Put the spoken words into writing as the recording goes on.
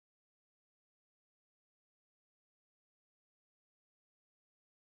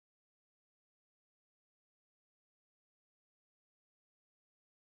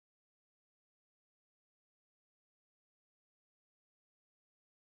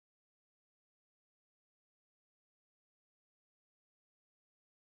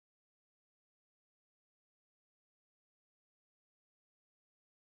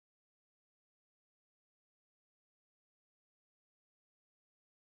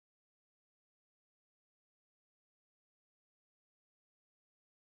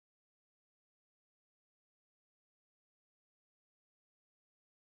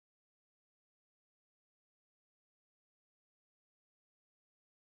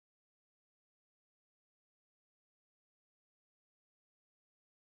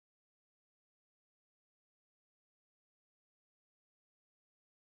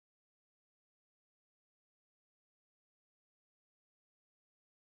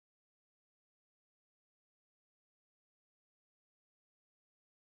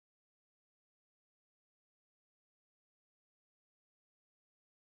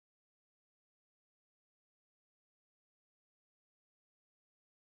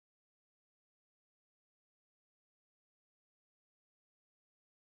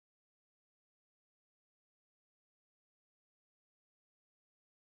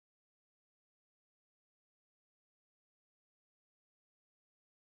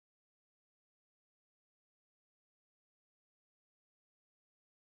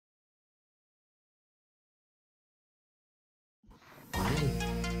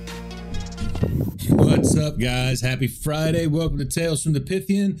What's up, guys? Happy Friday. Welcome to Tales from the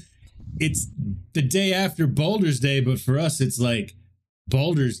Pythian. It's the day after Baldur's Day, but for us, it's like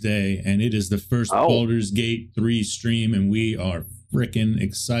Baldur's Day, and it is the first Baldur's Gate 3 stream, and we are freaking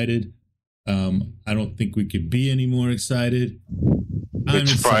excited. I don't think we could be any more excited.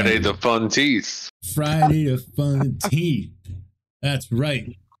 It's Friday the Fun Teeth. Friday the Fun Teeth. That's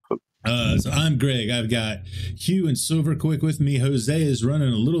right. So I'm Greg. I've got Hugh and Silverquick with me. Jose is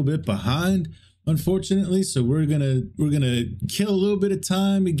running a little bit behind, unfortunately, so we're gonna kill a little bit of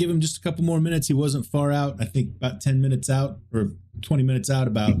time and give him just a couple more minutes. He wasn't far out. I think about 10 minutes out, or 20 minutes out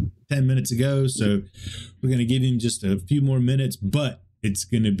about 10 minutes ago. So we're gonna give him just a few more minutes, but it's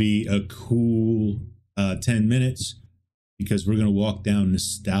gonna be a cool 10 minutes because we're gonna walk down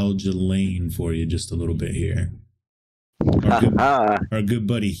nostalgia lane for you just a little bit here. Our good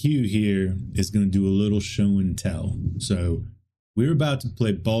buddy Hugh here is going to do a little show and tell. So we're about to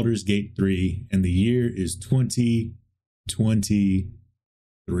play Baldur's Gate 3, and the year is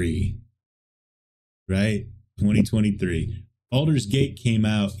 2023. Right? 2023. Baldur's Gate came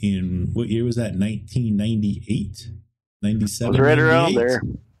out in, what year was that? 1998? 97? Right around there.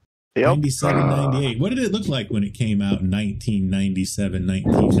 Yep. 97, 98. What did it look like when it came out in 1997,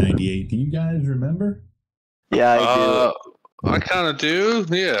 1998? Do you guys remember? Yeah, I do. I kind of do.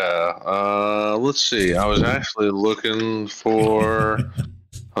 Yeah. Let's see. I was actually looking for.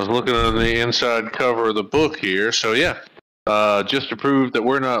 I was looking on the inside cover of the book here. So yeah, just to prove that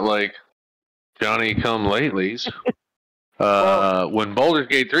we're not like Johnny Come Latelys. When Baldur's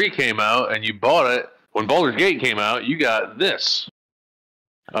Gate 3 came out and you bought it, when Baldur's Gate came out, you got this.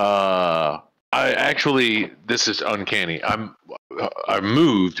 This is uncanny. I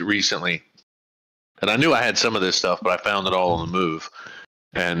moved recently. And I knew I had some of this stuff, but I found it all on the move.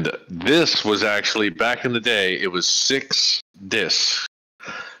 And this was actually, back in the day, it was 6 discs.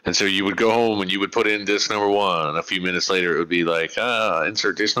 And so you would go home and you would put in disc number 1. A few minutes later, it would be like,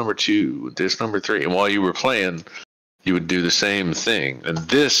 insert disc number 2, disc number 3. And while you were playing, you would do the same thing. And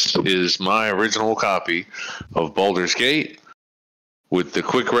this is my original copy of Baldur's Gate. With the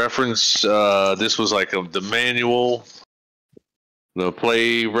quick reference, this was like the manual. The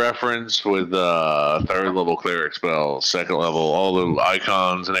play reference with 3rd level cleric spells, 2nd level, all the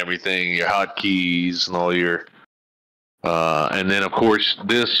icons and everything, your hotkeys and all your... and then, of course,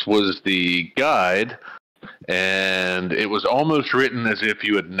 this was the guide, and it was almost written as if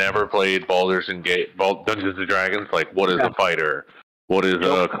you had never played Dungeons & Dragons, like, what is a fighter? What is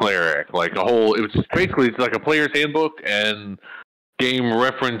a cleric? Like, it was basically it's like a player's handbook and game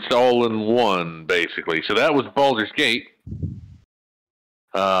referenced all in one, basically. So that was Baldur's Gate.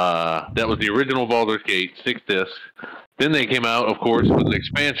 That was the original Baldur's Gate, 6 discs. Then they came out, of course, with an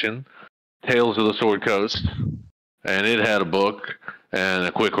expansion, Tales of the Sword Coast, and it had a book and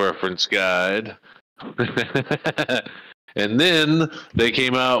a quick reference guide. And then they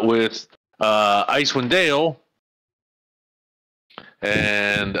came out with Icewind Dale,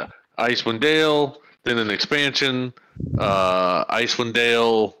 then an expansion, Icewind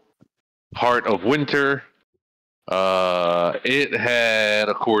Dale, Heart of Winter. It had,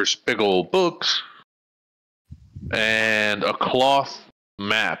 of course, big old books and a cloth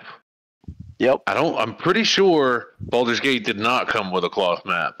map. Yep. I'm pretty sure Baldur's Gate did not come with a cloth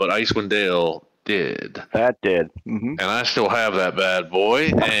map, but Icewind Dale did. That did. Mm-hmm. And I still have that bad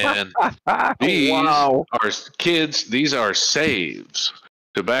boy. And these are kids. These are saves.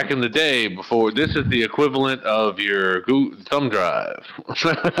 So back in the day, before, this is the equivalent of your thumb drive.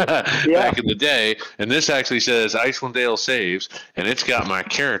 Back in the day, and this actually says Icewind Dale saves, and it's got my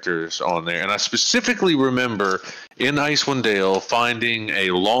characters on there. And I specifically remember in Icewind Dale finding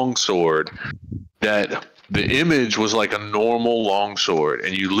a longsword that the image was like a normal longsword,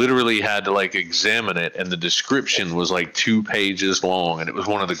 and you literally had to like examine it, and the description was like 2 pages long, and it was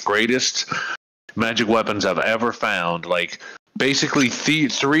one of the greatest magic weapons I've ever found. Like, basically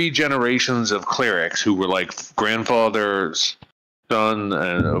 3 generations of clerics who were like father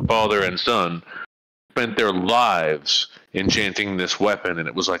and son spent their lives enchanting this weapon, and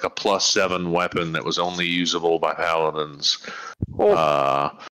it was like a +7 weapon that was only usable by paladins.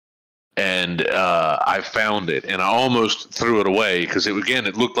 I found it, and I almost threw it away because it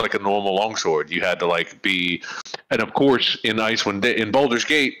looked like a normal longsword. You had to like be, and of course in Baldur's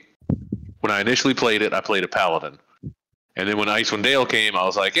Gate, when I initially played it, I played a paladin. And then when Icewind Dale came, I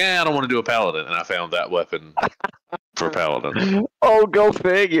was like, I don't want to do a paladin. And I found that weapon for paladin. Oh, go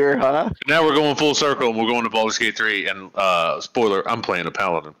figure, huh? So now we're going full circle, and we're going to Baldur's Gate 3. And spoiler, I'm playing a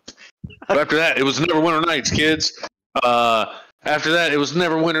paladin. But after that, it was Neverwinter Nights, kids. After that, it was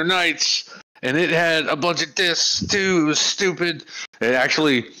Neverwinter Nights. and it had a bunch of discs too. It was stupid. It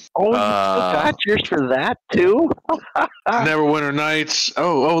actually. Oh, you got yours for that too? Neverwinter Nights.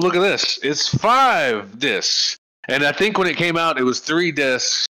 Oh, look at this. It's 5 discs. And I think when it came out, it was 3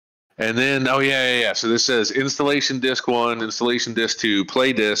 discs. And then, yeah. So this says Installation Disc 1, Installation Disc 2,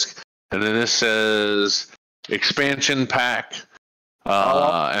 Play Disc. And then this says Expansion Pack.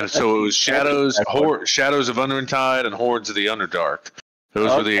 And so it was Shadows of Undertide and Hordes of the Underdark.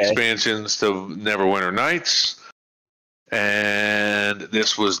 Those were the expansions to Neverwinter Nights. And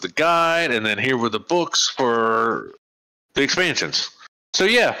this was the guide, and then here were the books for the expansions. So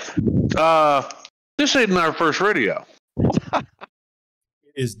yeah, this ain't our first rodeo.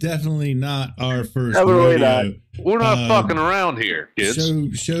 It's definitely not our first Really rodeo. not. We're not fucking around here, kids.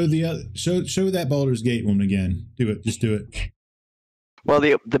 Show that Baldur's Gate one again. Do it. Just do it. Well,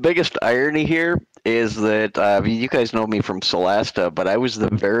 the biggest irony here is that you guys know me from Solasta, but I was the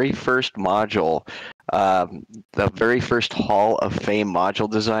very first module, the very first Hall of Fame module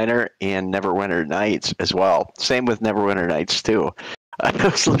designer in Neverwinter Nights as well. Same with Neverwinter Nights too. I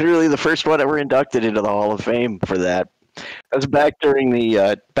was literally the first one ever inducted into the Hall of Fame for that. That was back during the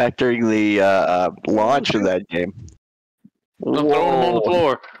launch of that game. I'm throwing them on the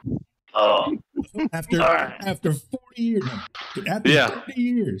floor. After 40 years. After 30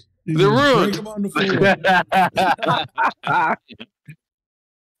 years. They're ruined. On the floor.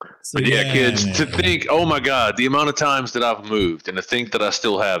 So, but yeah, kids, man. to think, oh my God, the amount of times that I've moved and to think that I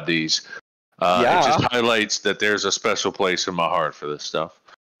still have these, it just highlights that there's a special place in my heart for this stuff.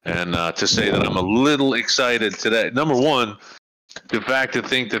 And to say that I'm a little excited today. Number one, the fact to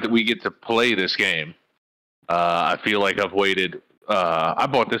think that we get to play this game. I feel like I've waited. I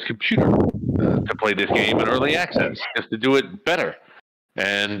bought this computer to play this game in early access just to do it better.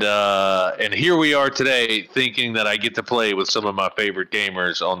 And here we are today thinking that I get to play with some of my favorite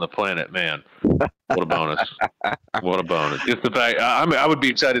gamers on the planet. Man, what a bonus. What a bonus. Just the fact, I would be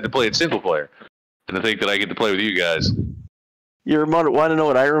excited to play it single player. And to think that I get to play with you guys. You want to know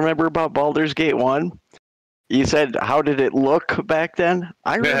what I remember about Baldur's Gate 1? You said, how did it look back then?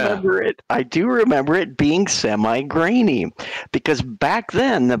 I remember it. I do remember it being semi-grainy. Because back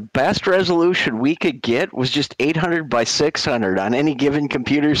then, the best resolution we could get was just 800 by 600 on any given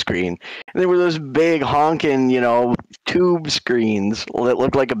computer screen. And there were those big honking, tube screens that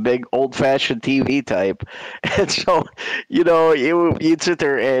looked like a big old-fashioned TV type. And so, you'd sit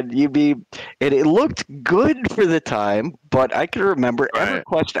there and and it looked good for the time, but I can remember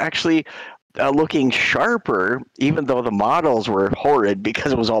EverQuest actually looking sharper, even though the models were horrid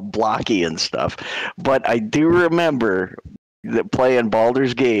because it was all blocky and stuff. But I do remember that playing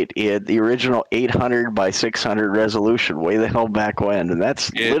Baldur's Gate in the original 800 by 600 resolution way the hell back when, and that's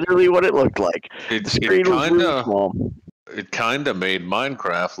literally what it looked like. The screen was really small. It kind of made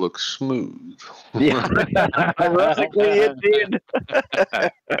Minecraft look smooth. Yeah, ironically it did.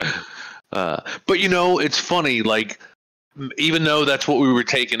 But it's funny, like, even though that's what we were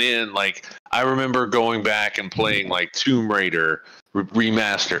taking in, like, I remember going back and playing, like, Tomb Raider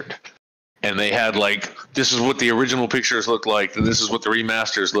remastered. And they had, like, this is what the original pictures look like, and this is what the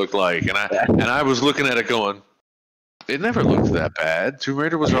remasters look like. And I was looking at it going, it never looked that bad. Tomb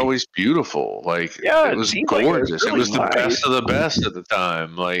Raider was always beautiful. Like, it was gorgeous. It was the best of the best at the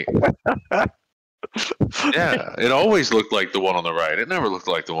time. Like, yeah, it always looked like the one on the right. It never looked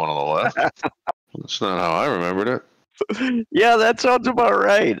like the one on the left. That's not how I remembered it. Yeah, that sounds about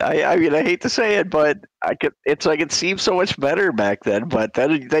right. I mean, I hate to say it, but it's like it seemed so much better back then. But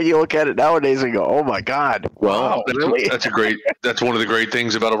then you look at it nowadays and go, "Oh my God!" Well, wow, really? That's one of the great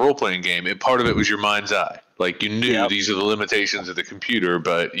things about a role playing game. Part of it was your mind's eye. Like, you knew these are the limitations of the computer,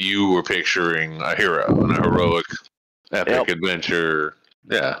 but you were picturing a hero and a heroic, epic adventure.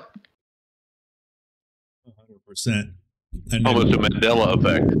 Yeah, 100%. Almost a Mandela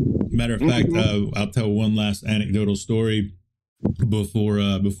effect. Matter of fact, I'll tell one last anecdotal story before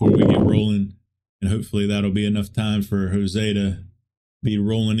we get rolling, and hopefully that'll be enough time for Jose to be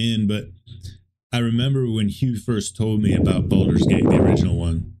rolling in. But I remember when Hugh first told me about Baldur's Gate, the original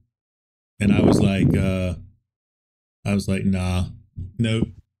one, and I was like, nah, nope.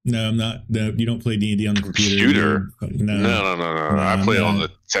 No, I'm not. No, you don't play D&D on the computer. Shooter? No. I play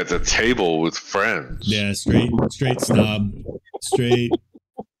at the table with friends. Yeah, straight snob,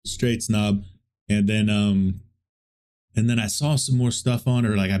 straight snob. And then I saw some more stuff on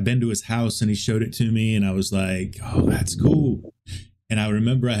her. Like, I've been to his house and he showed it to me, and I was like, oh, that's cool. And I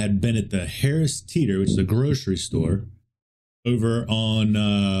remember I had been at the Harris Teeter, which is a grocery store, over on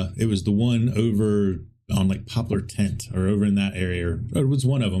it was the one over on like Poplar Tent or over in that area, or it was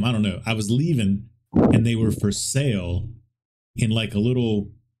one of them. I don't know. I was leaving and they were for sale in like a little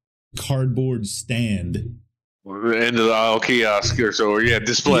cardboard stand into the aisle kiosk or so, or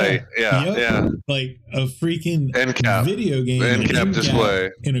display. Yeah. Like a freaking end cap video game end cap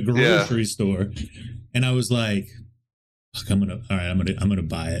display in a grocery store. And I was like, fuck, I'm gonna buy it. I'm gonna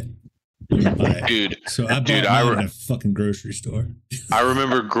buy it. Dude. So I bought mine at a fucking grocery store. I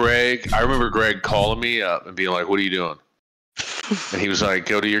remember Greg calling me up and being like, what are you doing? And he was like,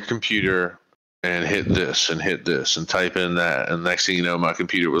 go to your computer and hit this and type in that. And next thing you know, my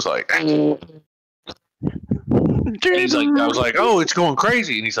computer was like, he's like, I was like, oh, it's going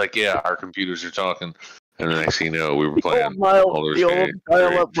crazy. And he's like, yeah, our computers are talking. And the next thing you know, we were playing the old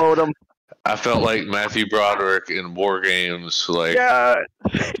dial-up modem. I felt like Matthew Broderick in War Games. Like, yeah.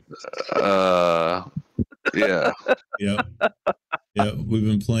 Yeah. Yep. We've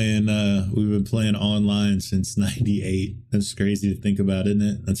been playing online since '98. That's crazy to think about, isn't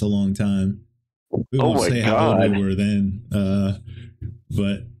it? That's a long time. We won't say how old we were then,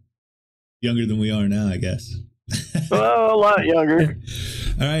 but younger than we are now, I guess. Well, a lot younger.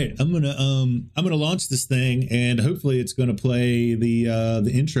 All right, I'm gonna launch this thing, and hopefully it's gonna play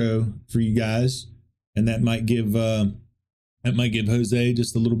the intro for you guys, and that might give Jose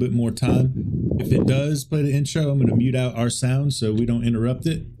just a little bit more time. If it does play the intro, I'm gonna mute out our sound so we don't interrupt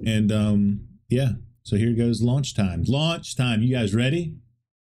it. And yeah, so here goes launch time. Launch time. You guys ready?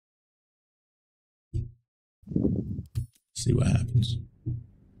 See what happens.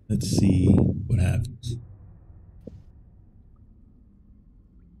 Let's see what happens.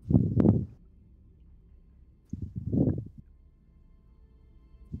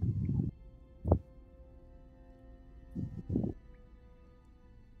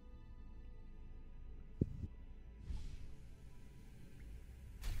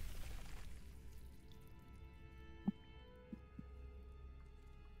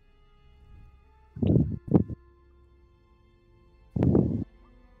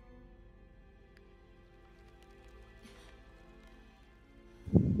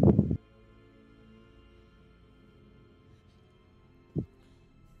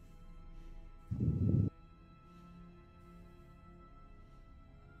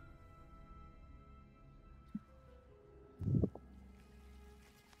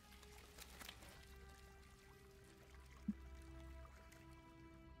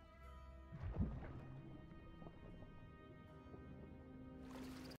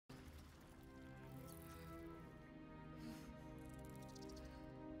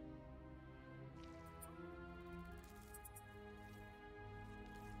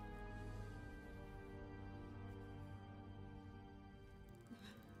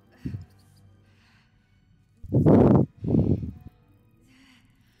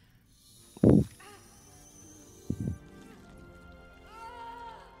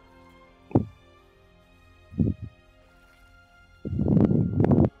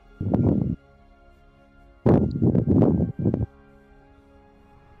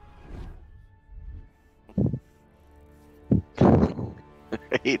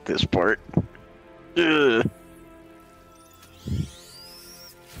 I hate this part. Ugh.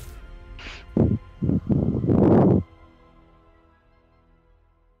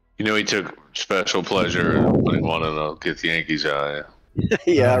 You know, he took special pleasure in putting one in the Get the Yankees eye.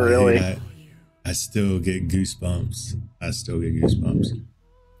 Yeah, really. I still get goosebumps.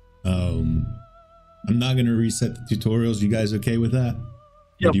 I'm not going to reset the tutorials. You guys okay with that?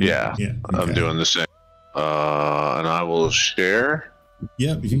 Yep. Yeah, okay. I'm doing the same. And I will share.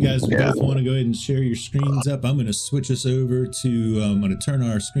 Yep, if you guys both want to go ahead and share your screens up, I'm going to switch us over to, I'm going to turn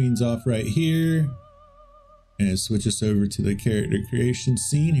our screens off right here and switch us over to the character creation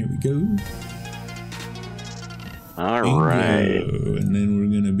scene. Here we go. All right. And then we're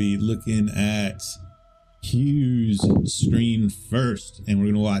going to be looking at Hugh's screen first, and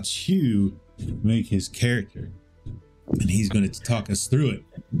we're going to watch Hugh make his character, and he's going to talk us through it.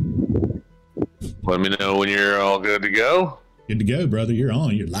 Let me know when you're all good to go. Good to go, brother. You're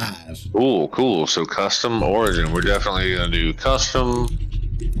on. You're live. Cool. So custom origin. We're definitely going to do custom.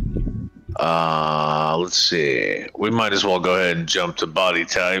 Let's see. We might as well go ahead and jump to body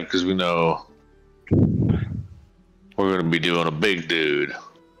type because we know we're going to be doing a big dude.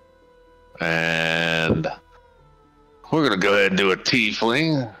 And we're going to go ahead and do a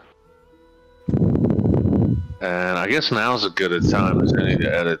tiefling. And I guess now's as good a time as any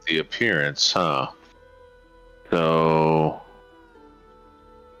to edit the appearance, huh? So...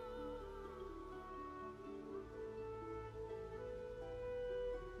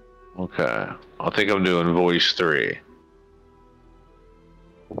 Okay, I think I'm doing voice 3.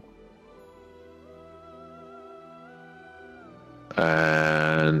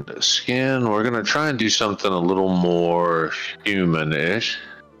 And skin, we're gonna try and do something a little more human-ish.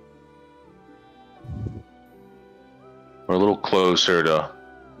 closer to.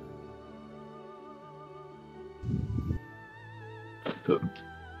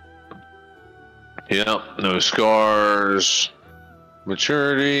 Yep, no scars.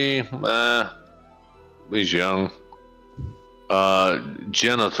 Maturity, he's young.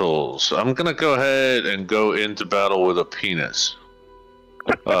 Genitals. I'm gonna go ahead and go into battle with a penis.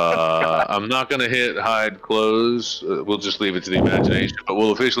 I'm not gonna hit hide clothes. We'll just leave it to the imagination, but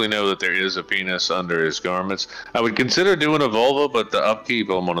we'll officially know that there is a penis under his garments. I would consider doing a vulva, but the upkeep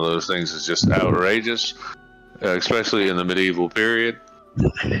on one of those things is just outrageous, especially in the medieval period.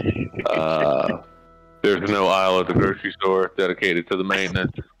 There's no aisle at the grocery store dedicated to the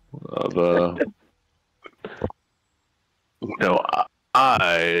maintenance of no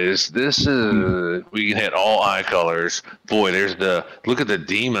eyes. This is, we can hit all eye colors. Boy, there's the, look at the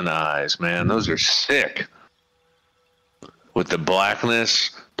demon eyes, man. Those are sick with the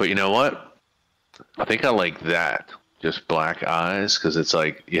blackness. But you know what? I think I like that. Just black eyes, because it's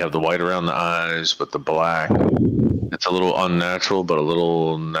like you have the white around the eyes, but the black. It's a little unnatural, but a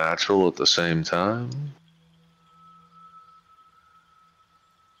little natural at the same time.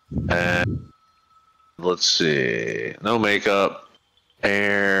 And let's see. No makeup.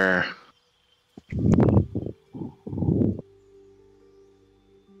 Hair.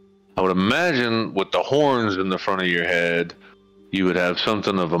 I would imagine with the horns in the front of your head, you would have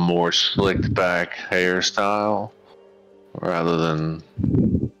something of a more slicked back hairstyle rather than...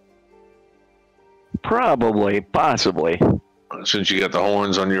 Probably, possibly. Since you got the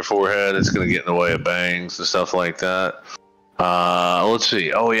horns on your forehead, it's going to get in the way of bangs and stuff like that. Let's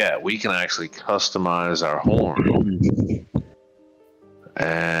see. Oh, yeah, we can actually customize our horn.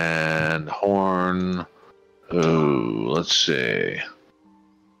 And horn. Ooh, let's see.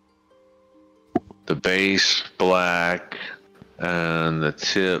 The base black and the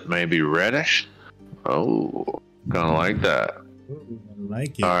tip maybe reddish. Oh, kind of like that. Ooh, I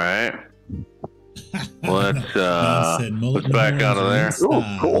like it. All right. Let's back out of there.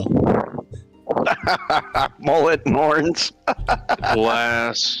 Oh, cool. Mullet and horns.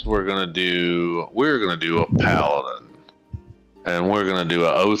 Last, we're gonna do a paladin, and we're gonna do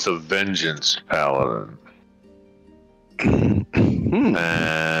an Oath of Vengeance paladin.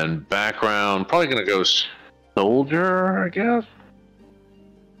 And background, probably gonna go soldier, I guess.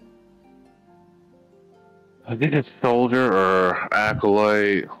 I think it's soldier or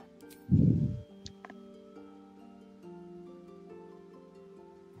acolyte.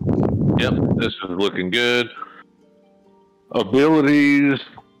 Yep, this is looking good. Abilities.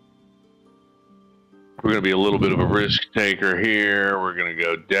 We're going to be a little bit of a risk taker here. We're going to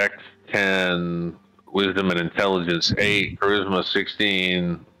go Dex 10, Wisdom and Intelligence 8, Charisma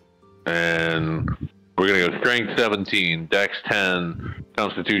 16, and we're going to go Strength 17, Dex 10,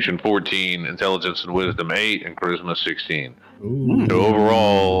 Constitution 14, Intelligence and Wisdom 8, and Charisma 16. Ooh. So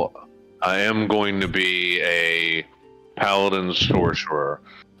overall, I am going to be a Paladin Sorcerer.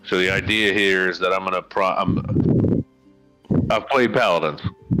 So the idea here is that I've played Paladins.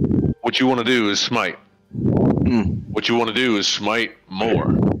 What you want to do is smite. What you want to do is smite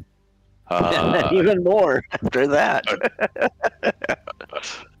more. Even more after that.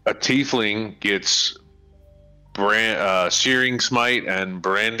 A tiefling gets searing smite and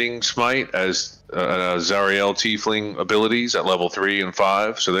branding smite as Zariel tiefling abilities at level 3 and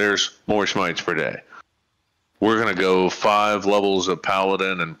 5. So there's more smites per day. We're going to go 5 levels of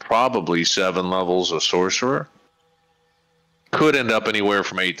Paladin and probably 7 levels of Sorcerer. Could end up anywhere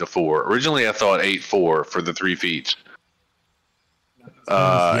from 8 to 4. Originally, I thought 8-4 for the 3 feats.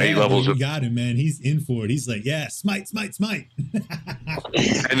 8 levels you of... got him, man. He's in for it. He's like, yeah, smite, smite, smite.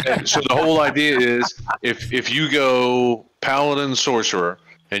 And then, so the whole idea is, if you go Paladin Sorcerer,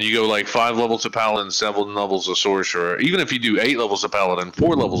 and you go like 5 levels of Paladin, 7 levels of Sorcerer, even if you do 8 levels of Paladin,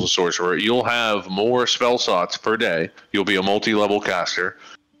 4 levels of Sorcerer, you'll have more spell slots per day. You'll be a multi-level caster.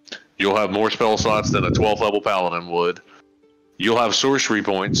 You'll have more spell slots than a 12th level Paladin would. You'll have sorcery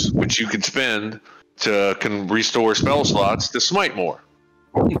points, which you can spend to restore spell slots to smite more.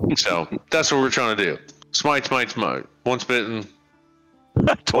 So that's what we're trying to do. Smite, smite, smite. Once bitten,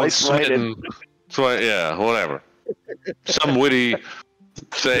 Twice smitten. Yeah, whatever. Some witty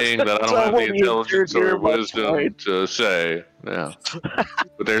saying that I don't have the intelligence or wisdom to say. Yeah.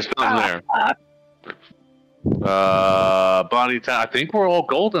 But there's something there. Body type. I think we're all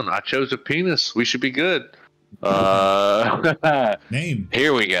golden. I chose a penis. We should be good. Name.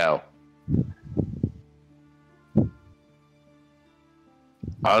 Here we go.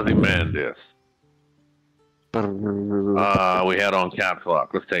 Ozymandias. We had on caps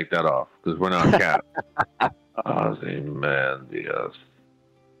lock. Let's take that off because we're not capped. Ozymandias.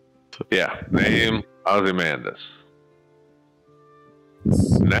 Yeah, name Ozymandias.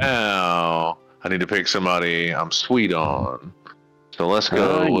 Now I need to pick somebody I'm sweet on. So let's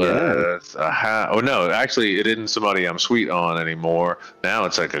go with a oh no, actually it isn't somebody I'm sweet on anymore. Now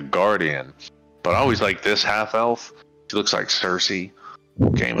it's like a guardian. But I always like this half elf. She looks like Cersei,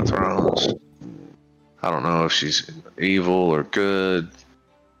 Game of Thrones. I don't know if she's evil or good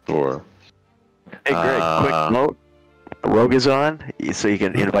or. Hey Greg, quick note. Rogue is on, so you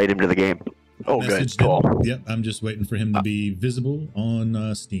can invite him to the game. Oh, good. Cool. Yep, I'm just waiting for him to be visible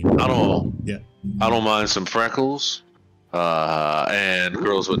on Steam. I don't mind some freckles. And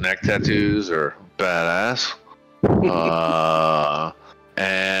girls with neck tattoos are badass.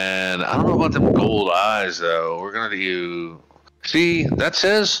 And I don't know about them gold eyes though. We're gonna do. See, that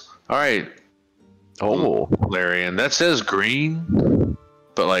says all right. Oh, Larry, and that says green,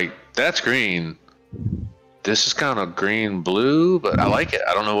 but like that's green. This is kind of green blue, but I like it.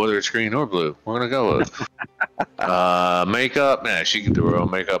 I don't know whether it's green or blue. We're gonna go with makeup. Nah, she can do her own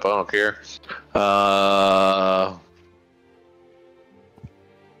makeup. I don't care.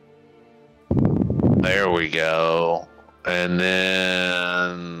 There we go. And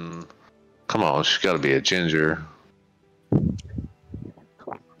then, come on, she's got to be a ginger.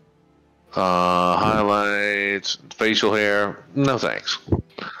 Highlights, facial hair. No thanks.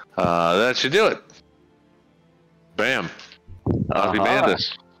 That should do it. Bam.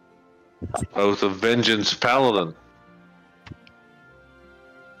 Ozymandias. Oath of Vengeance Paladin.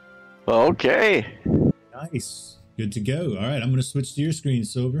 Okay. Nice. Good to go. All right, I'm going to switch to your screen,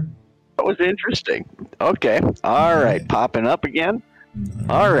 Silver. That was interesting. Okay. All right. Popping up again.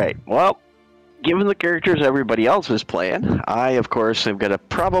 All right. Well, given the characters everybody else is playing, I, of course, am going to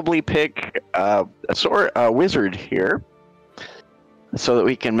probably pick a wizard here so that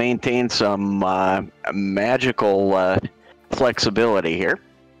we can maintain some magical flexibility here.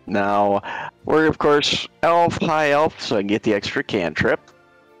 Now, we're, of course, high elf, so I can get the extra cantrip.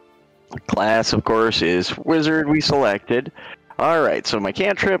 Class, of course, is wizard we selected. All right, so my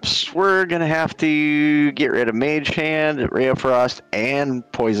cantrips, we're going to have to get rid of Mage Hand, Ray of Frost, and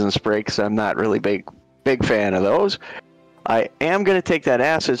Poison Spray, because I'm not really big fan of those. I am going to take that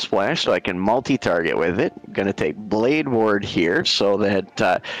Acid Splash so I can multi-target with it. I'm going to take Blade Ward here so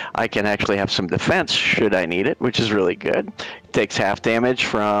that I can actually have some defense should I need it, which is really good. It takes half damage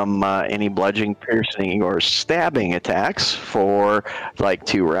from any bludgeoning, piercing, or stabbing attacks for like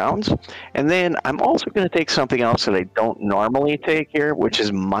 2 rounds. And then I'm also going to take something else that I don't normally take here, which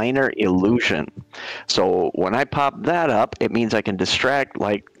is Minor Illusion. So when I pop that up, it means I can distract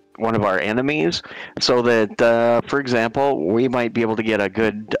like one of our enemies so that for example we might be able to get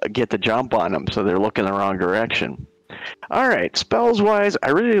the jump on them so they're looking the wrong direction. All right, spells wise, I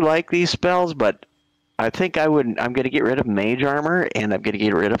really like these spells, but I think I'm going to get rid of Mage Armor and I'm going to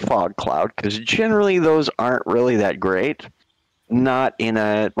get rid of Fog Cloud, because generally those aren't really that great. Not in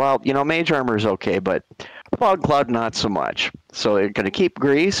a, well, you know, Mage Armor is okay, but Fog Cloud not so much. So they're going to keep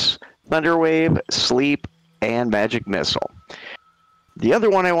Grease, Thunder Wave, Sleep, and Magic Missile. The other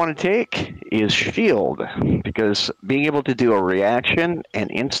one I want to take is Shield, because being able to do a reaction and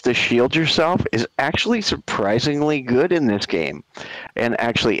insta-shield yourself is actually surprisingly good in this game, and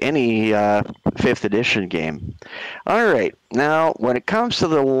actually any 5th edition game. All right, now when it comes to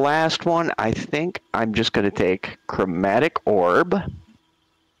the last one, I think I'm just going to take Chromatic Orb.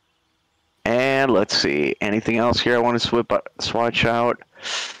 And let's see, anything else here I want to swatch out?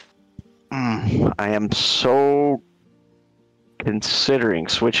 I am so considering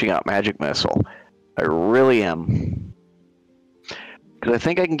switching out Magic Missile. I really am, because I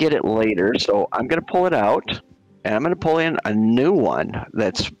think I can get it later. So I'm going to pull it out, and I'm going to pull in a new one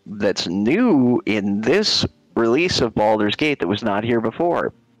that's new in this release of Baldur's Gate that was not here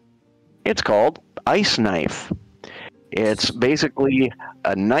before. It's called Ice Knife. It's basically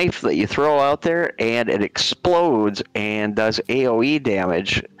a knife that you throw out there, and it explodes and does AoE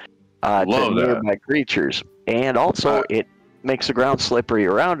damage to nearby creatures, and also it makes the ground slippery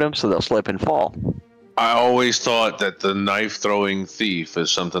around them so they'll slip and fall. I always thought that the knife throwing thief is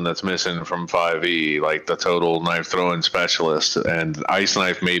something that's missing from 5e, like the total knife throwing specialist, and Ice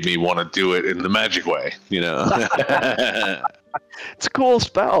Knife made me want to do it in the magic way, you know. It's a cool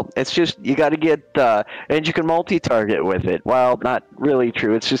spell. It's just you got to get and you can multi-target with it. Well, not really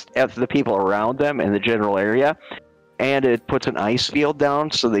true. It's just at the people around them in the general area, and it puts an ice field down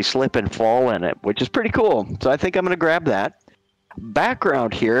so they slip and fall in it, which is pretty cool. So I think I'm going to grab that.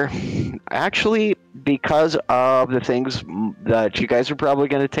 Background here, actually, because of the things that you guys are probably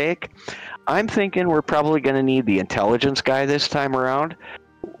going to take, I'm thinking we're probably going to need the intelligence guy this time around.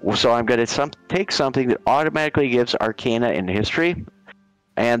 So I'm going to take something that automatically gives Arcana and History,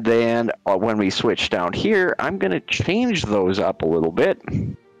 And then when we switch down here, I'm going to change those up a little bit.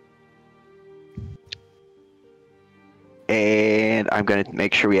 And I'm going to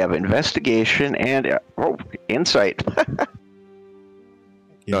make sure we have investigation and insight.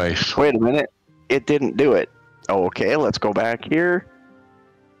 Nice. Wait a minute. It didn't do it. Okay, let's go back here.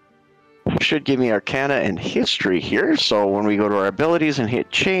 Should give me Arcana and History here. So when we go to our abilities and hit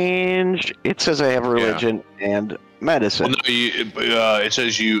change, it says I have Religion and Medicine. Well, no, it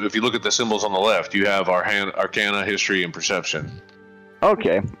says if you look at the symbols on the left, you have Arcana, History, and Perception.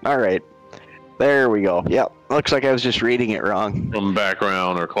 Okay, all right. There we go. Yep, looks like I was just reading it wrong. From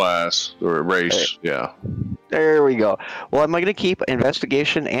background or class or race, yeah. There we go. Well, I'm going to keep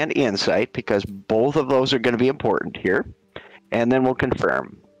Investigation and Insight because both of those are going to be important here. And then we'll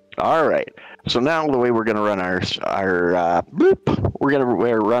confirm. All right. So now the way we're going to run we're going to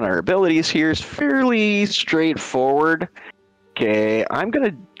run our abilities here is fairly straightforward. Okay, I'm going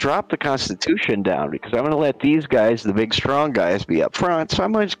to drop the Constitution down because I'm going to let these guys, the big strong guys, be up front. So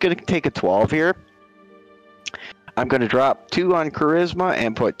I'm just going to take a 12 here. I'm going to drop 2 on Charisma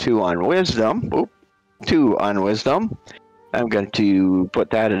and put 2 on Wisdom. Oop, 2 on Wisdom. I'm going to put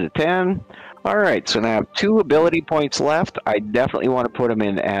that at a 10. All right, so now I have 2 ability points left. I definitely want to put them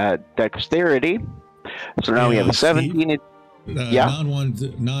in at Dexterity. So now we have a 17.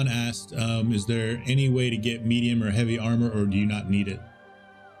 Non-asked, is there any way to get medium or heavy armor, or do you not need it?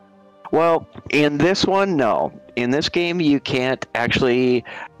 Well, in this one, no. In this game, you can't actually.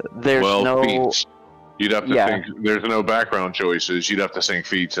 There's no. Feats. You'd have to think. There's no background choices. You'd have to sink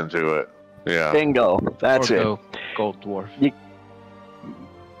feats into it. Yeah. Bingo. That's it. Gold Dwarf.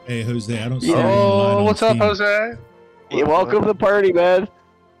 Hey, Jose, I don't see Oh, what's up, Jose? You're welcome to the party, man.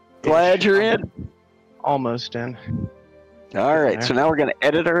 Glad you're in. Almost in. All right, so now we're going to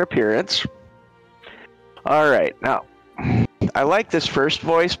edit our appearance. All right, now, I like this first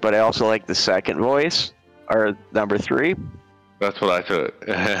voice, but I also like the second voice, or number 3. That's what I took.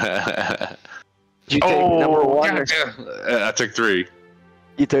 Did you take number 1? Yeah. I took 3.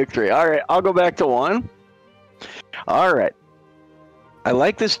 You took 3. All right, I'll go back to 1. All right. I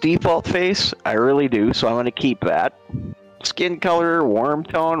like this default face. I really do, so I'm going to keep that. Skin color, warm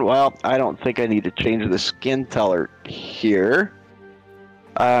tone. Well, I don't think I need to change the skin color here.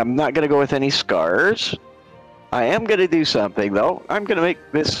 I'm not going to go with any scars. I am going to do something, though. I'm going to make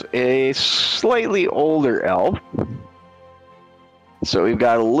this a slightly older elf. So we've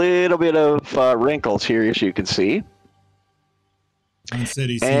got a little bit of wrinkles here, as you can see. John said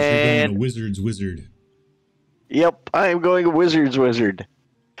he seems you're going a wizard's wizard. Yep, I am going a wizard's wizard.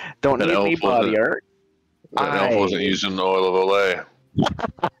 Don't need any body art. That elf wasn't using the oil of Olay.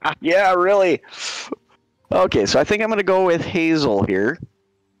 Yeah, really. Okay, so I think I'm going to go with Hazel here.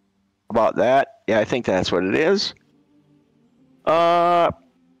 About that. Yeah, I think that's what it is. Why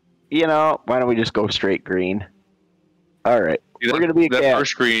don't we just go straight green? All right. We're going to be a cat. That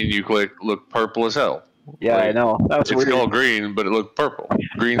first screen you click looked purple as hell. Yeah, I know. That's it's weird. all green, but it looked purple.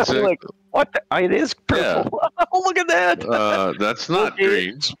 Green sick. Like, what? It is purple. Yeah. Oh, look at that. That's not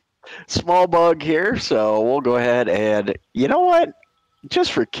green. Small bug here, so we'll go ahead and, you know what?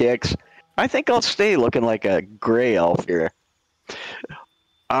 Just for kicks, I think I'll stay looking like a gray elf here.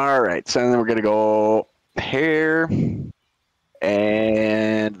 All right, so then we're going to go hair,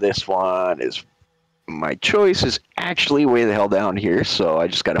 and this one is, my choice is actually way the hell down here, so I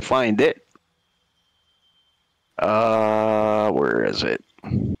just got to find it. Where is it?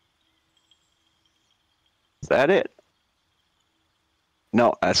 Is that it?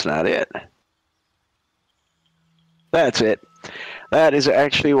 No, that's not it. That's it. That is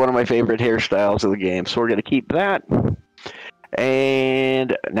actually one of my favorite hairstyles of the game, so we're going to keep that.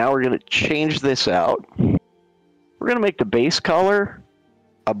 And now we're going to change this out. We're going to make the base color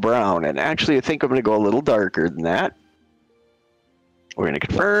a brown, and actually I think I'm going to go a little darker than that. We're going to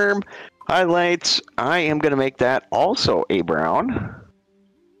confirm. Highlights, I am going to make that also a brown.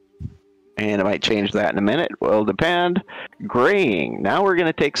 And I might change that in a minute. Will depend. Graying. Now we're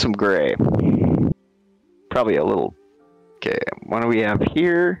going to take some gray. Probably a little. Okay, what do we have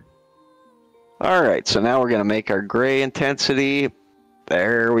here? All right, so now we're going to make our gray intensity.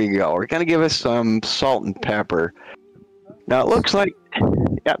 There we go. We're going to give us some salt and pepper. Now it looks like,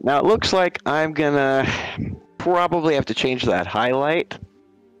 I'm going to probably have to change that highlight.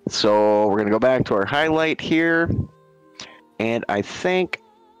 So we're going to go back to our highlight here. And I think,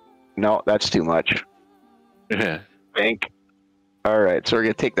 no, that's too much. Pink. All right, so we're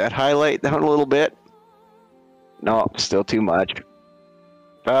going to take that highlight down a little bit. No, still too much.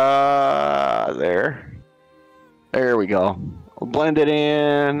 There. There we go. We'll blend it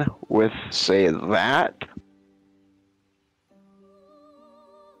in with, say, that.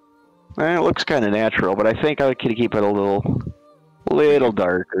 It looks kind of natural, but I think I could keep it a little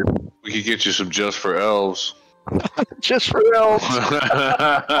darker. We could get you some just for elves. Just for elves.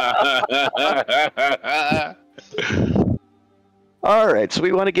 All right, so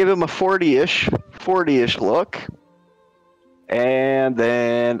we want to give him a 40-ish look. And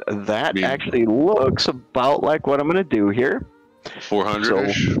then that actually looks about like what I'm going to do here.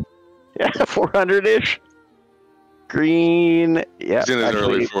 400-ish? So, yeah, 400-ish. Green. Yeah. He's in his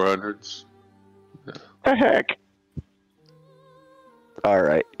early 400s. The heck? All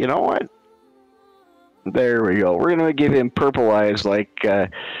right. You know what? There we go. We're going to give him purple eyes like a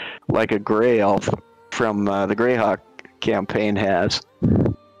gray elf from the Greyhawk campaign has.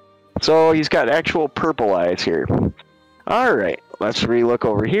 So he's got actual purple eyes here. All right, let's relook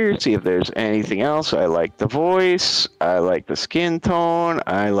over here, see if there's anything else. I like the voice. I like the skin tone.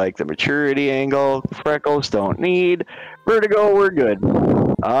 I like the maturity angle. Freckles don't need. Vertigo, we're good.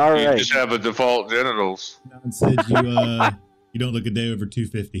 All right. You just have a default genitals. Don said you don't look a day over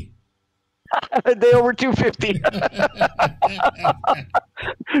 250. A day over 250.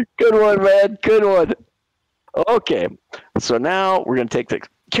 Good one, man. Good one. Okay, so now we're going to take the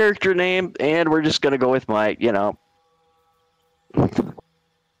character name, and we're just going to go with my,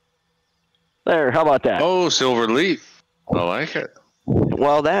 There, how about that? Oh, Silver Leaf. I like it.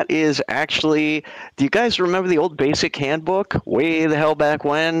 Well, that is actually... Do you guys remember the old basic handbook? Way the hell back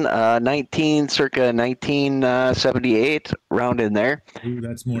when? Circa 1978, around in there. Ooh,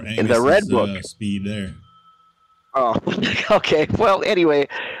 that's more in the red book. Speed there. Oh, okay. Well, anyway,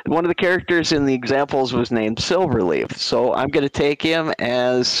 one of the characters in the examples was named Silverleaf, so I'm going to take him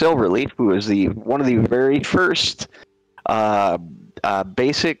as Silverleaf, who is one of the very first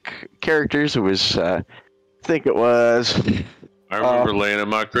basic characters. It was, I think it was. I remember laying in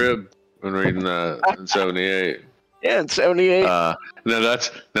my crib when reading that in '78. Yeah, in '78. Now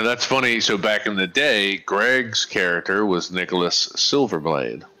that's funny. So back in the day, Greg's character was Nicholas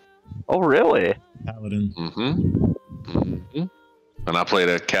Silverblade. Oh, really? Paladin. Mm-hmm. And I played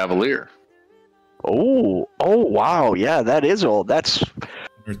a Cavalier. Oh, wow. Yeah, that is old. That's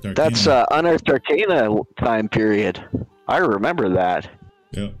Unearthed Arcana time period. I remember that.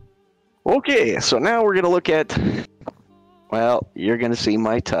 Yep. Okay, so now we're going to look at... Well, you're going to see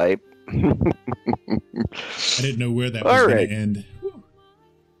my type. I didn't know where that was going to end.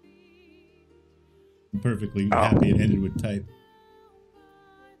 I'm perfectly happy it ended with type.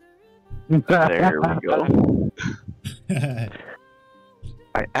 There we go.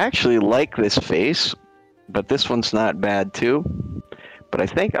 I actually like this face, but this one's not bad too. But I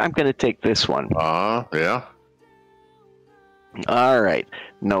think I'm going to take this one. Yeah. All right.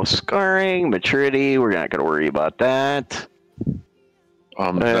 No scarring, maturity. We're not going to worry about that.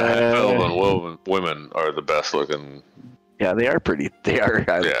 The women are the best looking. Yeah, they are pretty. They are.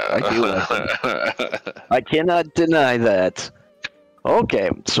 I do like them. I cannot deny that. Okay,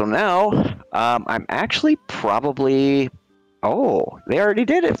 so now I'm actually probably... Oh, they already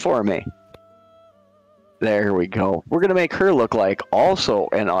did it for me. There we go. We're going to make her look like also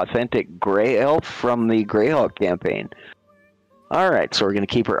an authentic gray elf from the Greyhawk campaign. All right, so we're going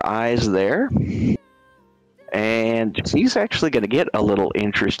to keep her eyes there. And she's actually going to get a little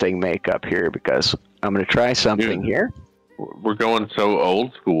interesting makeup here because I'm going to try something here. We're going so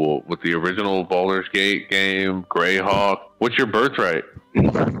old school with the original Baldur's Gate game, Greyhawk. What's your birthright?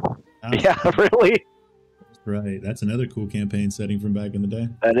 Yeah, really? Right. That's another cool campaign setting from back in the day.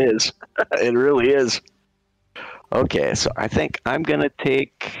 That is. It really is. Okay, so I think I'm going to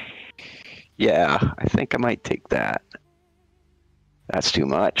take... Yeah, I think I might take that. That's too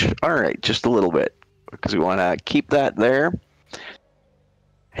much. All right, just a little bit. Because we want to keep that there.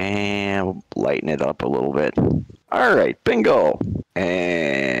 And we'll lighten it up a little bit. All right, bingo.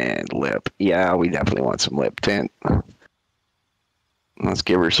 And lip. Yeah, we definitely want some lip tint. Let's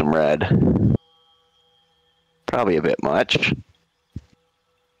give her some red. Probably a bit much.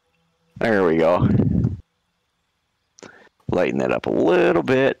 There we go. Lighten it up a little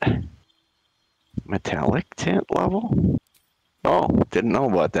bit. Metallic tint level? Oh, didn't know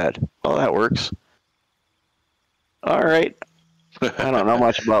about that. Oh, that works. All right. I don't know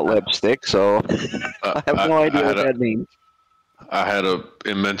much about lipstick, so I have no idea what that means. I had a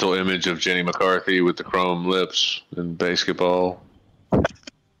mental image of Jenny McCarthy with the chrome lips in basketball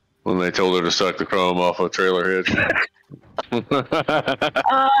when they told her to suck the chrome off a trailer hitch.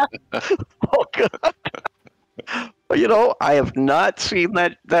 Oh, God. You know, I have not seen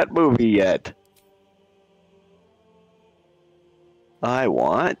that movie yet. I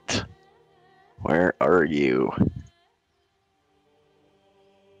want... Where are you?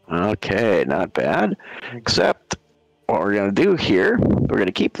 Okay, not bad. Except, what we're going to do here, we're going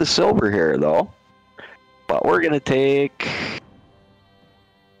to keep the silver here, though. But we're going to take...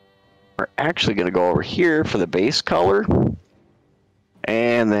 We're actually going to go over here for the base color.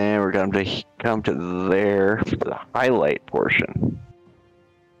 And then we're going to come to there for the highlight portion.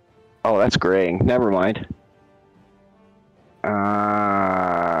 Oh, that's graying. Never mind.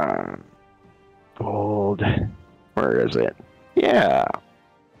 Gold. Where is it? Yeah.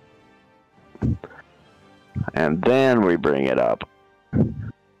 And then we bring it up.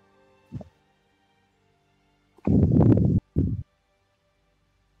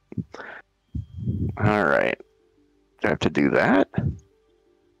 All right. Do I have to do that?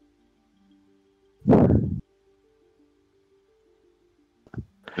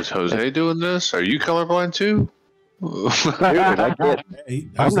 Is Jose doing this? Are you colorblind too? Dude, I get, Hey,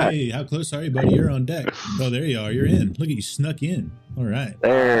 Jose, how close are you, buddy? You're on deck. Oh, there you are. You're in. Look at you, snuck in. All right.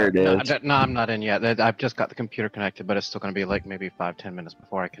 there it is. No, I'm not in yet. I've just got the computer connected, but it's still going to be like maybe 5-10 minutes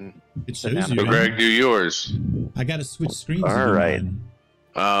before I can. It sit shows down. you. So Greg, do yours. I got to switch screens. All to do right. mine.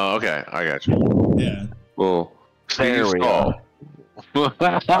 Oh, okay. I got you. Yeah. Well, There we go.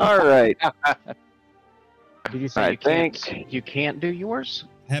 All right. Did you say I you can't do yours?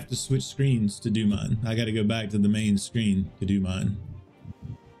 I have to switch screens to do mine. I got to go back to the main screen to do mine.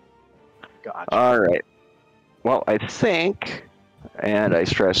 Gotcha. All right. Well, I think, and I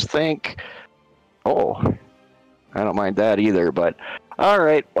stress think. Oh, I don't mind that either, but all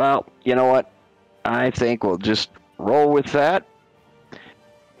right. Well, you know what? I think we'll just roll with that.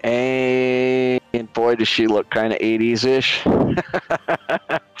 And boy, does she look kind of 80s-ish.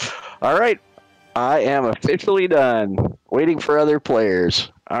 All right. I am officially done. Waiting for other players.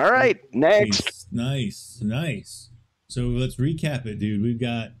 All right, next. Nice. So let's recap it, dude. We've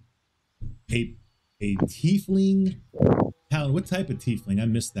got a tiefling. What type of tiefling? I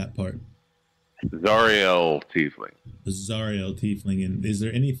missed that part. Zariel Tiefling. A Zariel tiefling. And is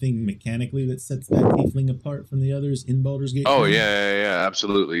there anything mechanically that sets that tiefling apart from the others in Baldur's Gate? Oh, yeah,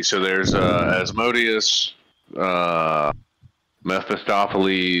 absolutely. So there's Asmodeus,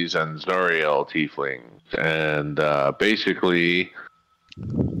 Mephistopheles, and Zariel Tieflings. And basically,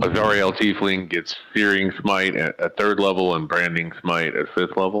 a Zariel Tiefling gets Searing Smite at 3rd level and Branding Smite at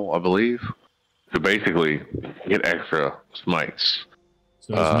 5th level, I believe. So basically, you get extra smites.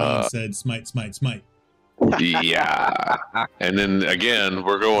 So as Mom said, smite. Yeah. And then again,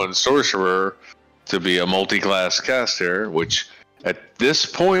 we're going Sorcerer to be a multi-class caster, which at this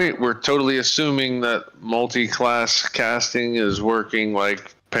point, we're totally assuming that multi-class casting is working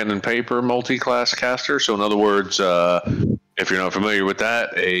like pen and paper multi-class caster. So in other words, if you're not familiar with that,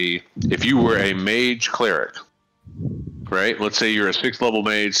 if you were a mage cleric, right? Let's say you're a 6th level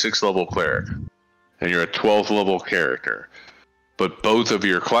mage, 6th level cleric, and you're a 12th level character, but both of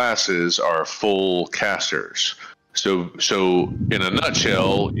your classes are full casters. So in a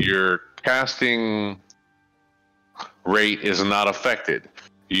nutshell, your casting rate is not affected.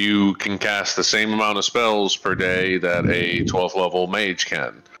 You can cast the same amount of spells per day that a 12th level mage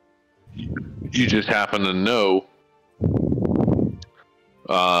can. You just happen to know,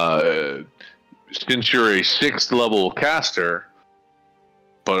 since you're a 6th level caster,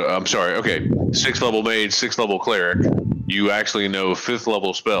 but I'm sorry, okay, 6th level mage, 6th level cleric, you actually know 5th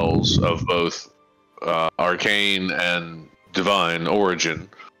level spells of both arcane and divine origin.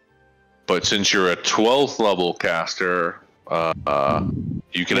 But since you're a 12th level caster,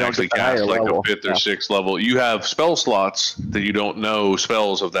 you can actually cast like a 5th or 6th level. You have spell slots that you don't know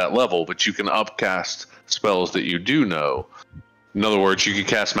spells of that level, but you can upcast spells that you do know. In other words, you can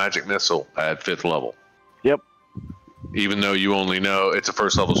cast Magic Missile at 5th level. Yep. Even though you only know it's a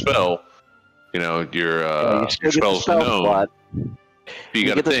 1st level spell, you know, your you spell's known. Slot. You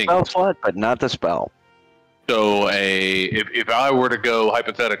got to get the think. spell slot, but not the spell. So if I were to go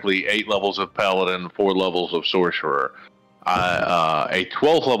hypothetically 8 levels of Paladin, 4 levels of Sorcerer, a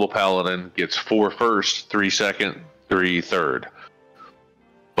 12th level Paladin gets 4 first, 3 second, 3 third.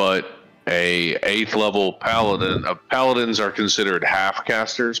 But a 8th level Paladin, Paladins are considered half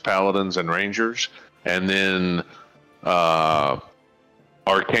casters, Paladins and Rangers, and then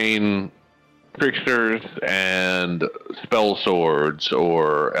Arcane Tricksters and Spell Swords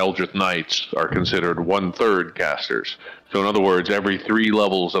or Eldritch Knights are considered 1/3 casters. So in other words, every 3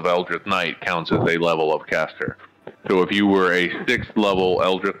 levels of Eldritch Knight counts as a level of caster. So if you were a 6th level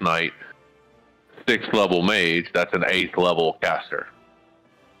Eldritch Knight, 6th level Mage, that's an 8th level caster.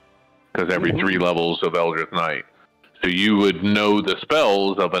 Because every 3 levels of Eldritch Knight. So you would know the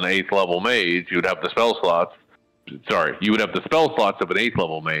spells of an 8th level Mage, you would have the spell slots. Sorry, you would have the spell slots of an 8th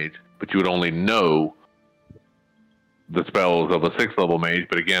level Mage, but you would only know the spells of a 6th level Mage,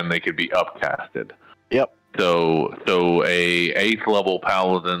 but again, they could be upcasted. Yep. So a 8th level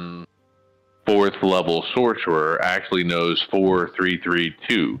paladin, 4th level sorcerer actually knows 4, 3, 3,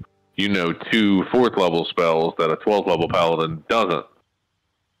 2. You know 2 4th level spells that a 12th level paladin doesn't.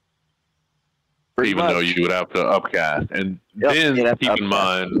 Pretty Even much. though you would have to upcast. And Yep, then you'd have to keep in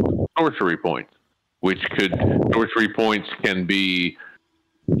upcast. mind sorcery points, sorcery points can be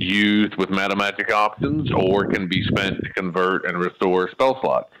used with meta magic options or can be spent to convert and restore spell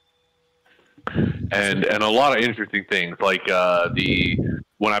slots. And a lot of interesting things, like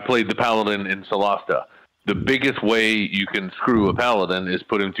when I played the paladin in Solasta, the biggest way you can screw a paladin is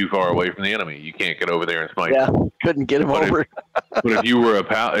put him too far away from the enemy. You can't get over there and smite Yeah, him. couldn't get him over. But if you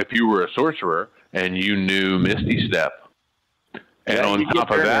were a sorcerer and you knew Misty Step, and Yeah, on you get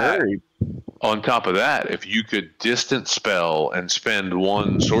top of there in a that, hurry. if you could distance spell and spend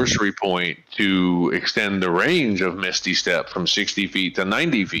 1 sorcery point to extend the range of Misty Step from 60 feet to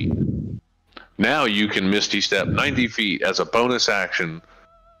 90 feet, now you can Misty Step 90 feet as a bonus action,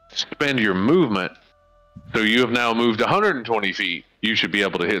 spend your movement, so you have now moved 120 feet. You should be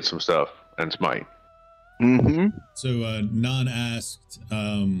able to hit some stuff and smite. Mm-hmm. So Non asked,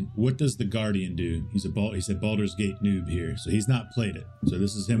 what does the Guardian do? He said Baldur's Gate noob here, so he's not played it. So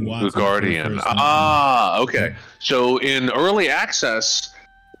this is him watching. The Guardian. Okay. So in early access,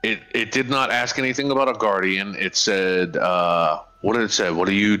 it did not ask anything about a Guardian. It said, what did it say? What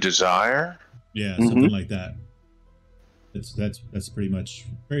do you desire? Yeah, something like that. That's pretty much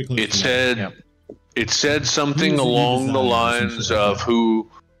very close. It said something along the lines of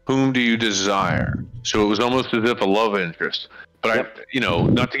whom do you desire? So it was almost as if a love interest. But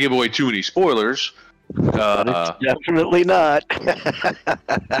not to give away too many spoilers. But it's definitely not.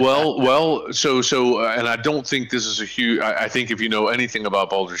 So, and I don't think this is a huge. I think if you know anything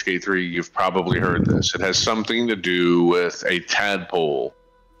about Baldur's Gate 3, you've probably heard this. It has something to do with a tadpole.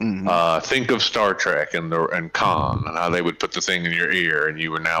 Mm-hmm. Think of Star Trek and Khan and how they would put the thing in your ear, and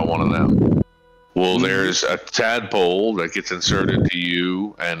you were now one of them. Well, there's a tadpole that gets inserted to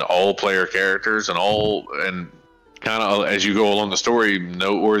you and all player characters and kind of as you go along the story,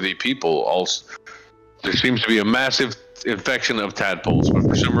 noteworthy people. There seems to be a massive infection of tadpoles, but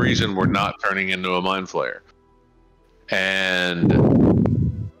for some reason we're not turning into a mind flayer. And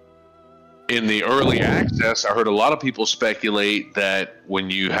in the early access, I heard a lot of people speculate that when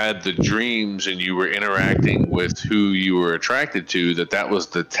you had the dreams and you were interacting with who you were attracted to, that was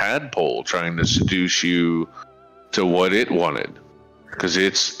the tadpole trying to seduce you to what it wanted, because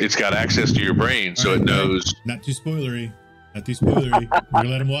it's got access to your brain, so it knows. Not too spoilery. We're gonna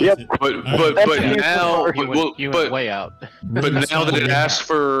let him watch it. But now, way out. But now that it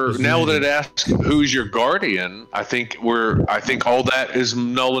asks who's your guardian, I think all that is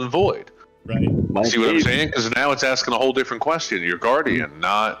null and void. Right. See what I'm saying? Because now it's asking a whole different question. Your guardian,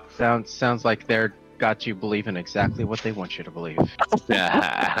 not. Sounds like they're got you believing exactly what they want you to believe.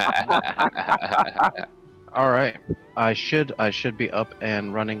 All right. I should be up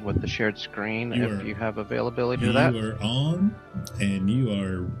and running with the shared screen if you have availability to that. You are on, and you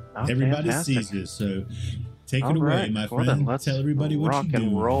are. Everybody fantastic. sees this, so take it away, my friend. Let's tell everybody what rock you do.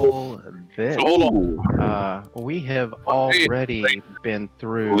 and roll this. Hold on. We have already been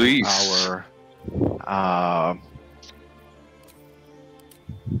through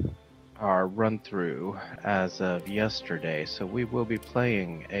our run through as of yesterday, so we will be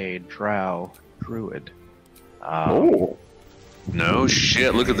playing a Drow Druid. No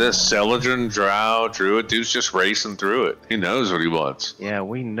shit, look at this. Celadrin, Drow, Druid, dude's just racing through it. He knows what he wants. Yeah,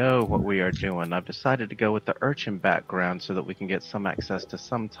 we know what we are doing. I've decided to go with the urchin background so that we can get some access to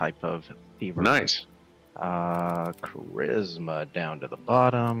some type of thievery. Nice. Charisma down to the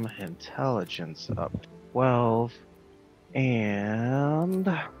bottom, intelligence up to 12, and...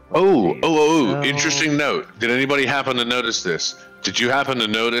 Interesting note. Did anybody happen to notice this? Did you happen to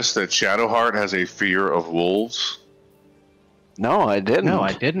notice that Shadowheart has a fear of wolves? No, I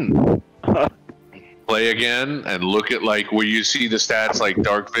didn't. Play again and look at where you see the stats like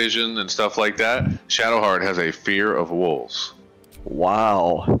dark vision and stuff like that. Shadowheart has a fear of wolves.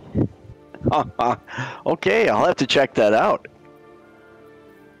 Wow. Okay, I'll have to check that out.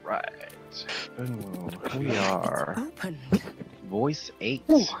 Right. We are open. voice 8.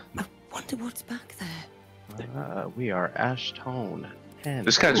 I wonder what's back there. We are Ash Tone 10.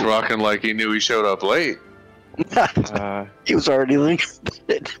 This guy's rocking like he knew he showed up late. He was already linked.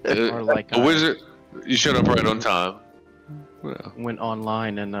 Or like a wizard. You showed up right on time. Went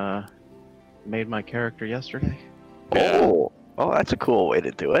online and made my character yesterday. Oh, that's a cool way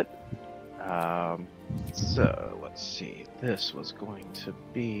to do it. So let's see. this was going to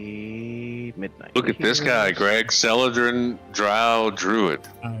be midnight. Look at this guy, Greg. Celadrin Drow Druid.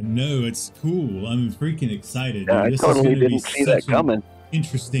 I know, it's cool. I'm freaking excited. Yeah, dude. I totally didn't see that coming.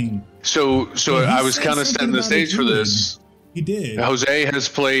 Interesting. So Well, I he was said kind of something setting the about stage a for druid. this. He did. Jose has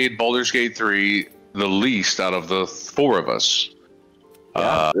played Baldur's Gate 3 the least out of the four of us.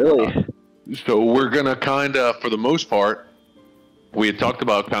 Yeah, really. So we're going to kind of, for the most part, we had talked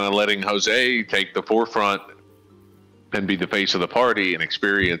about kind of letting Jose take the forefront and be the face of the party and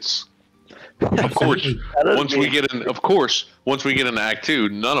experience. Of course, once we get into Act 2,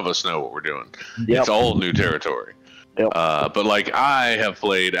 none of us know what we're doing. Yep. It's all new territory. Yep. But like I have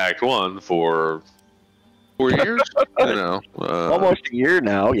played Act 1 for 4 years, Almost a year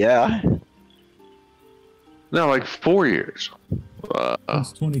now, yeah. No, like 4 years.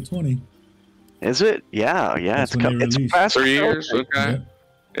 It's 2020. Is it? Yeah, That's it's when they it's released. fast. 3 years, okay. Yep.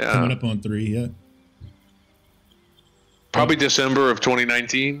 Yeah. Coming up on 3, yeah. Probably December of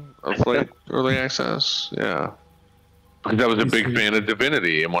 2019, I played early access. Yeah. Because I was a big fan of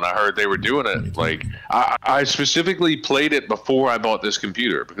Divinity, and when I heard they were doing it, like, I specifically played it before I bought this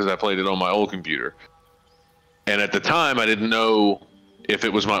computer, because I played it on my old computer. And at the time, I didn't know if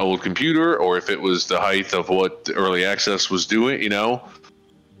it was my old computer, or if it was the height of what the early access was doing, you know?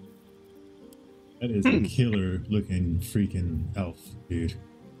 That is a killer looking freaking elf, dude.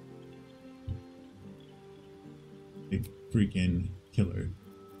 A freaking killer.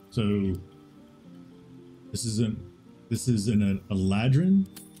 So this is an Eladrin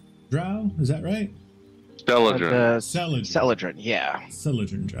drow, is that right? Celadrin. Celadrin, yeah.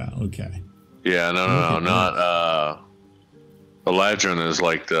 Celadrin drow, okay. Yeah, no, not Eladrin is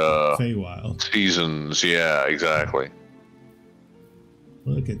like the Feywild. seasons. Yeah, exactly.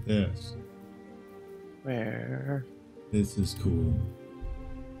 Look at this. Where? This is cool.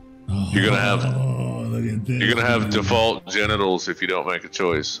 Oh, You're gonna have look at this. You're gonna have dude. default genitals if you don't make a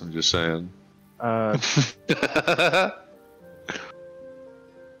choice. I'm just saying.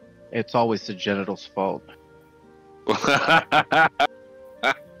 It's always the genitals' fault.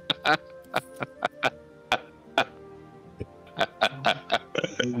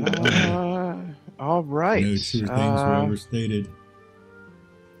 All right. No true things were overstated.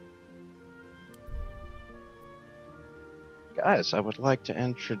 Guys, I would like to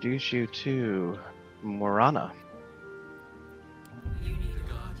introduce you to Morana.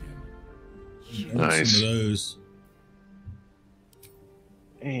 Nice. Some of those.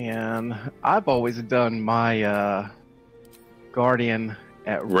 And I've always done my guardian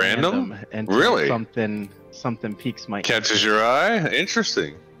at Random? until Really? something piques my Catches your eye?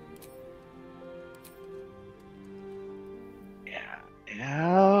 Interesting.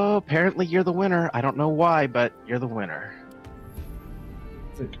 Yeah, apparently you're the winner. I don't know why, but you're the winner.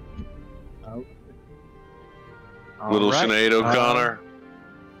 Little All right. Sinead O'Connor.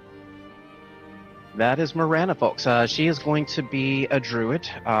 That is Morana, folks. She is going to be a druid.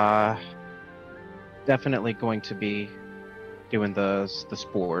 Definitely going to be doing the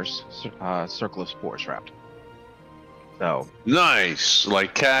spores, circle of spores route. So Nice.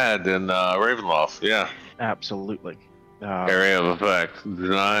 Like Cad and Ravenloft. Yeah. absolutely. Area of effect.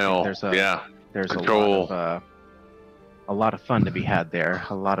 Denial. There's Control. a lot of fun to be had there.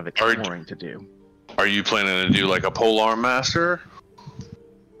 A lot of exploring to do. Are you planning to do like a polearm master?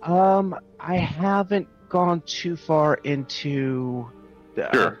 I haven't gone too far into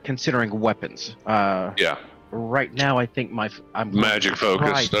Sure. considering weapons. Yeah. Right now, I think I'm going Magic to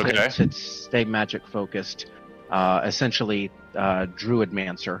try focused, okay. to stay magic focused. Essentially,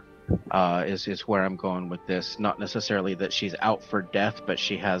 Druidmancer is where I'm going with this. Not necessarily that she's out for death, but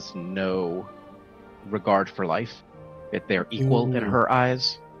she has no regard for life. That they're equal in Ooh. her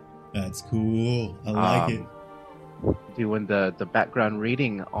eyes. That's cool. I like it. Doing the background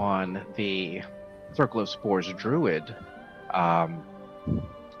reading on the Circle of Spores Druid.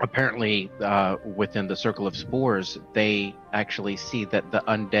 Apparently, within the Circle of Spores, they actually see that the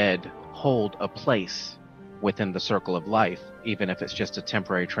undead hold a place within the Circle of Life, even if it's just a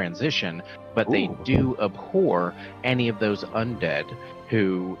temporary transition. But they do abhor any of those undead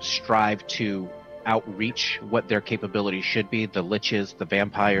who strive to outreach what their capabilities should be. The liches, the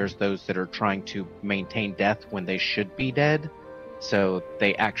vampires, those that are trying to maintain death when they should be dead. So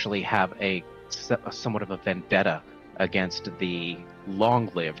they actually have a somewhat of a vendetta against the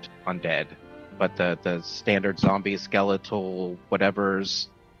long-lived undead, but the standard zombie, skeletal, whatever's,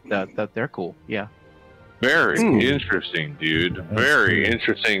 they're cool. Yeah. Very interesting, dude. Very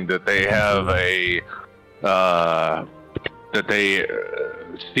interesting that they have a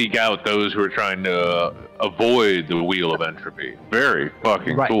seek out those who are trying to avoid the wheel of entropy. Very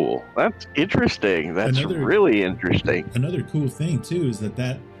fucking cool. That's interesting. That's really interesting. Another cool thing too is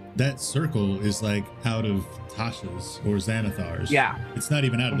that circle is like out of Tasha's or Xanathar's. Yeah. It's not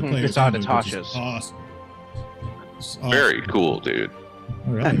even out of the player's It's out of handbook, which is Tasha's. awesome. It's awesome. Very cool, dude.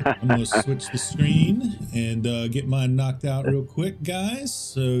 All right, I'm gonna switch the screen and get mine knocked out real quick, guys,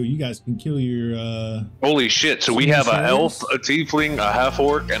 so you guys can kill your. Holy shit! So we have a elf, a tiefling, a half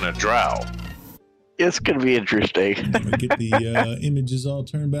orc, and a drow. It's gonna be interesting. I'm gonna get the images all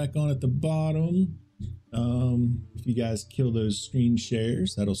turned back on at the bottom. If you guys kill those screen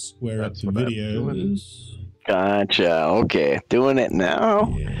shares, that'll square up the videos. Gotcha. Okay, doing it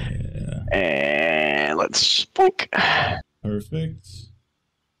now. Yeah. And let's blink. Perfect.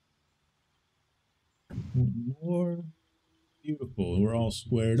 One more. Beautiful. We're all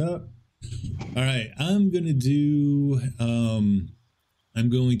squared up. All right. I'm going to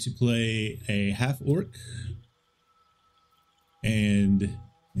play a half orc. And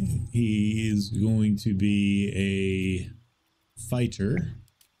he is going to be a fighter.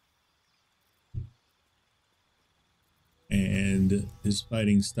 And his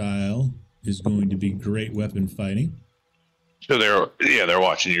fighting style is going to be great weapon fighting. So they're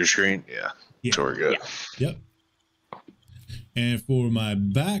watching your screen. Yeah. So we're good. Yep. And for my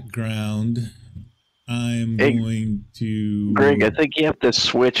background, I'm going to... Greg, I think you have to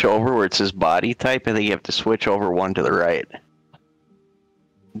switch over where it says body type. I think you have to switch over one to the right.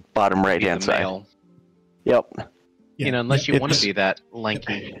 Bottom right-hand side. Male. Yep. Yeah, You know, unless you want to be that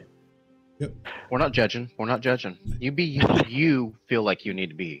lanky. Yep. We're not judging. We're not judging. You be you feel like you need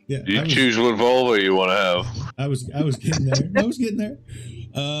to be. Yeah, You choose what vulva you want to have. I was getting there. I was getting there.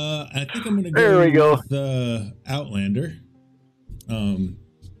 I think I'm going to go with Outlander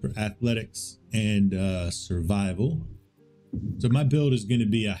for athletics and survival. So my build is going to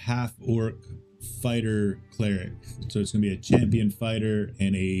be a half orc fighter cleric. So it's going to be a champion fighter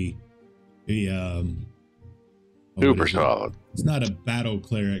and a Super solid. It's not a battle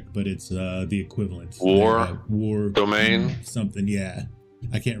cleric, but it's the equivalent. War domain, something. Yeah,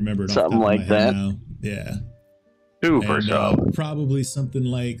 I can't remember it. Something like that. Now. Yeah. super solid. Probably something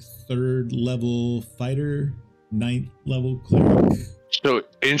like 3rd level fighter, 9th level cleric. So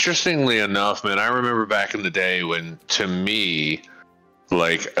interestingly enough, man, I remember back in the day when, to me,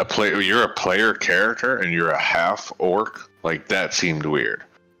 like you're a player character and you're a half orc, like that seemed weird.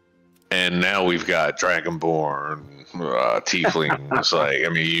 And now we've got Dragonborn, Tieflings, like, I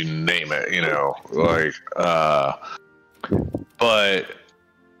mean, you name it, you know, like, but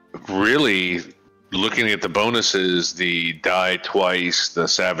really looking at the bonuses, the die twice, the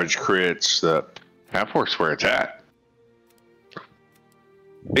savage crits, the half orcs where it's at.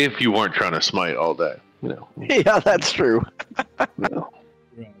 If you weren't trying to smite all day, you know. Yeah, that's true. No.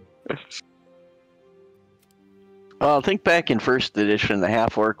 Well, I think back in 1st edition, the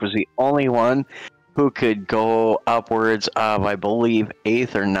half orc was the only one who could go upwards of, I believe,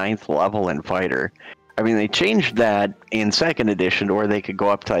 8th or 9th level in fighter. I mean, they changed that in 2nd edition to where they could go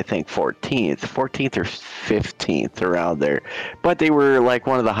up to, I think, 14th or 15th, around there. But they were like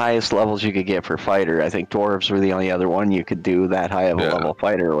one of the highest levels you could get for fighter. I think dwarves were the only other one you could do that high of a level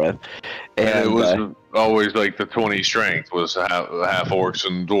fighter with. And it was always like the 20 strength was half orcs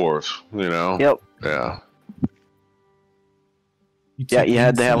and dwarves, you know? Yep. Yeah. Yeah, you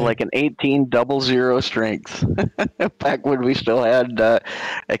had to have like an 1800 strength back when we still had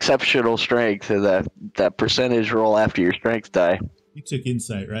exceptional strength, that percentage roll after your strength die. You took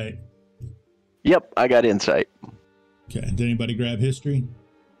insight, right? Yep, I got insight. Okay. Did anybody grab history?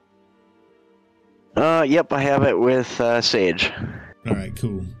 Yep, I have it with Sage. All right,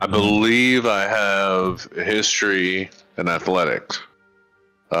 cool. I believe I have history and athletics.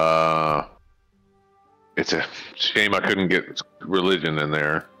 It's a shame I couldn't get religion in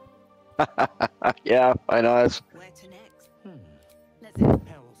there. Yeah, I know. Where to next? Let's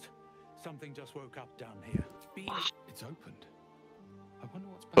Hells, something just woke up down here. It's opened. I wonder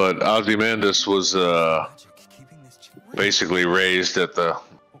what's back. But Ozymandias was basically raised at the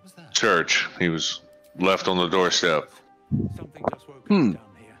church. He was left on the doorstep. Something just woke up down here.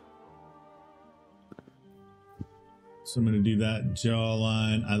 So I'm going to do that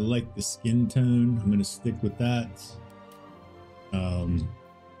jawline. I like the skin tone. I'm going to stick with that.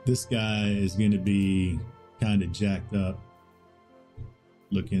 This guy is going to be kind of jacked up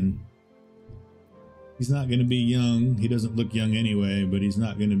looking. He's not going to be young. He doesn't look young anyway, but he's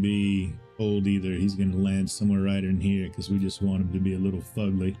not going to be old either. He's going to land somewhere right in here because we just want him to be a little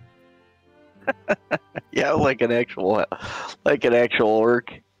fugly. Yeah, like an actual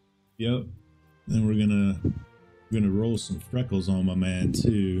orc. Yep. Then we're going to gonna roll some freckles on my man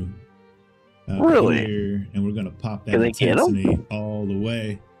too. Really? Here, and we're gonna pop that Can they get him? intensity all the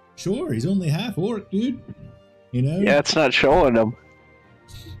way. Sure, he's only half orc, dude. You know? Yeah, it's not showing him.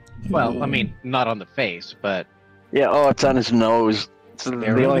 Well, I mean, not on the face, but Yeah, oh, it's on his nose. The They're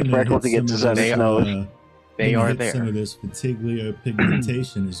only gonna freckles hit he gets some is of on his this, nose. they gonna are hit there. some of this vitiglio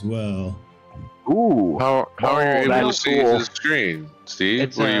pigmentation as well. Ooh. How are you able to that's see cool. the screen, Steve?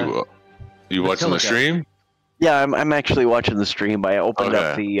 It's, you watching the Vitiligo. stream? Yeah, I'm actually watching the stream. I opened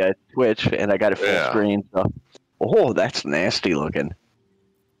up Okay. the Twitch and I got it full Yeah. screen. So. Oh, that's nasty looking.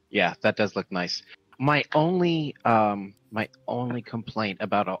 Yeah, that does look nice. My only complaint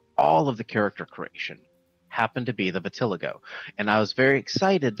about all of the character creation happened to be the vitiligo, and I was very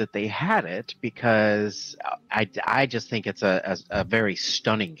excited that they had it because I just think it's a very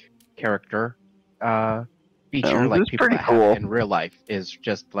stunning character feature. Like it's people pretty that cool. have it in real life is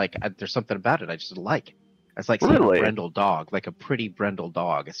just like there's something about it I just like. It's like seeing Really? a brindle dog, like a pretty brindle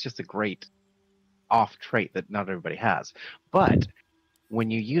dog. It's just a great off trait that not everybody has, but when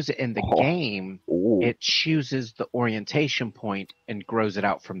you use it in the game, Ooh. it chooses the orientation point and grows it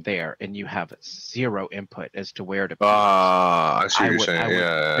out from there, and you have zero input as to where to put it. I see what you're I saying. would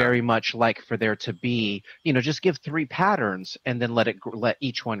Yeah. very much like for there to be, just give 3 patterns and then let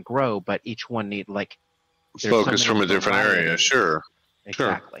each one grow, but each one need there's so Focus many from a different area. varieties. Sure.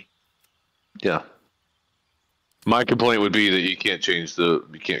 Exactly. Yeah. My complaint would be that you can't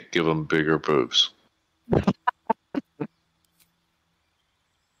give them bigger boobs.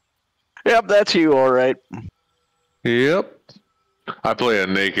 Yep, that's you, all right. Yep. I play a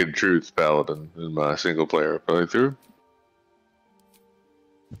naked truth paladin in my single player playthrough.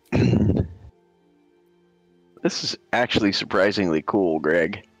 This is actually surprisingly cool,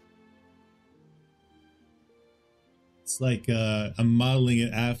 Greg. It's like I'm modeling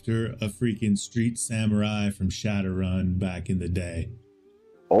it after a freaking street samurai from Shadowrun back in the day.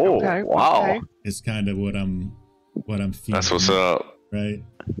 Oh, Okay, wow. okay. It's kind of what I'm feeling. That's what's up. Right?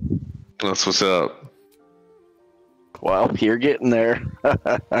 That's what's up. Well, you're getting there.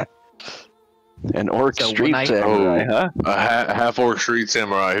 An orc So street when I- samurai, huh? A half orc street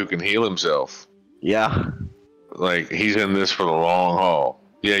samurai who can heal himself. Yeah. Like, he's in this for the long haul.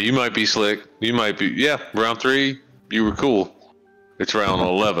 Yeah, you might be slick. You might be. Yeah, round 3, you were cool. It's round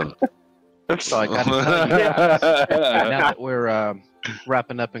 11. So I got to tell you, now that we're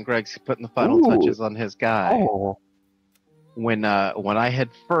wrapping up and Greg's putting the final Ooh. touches on his guy, Oh. when I had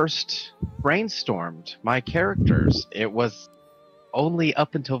first brainstormed my characters, it was only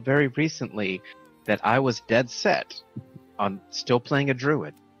up until very recently that I was dead set on still playing a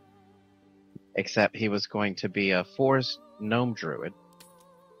druid. Except he was going to be a forest gnome druid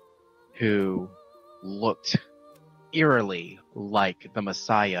who looked eerily like the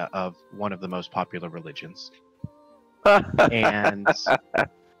messiah of one of the most popular religions. And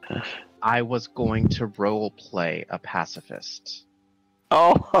I was going to role play a pacifist.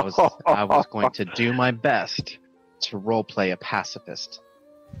 Oh. I was going to do my best to role play a pacifist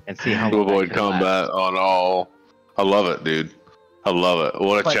and see how To long I avoid could combat last. on all. I love it, dude. I love it.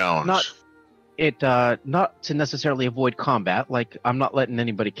 What a But challenge. Not to necessarily avoid combat. Like, I'm not letting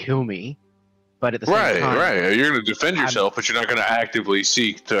anybody kill me, but at the same time, Right. You're going to defend I'm- yourself, but you're not going to actively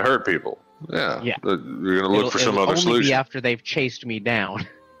seek to hurt people. Yeah. Yeah. You're going to look for some it'll other only solution. be after they've chased me down,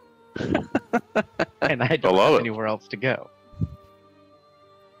 and I don't love have it. anywhere else to go.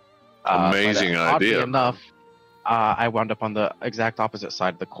 Amazing oddly idea. enough, I wound up on the exact opposite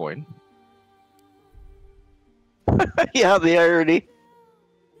side of the coin. Yeah, the irony.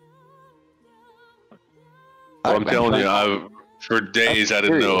 Well, I'm telling you, for days I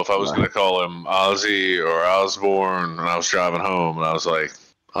didn't know if I was going to call him Ozzy or Osborne, and I was driving home, and I was like,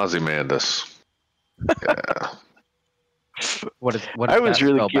 Ozymandias. Yeah. What is I was that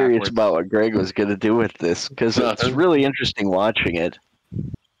really spell curious backwards? about what Greg was going to do with this because it's Nothing. really interesting watching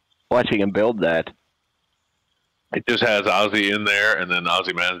him build that. It just has Ozzy in there, and then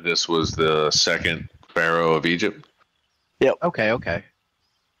Ozymandias was the second pharaoh of Egypt, Okay.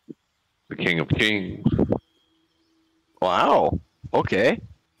 the king of kings. Wow. Okay.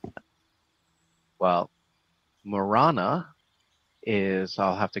 Well, Morana is.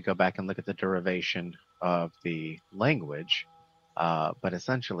 I'll have to go back and look at the derivation of the language, but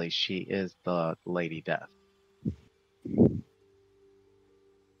essentially she is the Lady Death.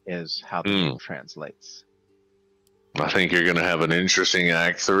 Is how the name translates. I think you're going to have an interesting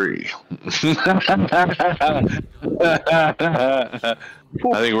Act 3. I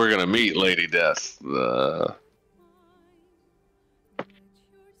think we're going to meet Lady Death.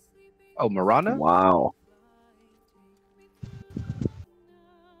 Oh, Morana? Wow.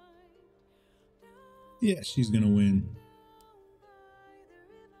 Yeah, she's gonna win.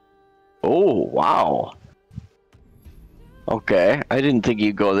 Oh, wow. Okay, I didn't think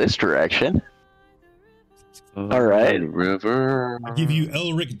you'd go this direction. All right. River. I give you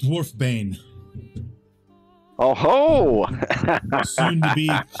Elric Dwarfbane, Oh ho! soon to be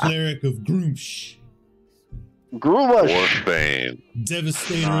cleric of Groomsh, Groovash. Dwarfbane.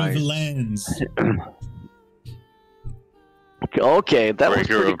 devastator Nice. of the lands. Okay, that was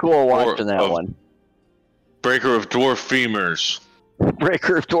Breaker pretty of- cool watching that of- one. Breaker of dwarf femurs.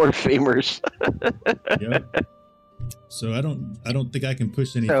 Breaker of dwarf femurs. Yep. So I don't think I can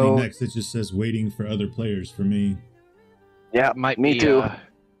push anything So- next. It just says waiting for other players for me. Yeah, Might me be, too.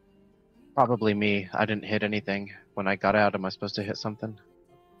 Probably me. I didn't hit anything when I got out. Am I supposed to hit something?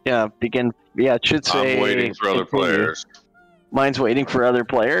 Yeah, begin. Yeah, it should say. I'm waiting for other continue. players. Mine's waiting for other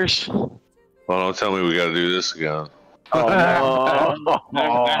players. Well, don't tell me we got to do this again. Oh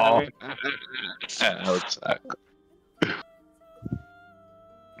no!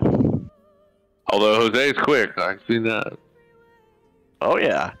 Although Jose's quick, I've seen that. Oh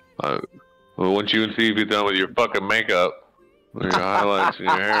yeah. Well, once you and Steve get done with your fucking makeup, your highlights and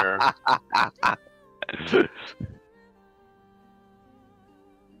your hair.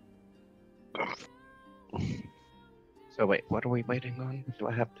 So wait, what are we waiting on? Do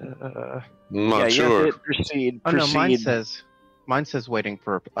I have to? I'm not Yeah, you sure. have to hit proceed. Oh no, Proceed. mine says waiting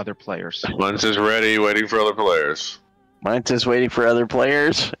for other players. Mine says ready, waiting for other players. Mine says waiting for other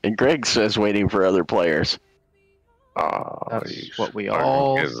players, and Greg says waiting for other players. Oh, That's what we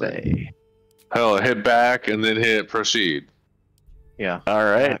all say. Hell, hit back and then hit proceed. Yeah. All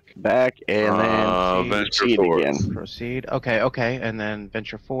right, back and then venture proceed forth. again. Proceed. Okay, and then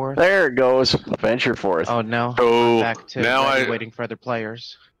venture forth. There it goes. Venture forth. Oh no. So Back to now ready, waiting for other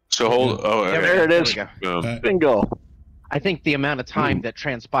players. So hold. Oh, There okay. There it we is. go. Bingo. I think the amount of time that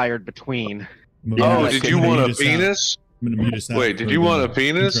transpired between. I'm gonna Oh, mute us- did I'm you gonna want mute a us out. penis? I'm gonna mute us out Wait, did for you want a the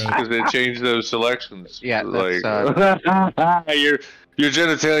penis? intro. Because they changed those selections. Yeah, like that's, your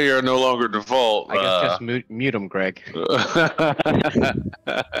genitalia are no longer default. I guess just mute him, Greg. God,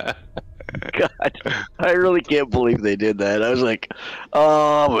 I really can't believe they did that. I was like,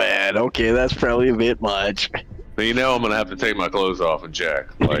 oh man, okay, that's probably a bit much. You know I'm gonna have to take my clothes off and check.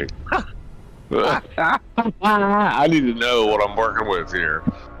 Like, I need to know what I'm working with here.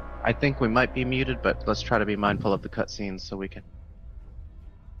 I think we might be muted, but let's try to be mindful of the cutscenes so we can.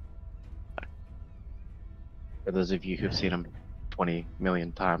 For those of you who've seen them 20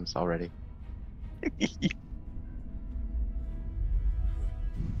 million times already.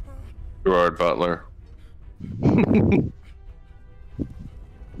 Gerard Butler.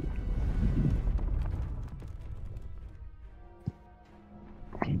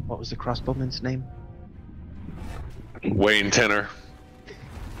 What was the crossbowman's name? Wayne Tenner.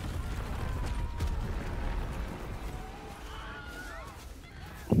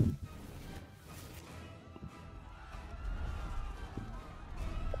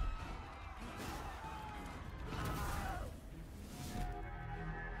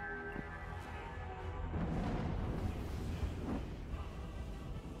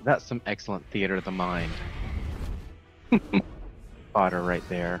 That's some excellent theater of the mind. Fodder right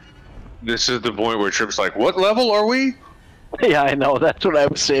there. This is the point where Trip's like, "What level are we?" Yeah, I know. That's what I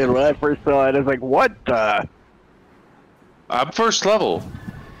was saying when I first saw it. I was like, what the? I'm first level.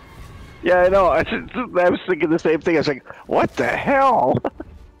 Yeah, I know. I was thinking the same thing. I was like, what the hell?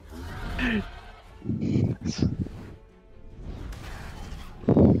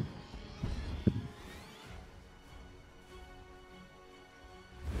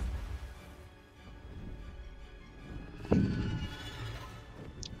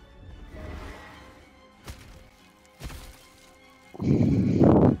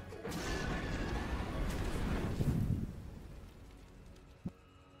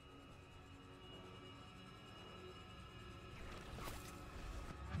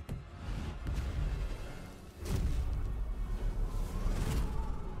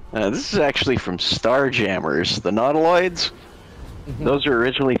 This is actually from Starjammers, the Nautiloids. Those are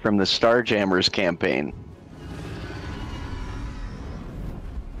originally from the Starjammers campaign.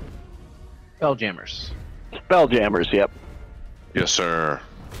 Spelljammers. Spelljammers, yep. Yes, sir.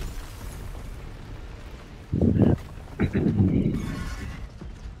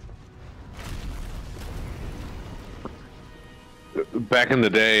 Back in the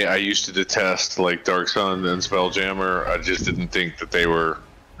day, I used to detest like Dark Sun and Spelljammer. I just didn't think that they were.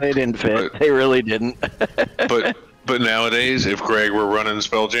 They didn't fit. But- They really didn't. But nowadays, if Greg were running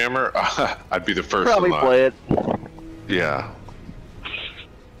Spelljammer, I'd be the first. Probably in line. play it. Yeah.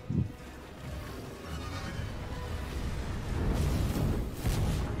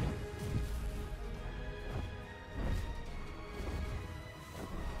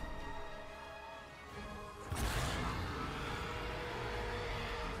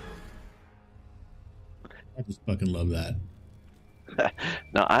 I just fucking love that.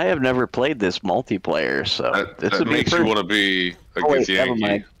 Now, I have never played this multiplayer, so that makes you want to be a wait, Githyanki. never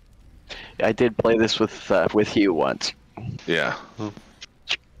mind. I did play this with you once. Yeah.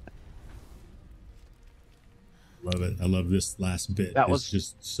 Love it. I love this last bit. That It's was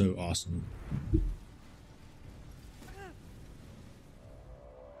just so awesome.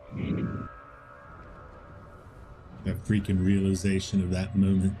 That freaking realization of that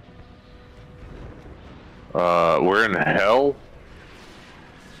moment. We're in hell.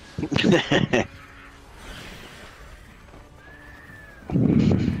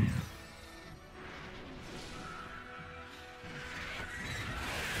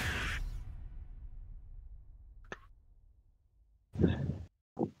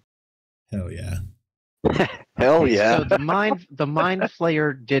 Hell yeah. Hell yeah. So the mind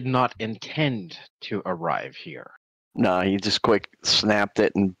flayer did not intend to arrive here. No, he just quick snapped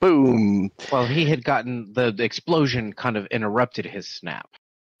it and boom. Well, he had gotten the explosion kind of interrupted his snap.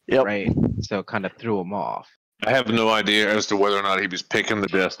 Yep. Right. So kind of threw him off. I have no idea as to whether or not he was picking the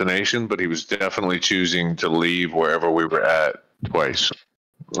destination, but he was definitely choosing to leave wherever we were at twice.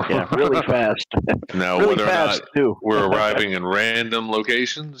 Yeah, really fast. Now, really whether fast, or not too. we're arriving in random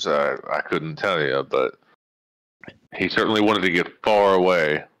locations, I couldn't tell you, but he certainly wanted to get far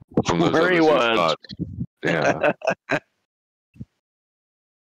away from those Where other he two was. spots. Yeah.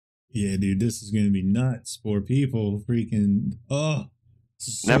 Yeah, dude, this is going to be nuts for people. Freaking, oh.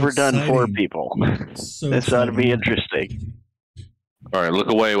 So Never done for exciting. people. So This ought to be exciting. interesting. All right,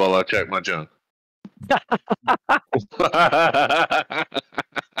 look away while I check my junk.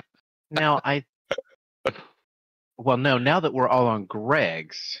 Now now that we're all on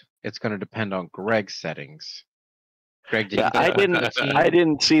Greg's, it's going to depend on Greg's settings. Greg, did Yeah, you I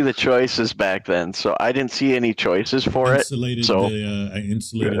didn't see the choices back then, so I didn't see any choices for it. So I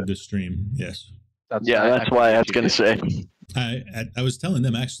insulated the stream. Yes. That's why I was going to say. I was telling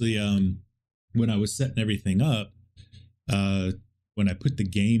them actually when I was setting everything up, when I put the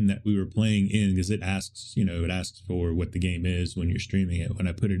game that we were playing in, because it asks for what the game is when you're streaming it. When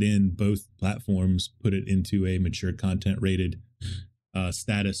I put it in, both platforms put it into a mature content rated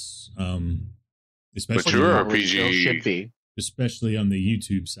status, especially Mature It still RPG should be. especially on the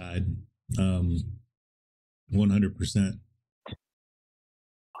YouTube side, 100%.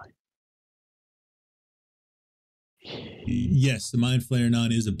 Yes, the Mind Flayer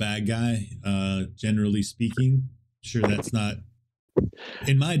Non is a bad guy, generally speaking. Sure, that's not...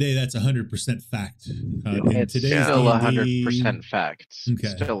 In my day, that's 100% fact. In It's today's still D&D 100% fact. Okay.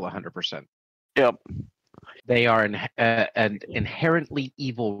 Still 100%. Yep. They are an inherently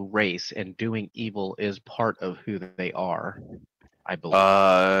evil race, and doing evil is part of who they are, I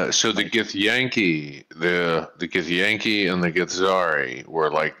believe. So the Githyanki, the Githyanki and the Githzari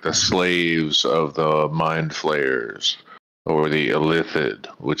were like the slaves of the Mind Flayers, or the Illithid,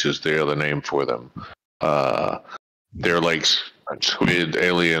 which is the other name for them. They're like squid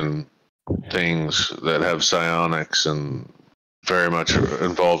alien things that have psionics and very much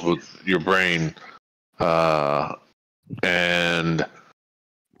involved with your brain. And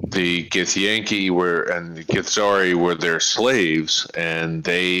the Githyanki and the Githzari were their slaves, and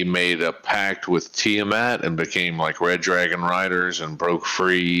they made a pact with Tiamat and became like Red Dragon Riders and broke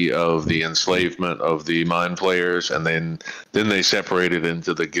free of the enslavement of the Mind Flayers, and then they separated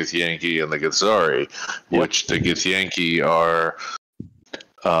into the Githyanki and the Githzari, which the Githyanki are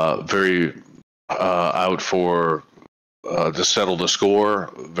very out for to settle the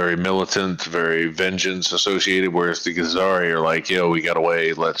score, very militant, very vengeance associated, whereas the Githzari are like, yo, we got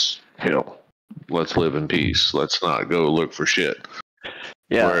away, let's live in peace. Let's not go look for shit.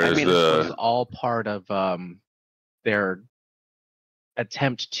 Yeah, Whereas This was all part of their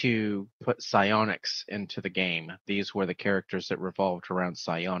attempt to put psionics into the game. These were the characters that revolved around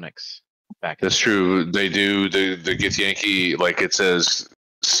psionics back in That's the day. true. They do the Githyanki, like it says,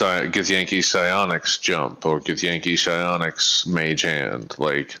 Githyanki psionics jump or Githyanki psionics mage hand.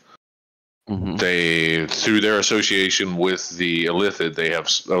 Like they, through their association with the Illithid, they have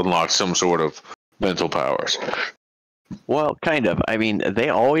unlocked some sort of mental powers. Well, kind of. I mean, they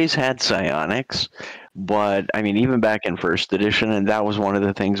always had psionics, but I mean, even back in first edition, and that was one of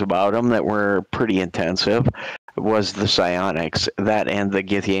the things about them that were pretty intensive, was the psionics. That and the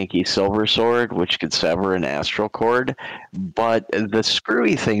Githyanki Silver Sword, which could sever an astral cord. But the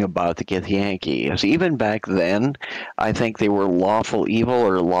screwy thing about the Githyanki is, even back then, I think they were lawful evil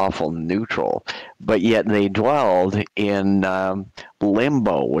or lawful neutral, but yet they dwelled in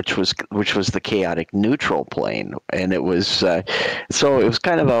limbo, which was the chaotic neutral plane, and it was so it was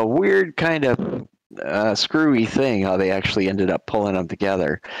kind of a weird kind of screwy thing how they actually ended up pulling them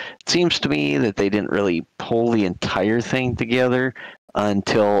together. It seems to me that they didn't really pull the entire thing together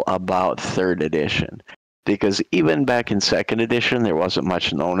until about 3rd edition. Because even back in 2nd edition, there wasn't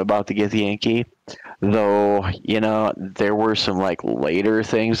much known about the Githyanki. Though, there were some like later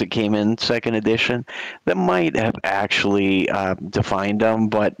things that came in 2nd edition that might have actually defined them,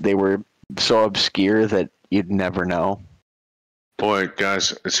 but they were so obscure that you'd never know. Boy,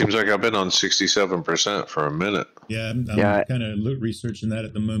 guys, it seems like I've been on 67% for a minute. Yeah, I'm kind of researching that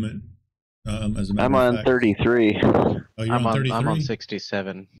at the moment. As a matter I'm of on fact. 33. Oh, you're on 33? I'm on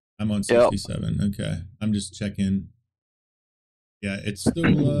 67. I'm on 67. Yep. Okay. I'm just checking. Yeah, it's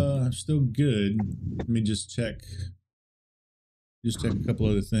still good. Let me just check a couple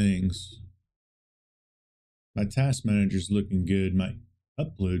other things. My task manager's looking good. My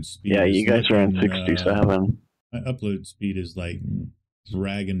upload speed you guys are on 67. My upload speed is like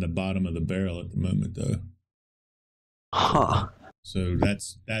dragging the bottom of the barrel at the moment, though. Huh. So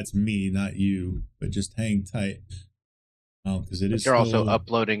that's me, not you. But just hang tight, because it is. You're also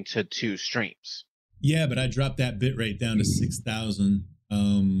uploading to 2 streams. Yeah, but I dropped that bit rate down to 6,000.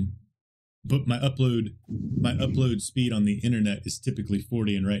 But my upload speed on the internet is typically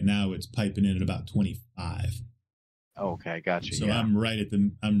 40, and right now it's piping in at about 25. Okay, gotcha. So yeah. I'm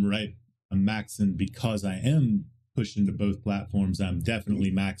maxing because I am pushing to both platforms. I'm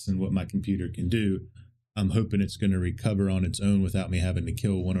definitely maxing what my computer can do. I'm hoping it's going to recover on its own without me having to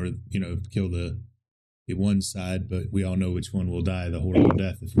kill one, or kill the one side. But we all know which one will die the horrible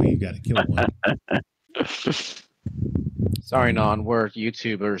death if we got to kill one. Sorry, Non, we're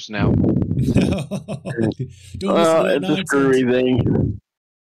YouTubers now. Don't listen to that it's a nonsense. screwy thing.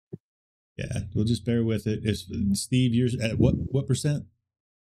 Yeah, we'll just bear with it. If Steve, you're at what percent?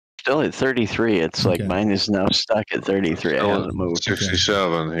 Still at 33. It's like mine is now stuck at 33. I haven't moved.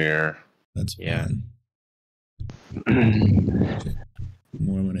 67 here. That's fine.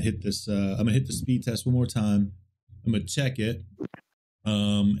 More. I'm gonna hit this. I'm gonna hit the speed test one more time. I'm gonna check it,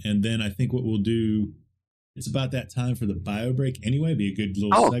 and then I think what we'll do. It's about that time for the bio break anyway. Be a good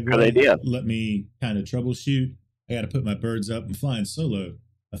little segue. Good idea. Let me kind of troubleshoot. I got to put my birds up. I'm flying solo.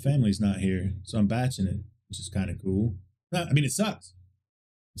 My family's not here, so I'm batching it, which is kind of cool. No, I mean, it sucks.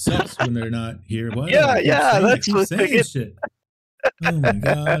 It sucks when they're not here. What? That's what's saying shit. Oh my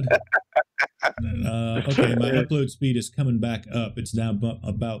god. Okay, my upload speed is coming back up. It's now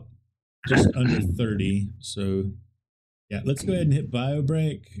about just under 30. So yeah, let's go ahead and hit bio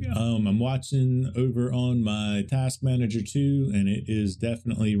break. I'm watching over on my task manager too, and it is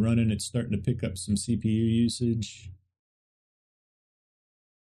definitely running. It's starting to pick up some CPU usage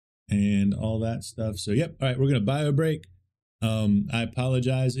and all that stuff. So yep, all right, we're gonna bio break. I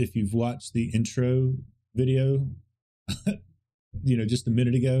apologize if you've watched the intro video, just a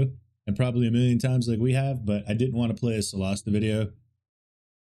minute ago, and probably a million times like we have, but I didn't want to play a Solasta video.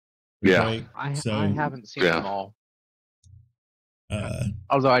 Yeah, right? I haven't seen them all.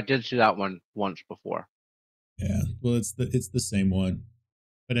 Although I did see that one once before. Yeah, well, it's the same one,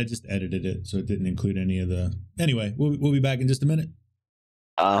 but I just edited it so it didn't include any of the. Anyway, we'll be back in just a minute.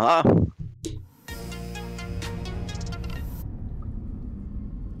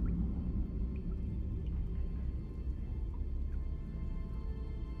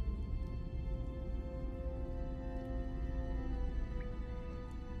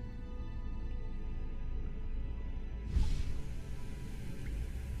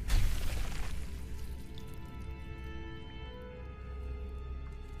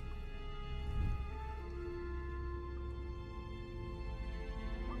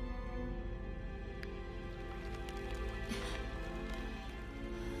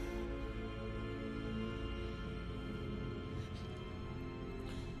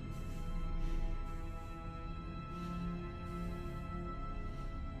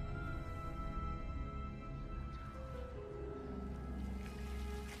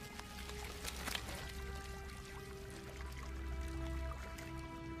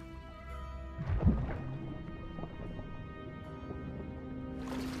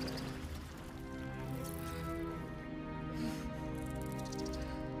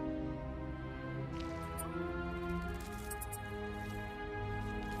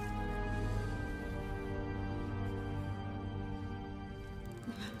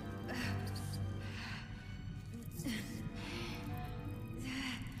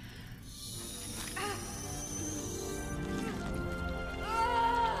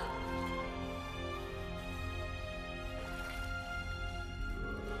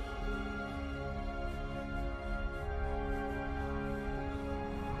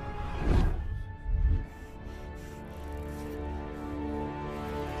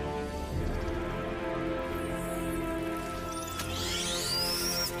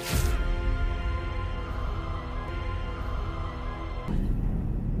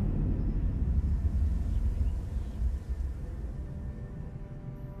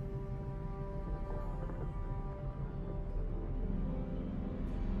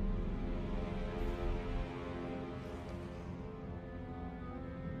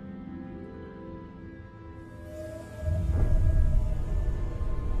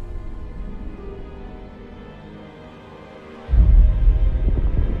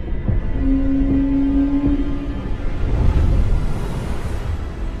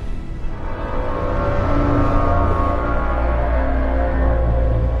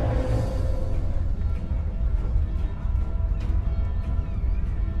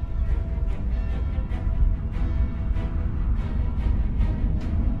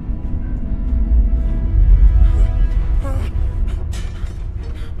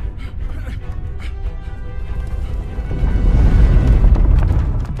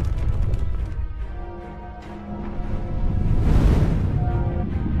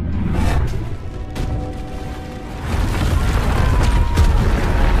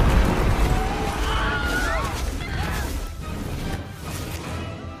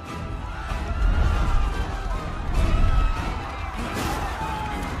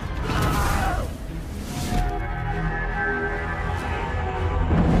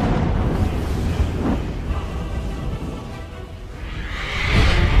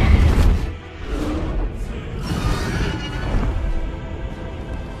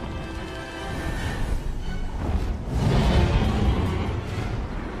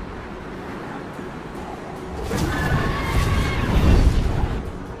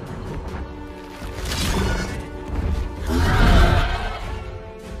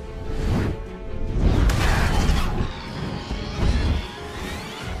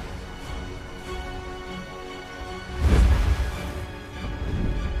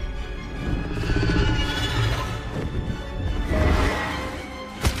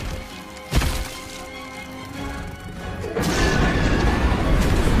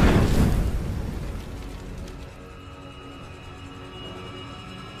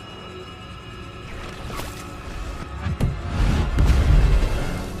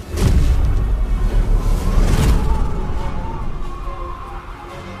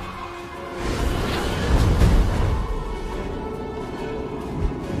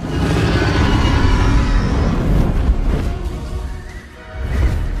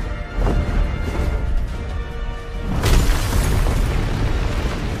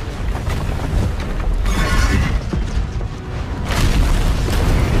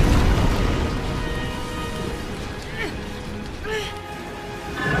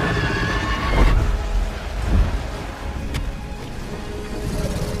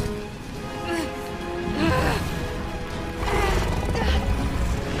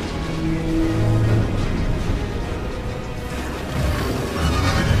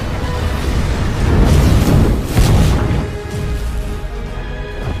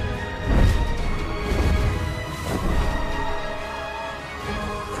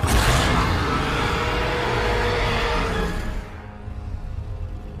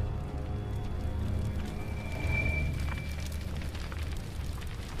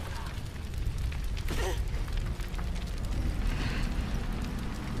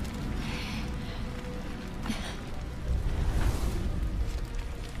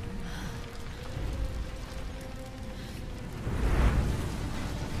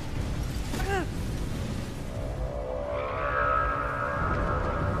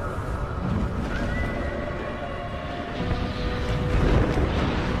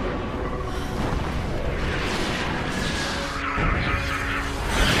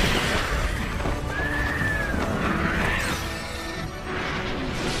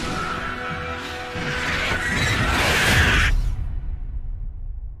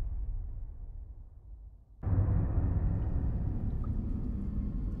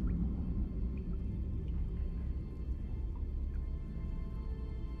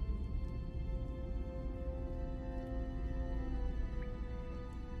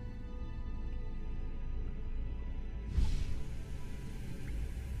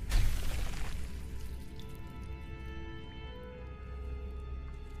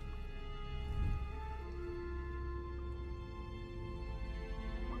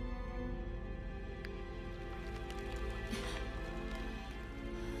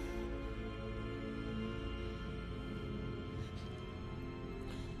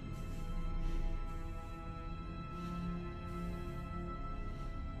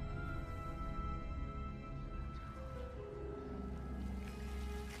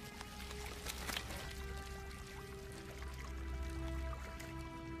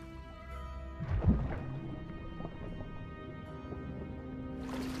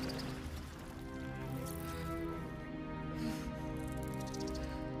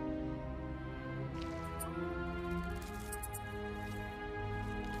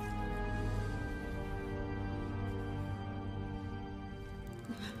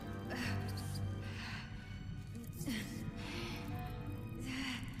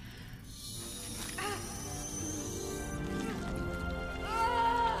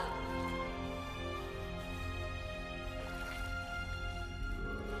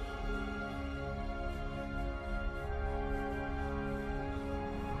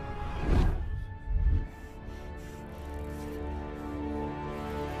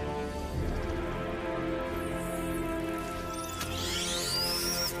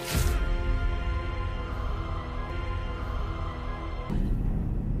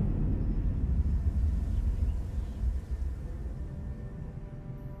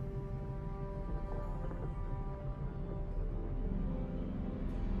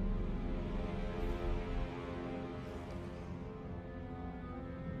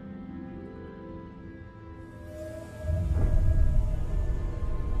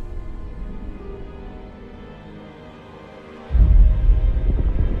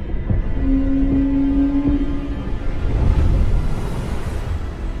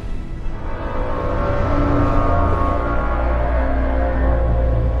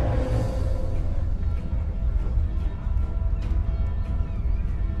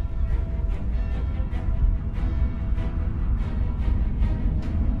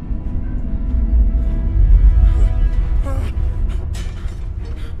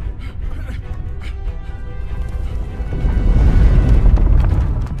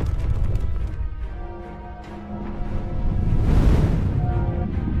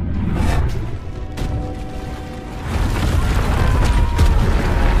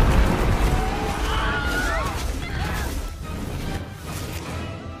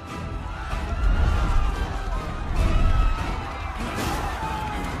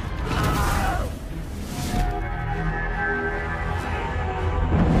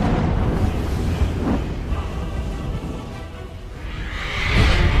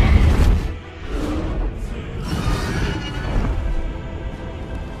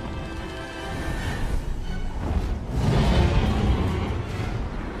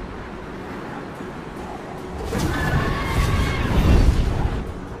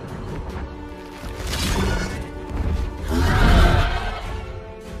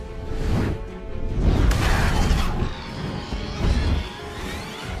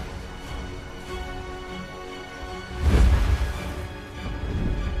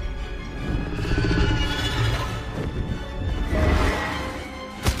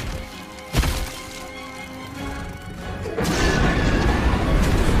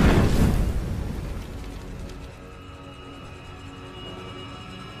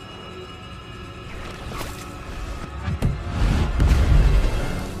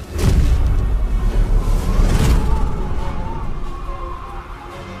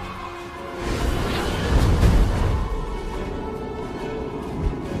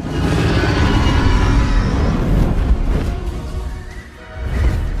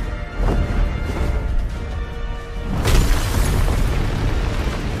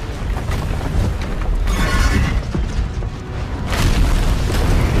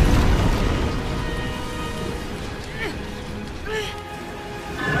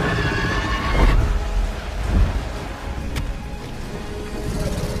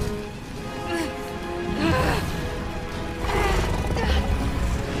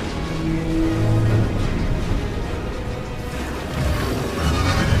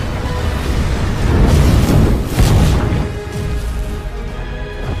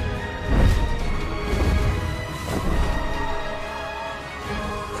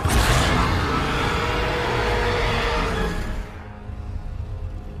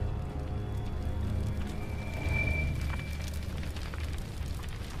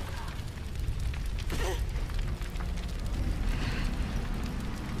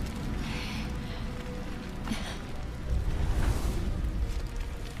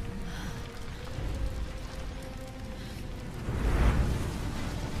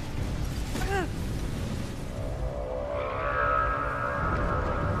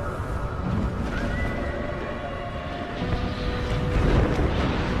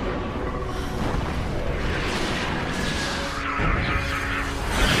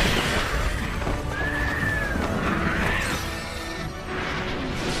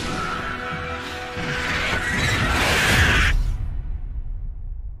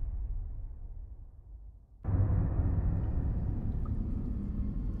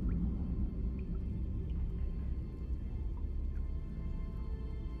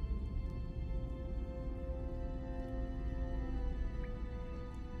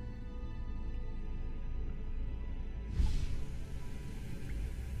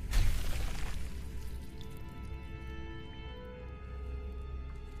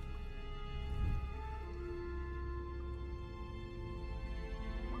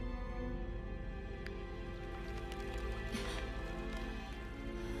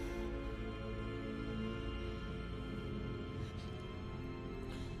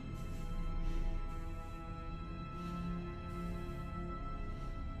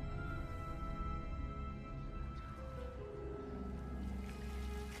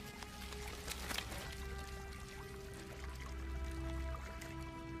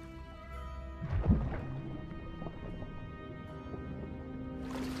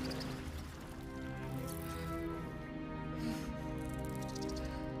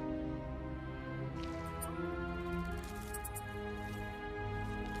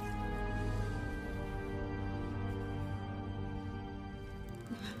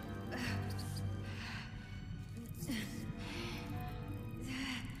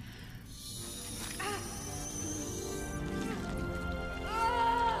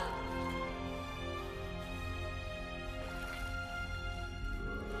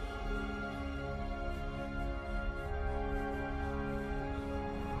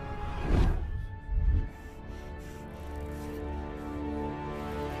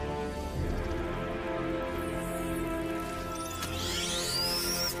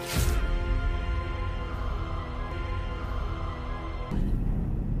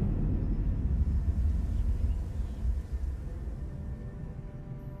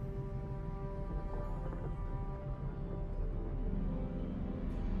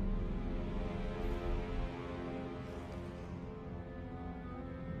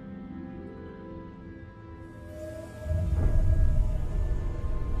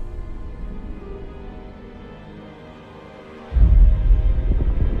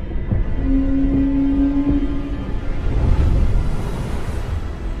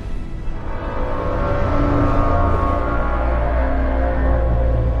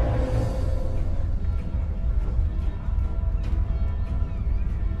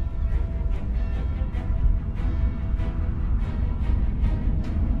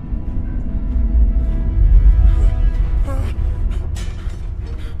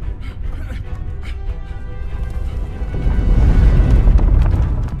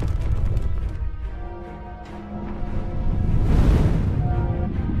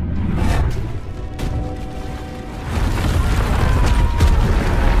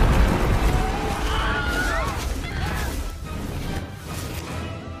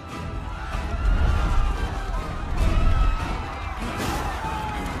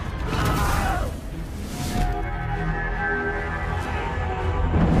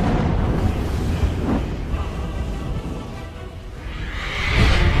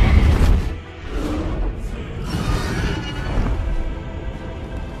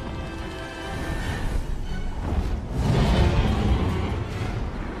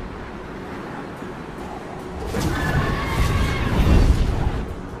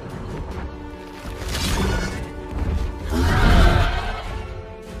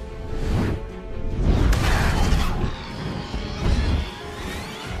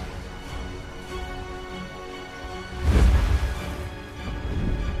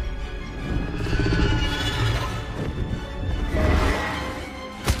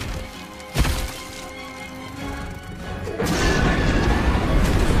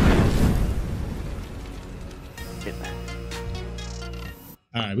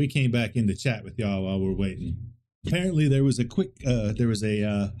 All right, we came back in to chat with y'all while we're waiting. Apparently, there was a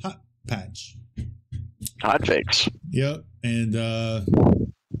hot patch. Hot fix. Yep, and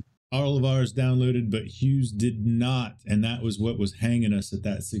all of ours downloaded, but Hughes did not, and that was what was hanging us at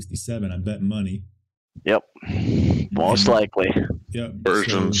that 67. I bet money. Yep, most likely. Yep.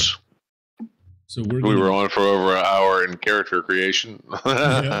 Versions. So we were on for over an hour in character creation.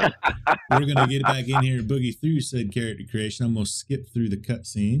 We're gonna get back in here and boogie through said character creation. I'm gonna skip through the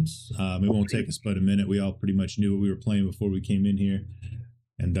cutscenes. It won't take us but a minute. We all pretty much knew what we were playing before we came in here,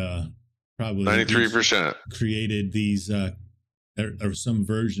 and probably 93% created these or some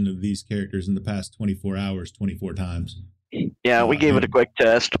version of these characters in the past 24 hours 24 times. Yeah, we gave it a quick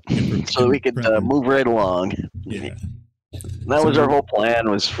test so we could move right along. Yeah. That was our whole plan,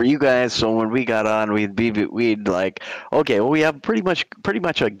 was for you guys. So when we got on, we'd like, okay, well, we have pretty much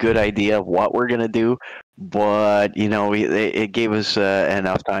a good idea of what we're gonna do, but you know, it gave us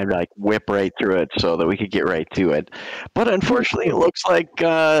enough time to like whip right through it so that we could get right to it. But unfortunately, it looks like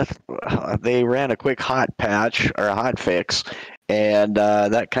they ran a quick hot patch or a hot fix, and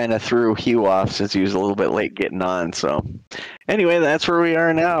that kind of threw Hugh off since he was a little bit late getting on. So anyway, that's where we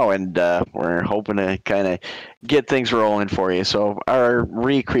are now, and we're hoping to kind of get things rolling for you. So our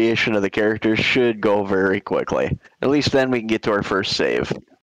recreation of the characters should go very quickly. At least then we can get to our first save.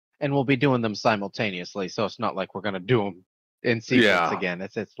 And we'll be doing them simultaneously, so it's not like we're going to do them in sequence again.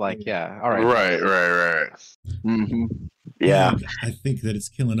 It's like, yeah, all right. Right. Mm-hmm. Yeah. I think that it's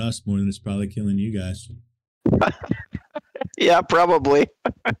killing us more than it's probably killing you guys. Yeah, probably.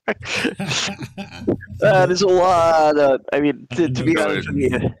 That is a lot. I mean, to be honest with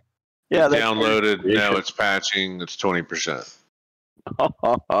you. Yeah, downloaded. Now it's patching. It's 20%.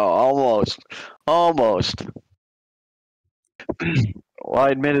 Almost. Well,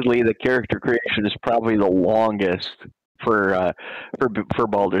 admittedly, the character creation is probably the longest for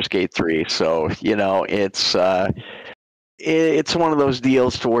Baldur's Gate 3. So you know, it's one of those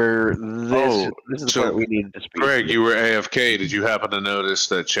deals to where this is what we needed to speak. Greg, you were AFK. Did you happen to notice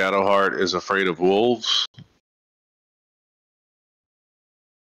that Shadowheart is afraid of wolves?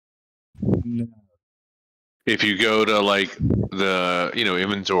 No. If you go to like the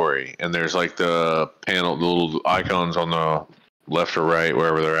inventory, and there's like the panel, the little icons on the left or right,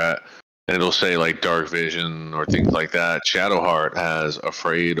 wherever they're at, and it'll say like dark vision or things like that. Shadowheart has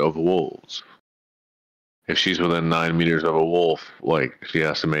afraid of wolves. If she's within 9 meters of a wolf, like she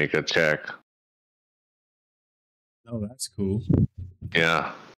has to make a check. Oh, that's cool.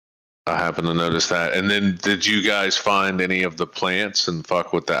 Yeah, I happened to notice that. And then, did you guys find any of the plants and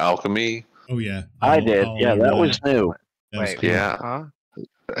fuck with the alchemy? Oh yeah, I did. Yeah, that was new. Wait, cool. Yeah. Huh?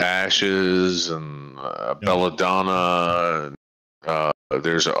 Ashes and belladonna.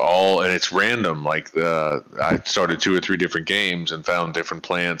 There's all, and it's random. Like I started 2 or 3 different games and found different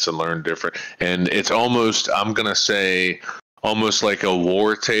plants and learned different. And it's almost, I'm gonna say, almost like a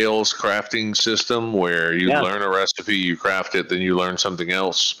War Tales crafting system where you learn a recipe, you craft it, then you learn something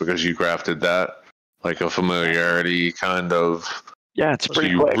else because you crafted that. Like a familiarity kind of. Yeah, it's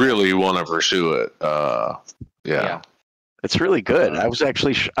pretty so quick. You really want to pursue it. Yeah. It's really good. I was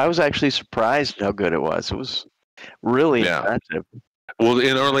actually surprised how good it was. It was really impressive. Well,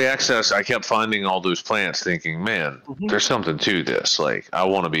 in early access, I kept finding all those plants, thinking, "Man, there's something to this. Like, I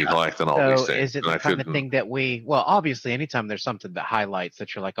want to be collecting all these things." Is it the kind of thing that well, obviously, anytime there's something that highlights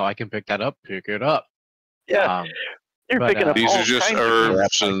that you're like, "Oh, I can pick that up," pick it up. Yeah, you're picking up. These all are just kinds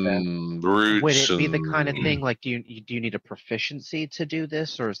herbs of and roots. Would it be the kind of thing like, do you need a proficiency to do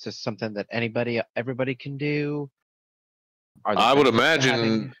this, or is this something that everybody can do? I would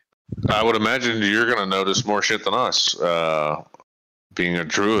imagine you're going to notice more shit than us, being a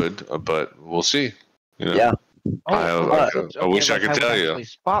druid, but we'll see. You know? Yeah. I wish I could tell you.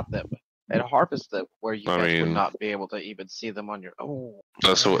 Spot them and harvest them where you guys would not be able to even see them on your own.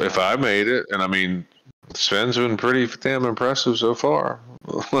 That's if I made it, and I mean, Sven's been pretty damn impressive so far.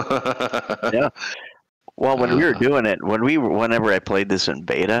 Yeah. Well, when we were doing it, whenever I played this in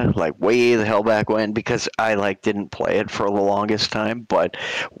beta, like way the hell back when, because I didn't play it for the longest time, but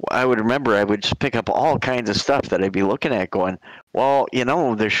I would remember I would just pick up all kinds of stuff that I'd be looking at going, well,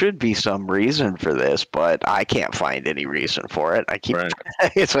 there should be some reason for this, but I can't find any reason for it.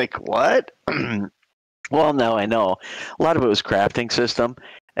 It's like, what? Well, now I know. A lot of it was crafting system.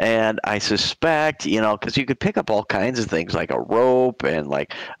 And I suspect, because you could pick up all kinds of things like a rope and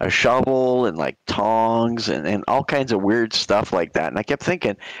like a shovel and like tongs and all kinds of weird stuff like that. And I kept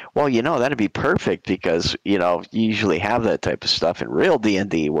thinking, well, that'd be perfect because, you usually have that type of stuff in real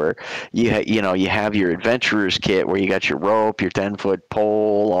D&D where you have your adventurer's kit where you got your rope, your 10-foot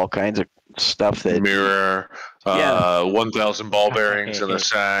pole, all kinds of stuff that Mirror, Yeah. 1,000 ball bearings in a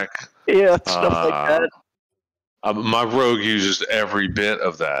sack. yeah, stuff like that. My rogue uses every bit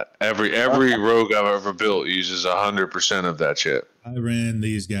of that. Every rogue I've ever built uses 100% of that shit. I ran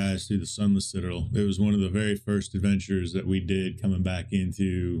these guys through the Sunless Citadel. It was one of the very first adventures that we did coming back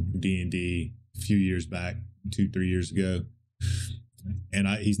into D&D a few years back, 2-3 years ago. And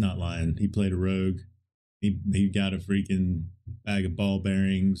he's not lying. He played a rogue. He got a freaking bag of ball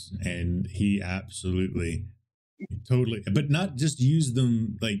bearings, and he absolutely, totally, but not just use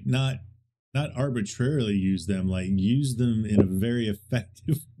them, like not arbitrarily use them, like use them in a very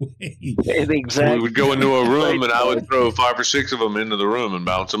effective way. Exactly. We would go into a room and I would throw 5 or 6 of them into the room and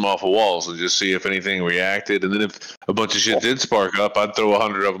bounce them off of walls and just see if anything reacted. And then if a bunch of shit did spark up, I'd throw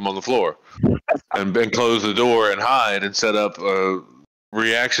 100 of them on the floor and close the door and hide and set up a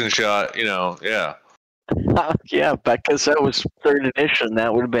reaction shot. Yeah. Yeah, because that was 3rd edition.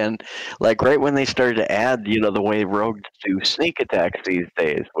 That would have been like right when they started to add, the way rogues do sneak attacks these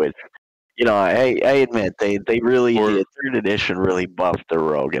days, which, I admit they really did. 3rd edition really buffed the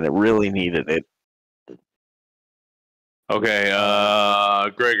rogue, and it really needed it. Okay,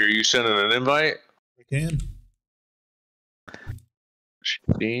 Greg, are you sending an invite? I can.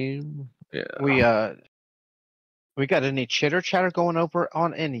 Steam. Yeah. We got any chitter chatter going over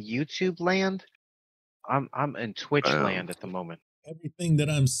on in YouTube land? I'm in Twitch land at the moment. Everything that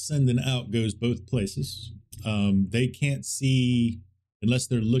I'm sending out goes both places. They can't see, unless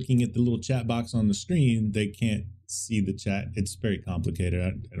they're looking at the little chat box on the screen, they can't see the chat. It's very complicated.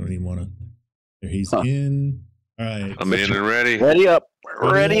 I don't even want to. There he's in. All right. I'm in and ready. Ready up.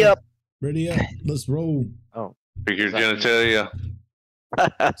 Ready up. Ready up. Let's roll. Oh, Figured gonna tell you.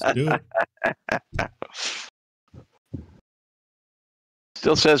 Let's do it.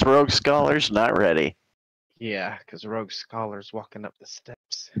 Still says Rogue Scholars not ready. yeah, because Rogue Scholar's walking up the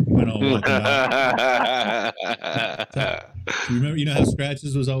steps. Went on walking out. You know how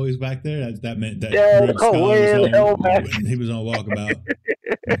Scratches was always back there? That meant that Rogue Scholar he was on walkabout.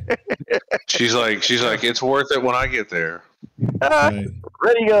 She's like, it's worth it when I get there. Right.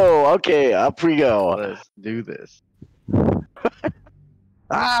 Ready to go. Okay, up we go. Let's do this.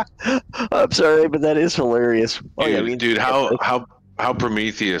 I'm sorry, but that is hilarious. Dude, how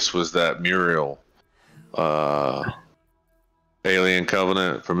Prometheus was that Muriel? Alien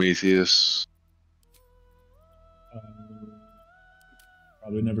Covenant, Prometheus.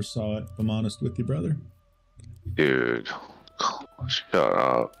 Probably never saw it, if I'm honest with you, brother. Dude, shut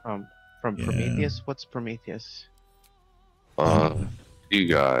up. From Prometheus? What's Prometheus? You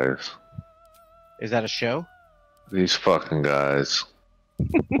guys. Is that a show? These fucking guys.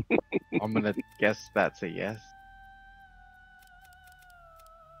 I'm gonna guess that's a yes.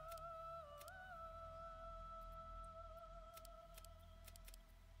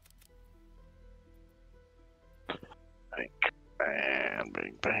 And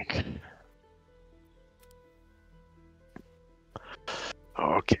bang.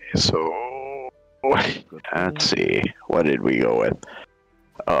 Okay, so let's see. What did we go with?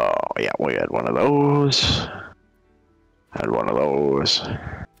 Oh, yeah, we had one of those.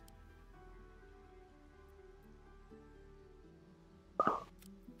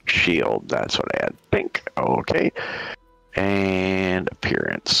 Shield, that's what I had. Pink, okay. And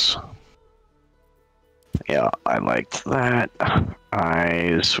appearance. Yeah, I liked that.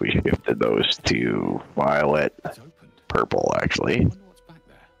 Eyes, we shifted those to violet. Purple, actually.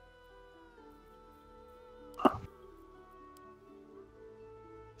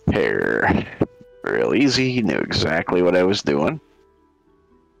 Hair. Real easy, knew exactly what I was doing.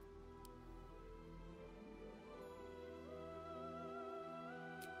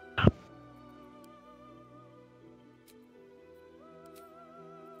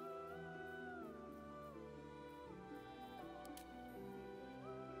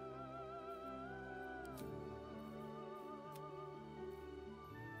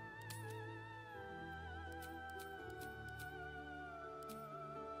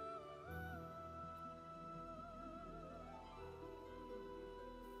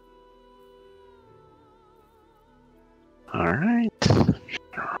 All right.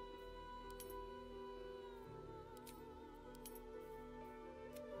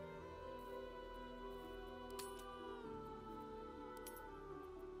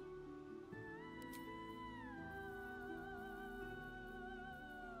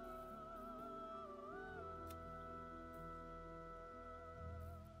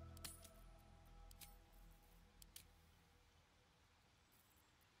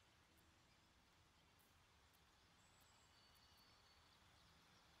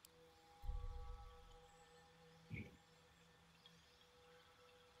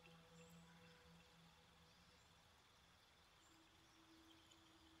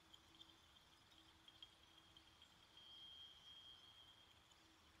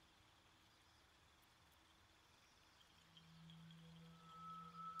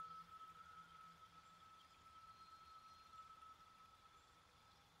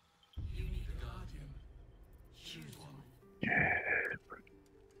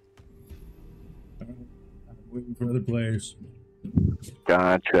 Waiting for other players.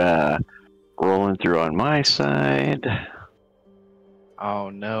 Gotcha. Rolling through on my side. Oh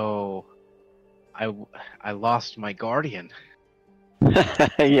no. I lost my guardian.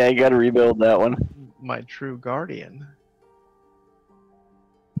 Yeah, you gotta rebuild that one. My true guardian.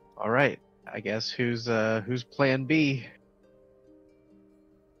 All right. I guess who's plan B?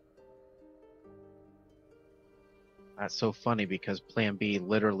 That's so funny because plan B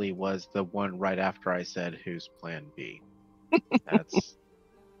literally was the one right after I said who's plan B. That's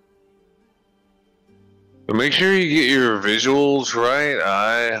But make sure you get your visuals right.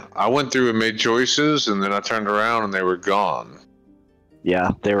 I went through and made choices, and then I turned around and they were gone.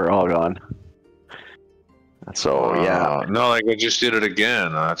 Yeah, they were all gone. So yeah. No, like I just did it again.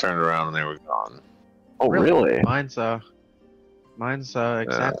 And I turned around and they were gone. Oh really? Mine's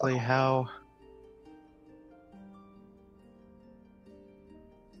exactly how.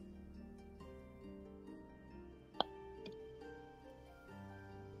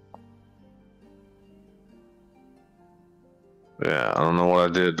 Yeah, I don't know what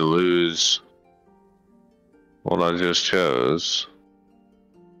I did to lose what I just chose.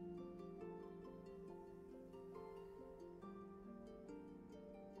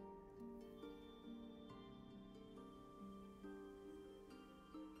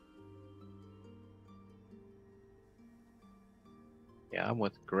 Yeah, I'm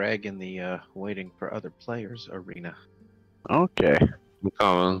with Greg in the waiting for other players arena. Okay. I'm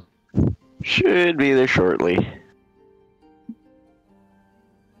coming. Should be there shortly.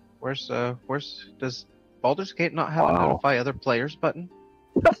 Where's does Baldur's Gate not have a Wow. notify other players button?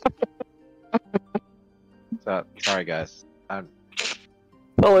 Sorry guys.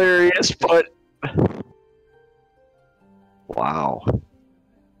 Hilarious, but wow.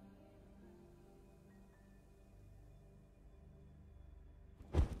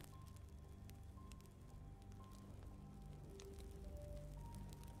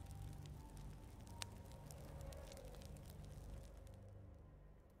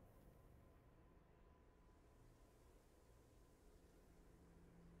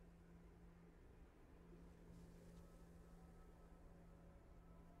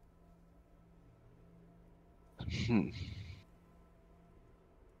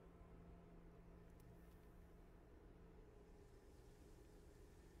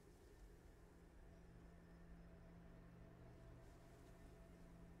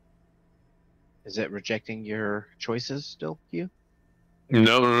 Is it rejecting your choices still, Hugh?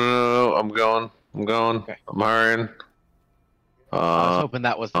 No. I'm going. Okay. I'm hiring. I was hoping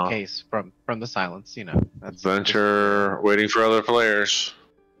that was the case from the silence. You know, that's Adventure, waiting for other players.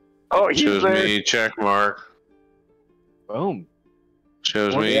 Oh, he's Shows there. me check mark. Boom.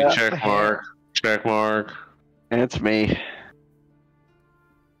 Shows Well, me yeah. check mark. Check mark. It's me.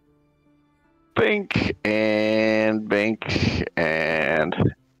 Bink and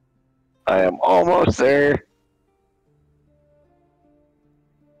I am almost there.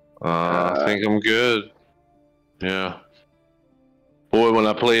 I think I'm good. Yeah. Boy, when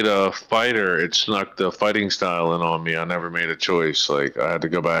I played a fighter, it snuck the fighting style in on me. I never made a choice. Like, I had to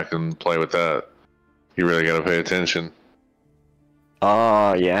go back and play with that. You really got to pay attention.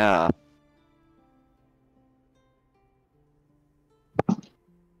 Oh, yeah.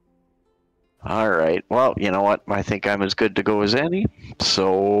 All right. Well, you know what? I think I'm as good to go as any.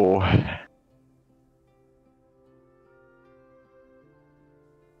 So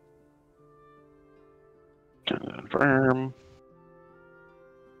confirm.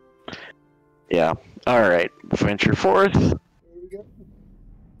 Yeah. All right. Venture forth.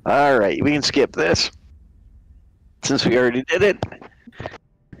 All right. We can skip this since we already did it.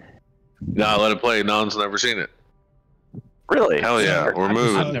 Nah, let it play. Non's never seen it. Really? Hell yeah. We're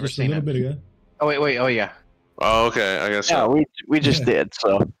moving. I've never Just seen a little it. bit ago. Oh wait. Oh yeah. Oh, okay. I guess Yeah, so. we just did.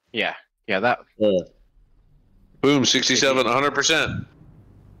 So Yeah. That Boom, 67, 100%.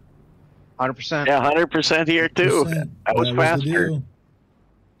 100%. yeah, 100% here too. I was That the faster. deal.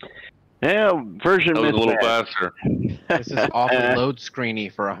 Yeah, version That was a little mismatch. faster. This is awful load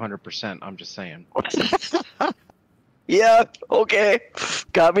screeny for 100%. I'm just saying. Yeah. Okay.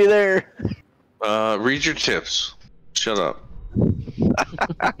 Got me there. Read your tips. Shut up.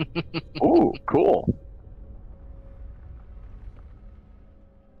 Ooh, cool.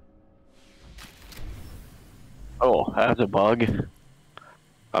 Oh, that's a bug.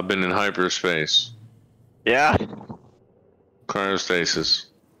 I've been in hyperspace. Yeah. Cryostasis.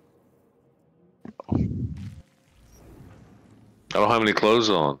 I don't have any clothes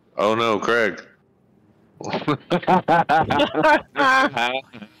on. Oh no, Craig.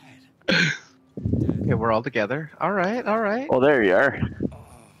 Okay, we're all together. All right. Oh, there you are.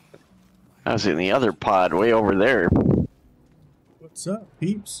 I was in the other pod way over there. What's up,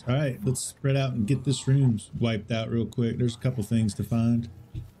 peeps? All right, let's spread out and get this room wiped out real quick. There's a couple things to find.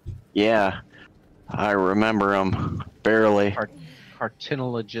 Yeah, I remember them barely.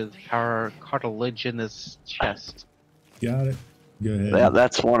 Cartilaginous chest. Got it. Go ahead.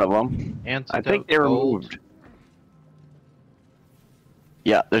 That's one of them. I think they were moved.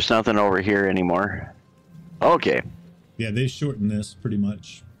 Yeah, there's nothing over here anymore. Okay. Yeah, they shortened this pretty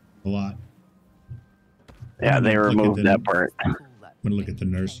much a lot. Yeah, they removed that part. I'm gonna look at the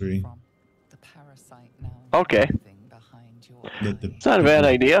nursery. Okay. It's not a bad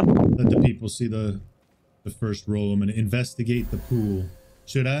idea. Let the people see the first roll. I'm gonna investigate the pool.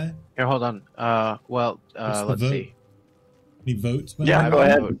 Should I? Here, hold on. Let's see. Any votes? Yeah, go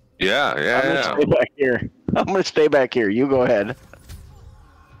ahead. Yeah. I'm gonna stay back here. I'm gonna stay back here. You go ahead.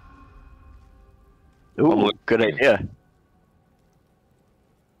 Ooh, good idea.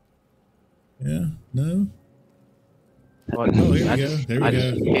 Yeah. No. What? Oh, here we go. There we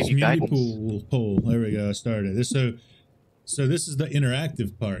go. Gave you Community poll. There we go. I started this. So this is the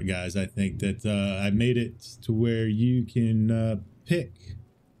interactive part, guys. I think that I made it to where you can pick.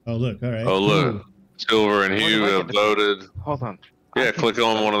 Oh, look. All right. Oh, look. Silver and Hugh have voted. Hold on. Yeah, click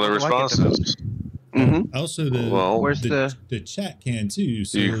on one of the responses. Mm-hmm. Also, where's the chat can too.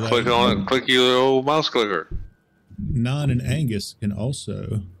 So you click on it. Click your little mouse clicker. Non and Angus can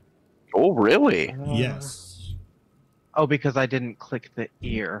also. Oh, really? Yes. Oh, because I didn't click the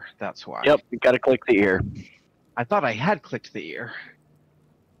ear. That's why. Yep, you got to click the ear. I thought I had clicked the ear.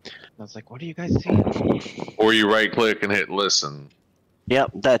 I was like, what are you guys seeing? Or you right click and hit listen.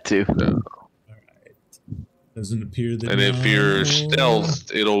 Yep, that too. Doesn't appear that. And if you're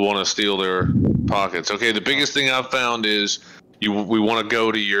stealth, it'll want to steal their pockets. Okay, the biggest thing I've found is we want to go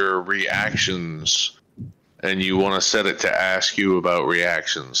to your reactions, and you want to set it to ask you about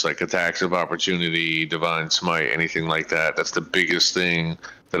reactions, like attacks of opportunity, divine smite, anything like that. That's the biggest thing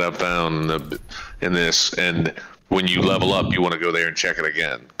that I've found in this. And when you level up, you want to go there and check it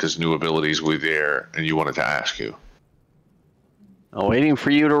again, because new abilities will be there, and you want it to ask you. I'm waiting for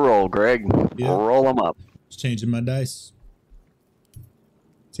you to roll, Greg. Yeah. We'll roll them up. Just changing my dice.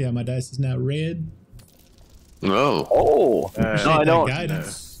 See how my dice is now red? No. Oh, no, I don't.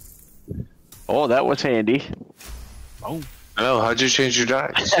 Guidance. Oh, that was handy. Oh. No, how'd you change your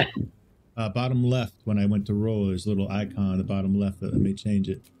dice? Bottom left, when I went to roll, there's a little icon, the bottom left, that let me change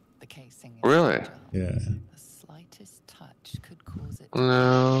it. The casing is Really? fragile. Yeah. The slightest touch could cause it.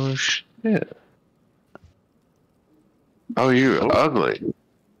 No shit. Oh, you're ugly.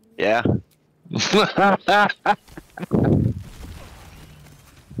 Yeah.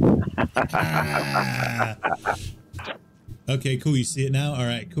 Okay, cool. You see it now? All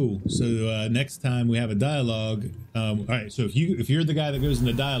right, cool. So next time we have a dialogue. All right, so if you're the guy that goes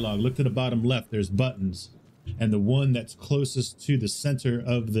into dialogue, look to the bottom left. There's buttons, and the one that's closest to the center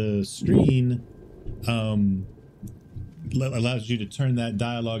of the screen allows you to turn that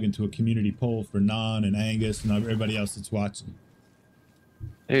dialogue into a community poll for Non and Angus and everybody else that's watching.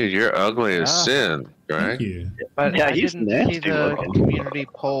 Dude, you're ugly as sin, right? Thank you. But Yeah, I he's didn't see nasty the looking. community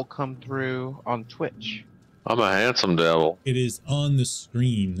poll come through on Twitch. I'm a handsome devil. It is on the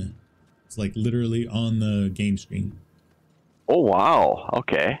screen. It's like literally on the game screen. Oh, wow.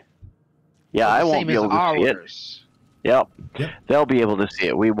 Okay. Yeah, I won't be able to see it. Yep. They'll be able to see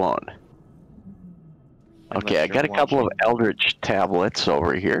it. We won't. Okay, I got a couple of Eldritch tablets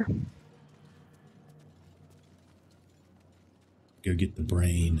over here. Go get the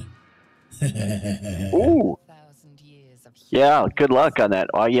brain. Ooh. 1,000 years of Yeah, good luck on that.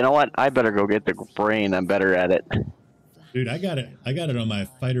 Oh, you know what? I better go get the brain. I'm better at it. Dude, I got it on my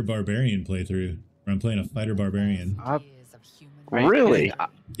Fighter Barbarian playthrough, where I'm playing a Fighter Barbarian. years of human Really?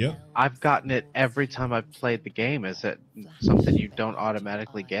 Yep. I've gotten it every time I've played the game. Is it something you don't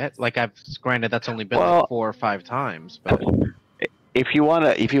automatically get? Like granted, that's only been like 4 or 5 times, but If you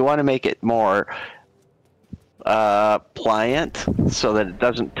wanna make it more pliant so that it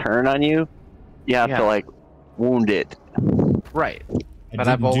doesn't turn on you, you have to like wound it. right. I But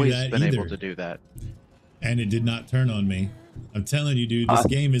I've didn't do always that been either, able to do that. and it did not turn on me. I'm telling you, dude, this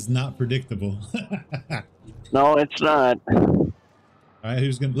game is not predictable. No, it's not. All right,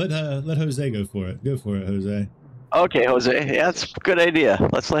 who's gonna let Jose go for it? Go for it, Jose. Okay, Jose, yeah, that's a good idea.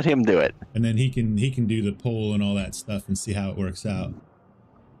 Let's let him do it. And then he can do the poll and all that stuff and see how it works out.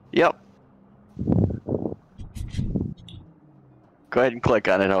 Yep. Go ahead and click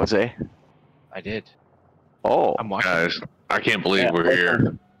on it, Jose. I did. Oh, I'm watching. Guys, I can't believe Yeah, we're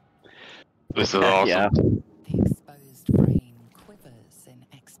here. This is awesome. yeah. The exposed brain quivers in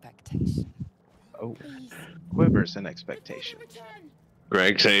expectation. Oh, quivers in expectation.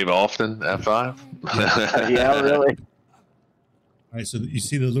 Greg, save often. F5. Yeah, really. All right, so you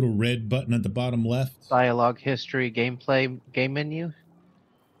see the little red button at the bottom left? Dialogue, history, gameplay, game menu.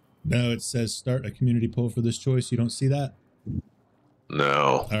 No, it says start a community poll for this choice. You don't see that?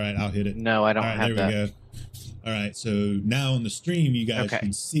 No. All right, I'll hit it. No, I don't All right, have there that. we go. All right, so now on the stream, you guys Okay.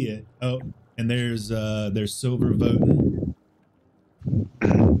 can see it. Oh, and there's Silver voting.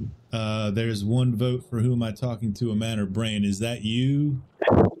 There's one vote for who am I talking to, a man or brain. Is that you?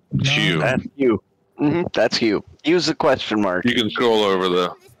 It's you. That's you. That's you. Use the question mark. You can scroll over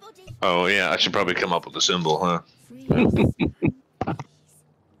the. Oh yeah, I should probably come up with a symbol, huh?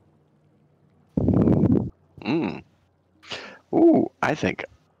 Ooh, I think.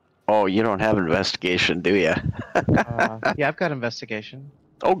 Oh, you don't have investigation, do you? Yeah, I've got investigation.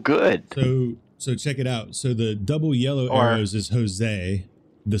 Oh, good. So check it out. So the double yellow Or- arrows is Jose.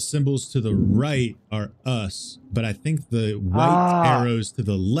 The symbols to the right are us, but I think the white arrows to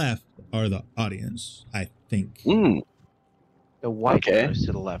the left are the audience. I think. Mm. The white Okay. arrows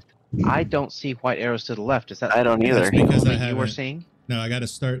to the left. I don't see white arrows to the left. Is that I don't either. That's because I that you were haven't. seeing? No, I got to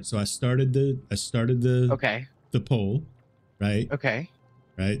start. So I started the Okay. the poll, right? Okay.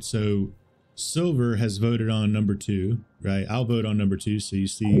 Right. So Silver has voted on number 2, right? I'll vote on number 2. So you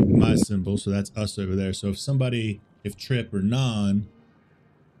see my symbol. So that's us over there. So if Trip or Non,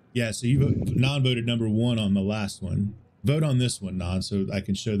 yeah. So Non voted number 1 on the last one. Vote on this one, Non, so I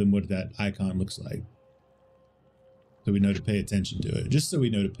can show them what that icon looks like. So we know to pay attention to it. Just so we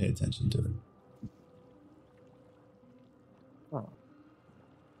know to pay attention to it. Oh.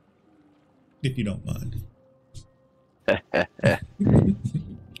 If you don't mind.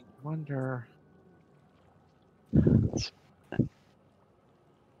 Wonder.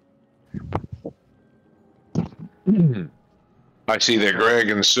 I see that Greg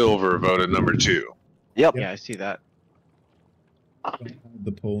and Silver voted number 2. Yep. Yeah, I see that.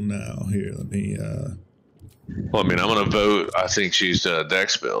 The poll now. Here, let me Well, I mean, I'm gonna vote. I think she's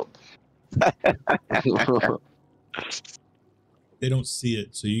Dex build. they don't see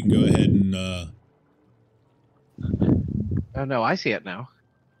it, so you can go ahead and Oh no, I see it now.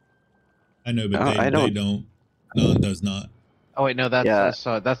 I know, but Oh, they I don't- don't. Non does not. Oh wait, no, that's Yeah.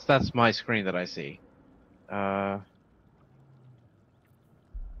 that's my screen that I see.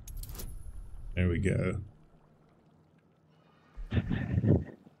 There we go.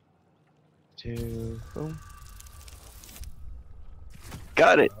 2, boom.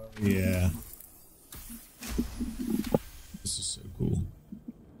 Got it. Yeah. This is so cool.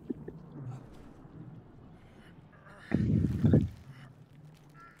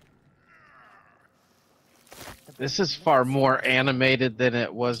 This is far more animated than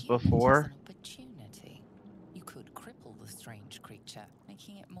it was before. Opportunity. You could cripple the strange creature,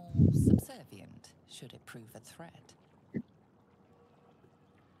 making it more subservient should it prove a threat.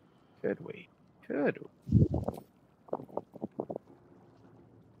 Could we? Could we?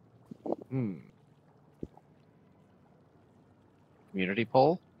 Community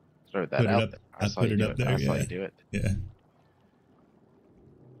poll? Throw that Put it out up- there. I saw put you it do up it. there, I saw yeah. you do it. Yeah.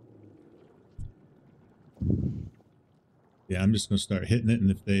 Yeah, I'm just gonna start hitting it, and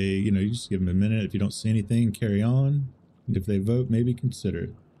if they, you just give them a minute. If you don't see anything, carry on. And if they vote, maybe consider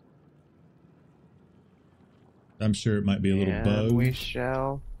it. I'm sure it might be a little And bug. we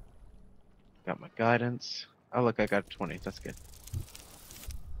shall. Got my guidance. Oh look, I got 20. That's good.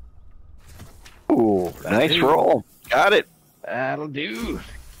 Ooh, nice roll. Got it. That'll do.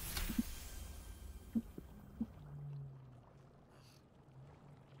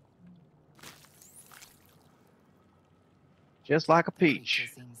 Just like a Creature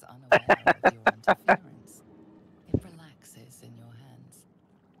peach. seems unaware of your interference. It relaxes in your hands.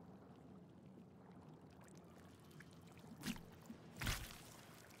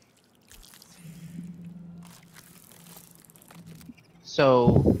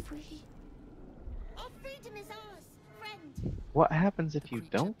 So, Free. Our freedom is ours, friend. what happens if The you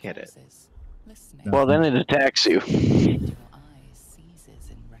creature don't get it? pauses, listening. Well, then it attacks you. And your eyes seizes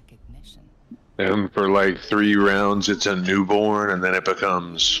in recognition. And for like 3 rounds, it's a newborn, and then it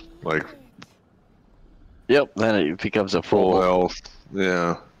becomes like Yep, then it becomes a full full. health.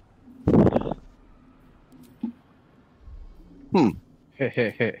 Yeah.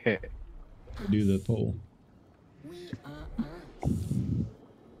 Do the poll. We are us.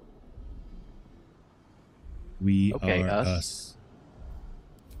 We Okay, are us.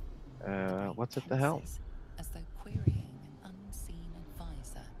 us. What's at the helm? Pauses, as though querying an unseen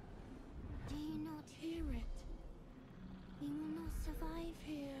advisor. Do you not hear it? We will not survive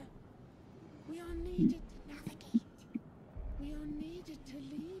here. We are needed to navigate. We are needed to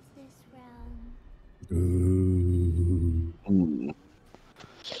leave this realm. Ooh. Hmm.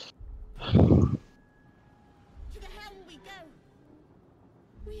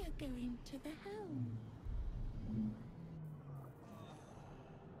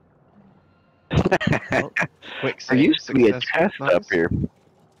 Well, quick There save, used to be a successful, chest up nice. here.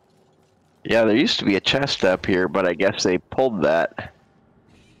 Yeah, there used to be a chest up here, but I guess they pulled that.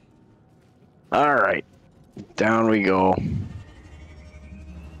 Alright. Down we go.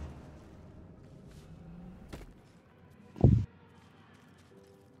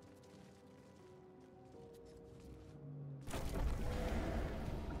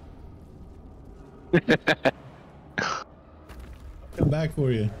 Come back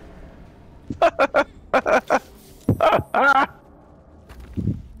for you.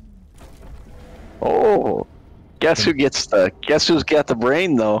 Oh, guess who's got the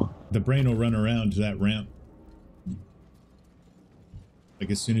brain though? The brain will run around to that ramp. Like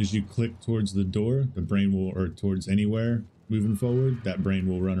as soon as you click towards the door, the brain will, or towards anywhere moving forward, that brain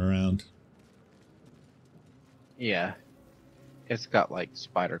will run around. Yeah. It's got like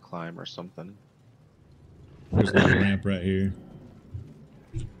spider climb or something. There's a little ramp right here.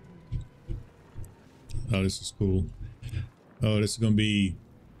 Oh, this is cool. Oh, this is gonna be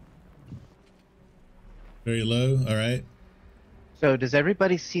very low. All right. So does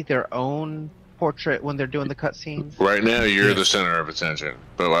everybody see their own portrait when they're doing the cutscenes? Right now, you're the center of attention,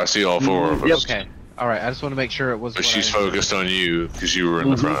 but I see all four of us. Okay. All right. I just want to make sure it was. But what she's I- focused on you because you were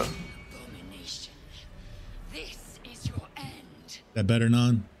in the front. Abomination. This is your end. That better,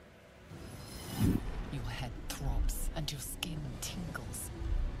 Non? Your head throbs and your skin tingles.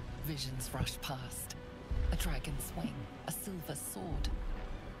 Visions rush past. A dragon's wing, a silver sword,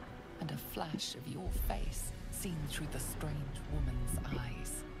 and a flash of your face seen through the strange woman's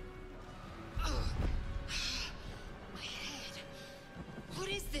eyes. My head. What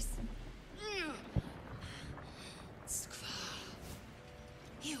is this? Skvar.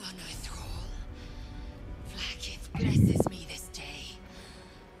 You are no thrall. Vlaakith blesses me this day.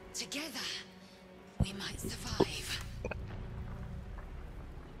 Together, we might survive.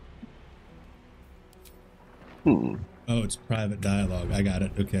 Oh, it's private dialogue. I got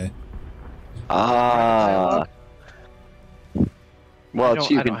it. Okay. Ah. Well, I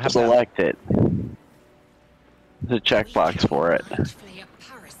you don't can have that. select it. There's a checkbox for it. Mind flayer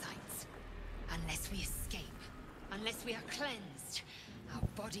parasites. Unless we escape, unless we are cleansed, our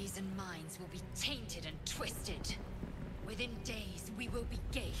bodies and minds will be tainted and twisted. Within days, we will be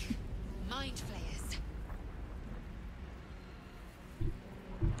gay, mind flayers.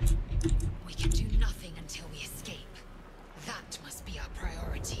 We can do nothing until we escape. That must be our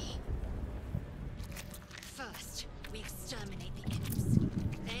priority. First, we exterminate the imps.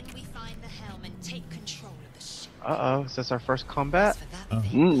 Then we find the helm and take control of the ship. Uh-oh. Is this our first combat? As for that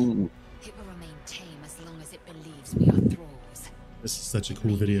thing, Mm. it will remain tame as long as it believes we are thralls. This is such a It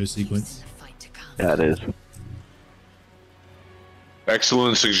cool may video lose sequence. in the fight to come. That is.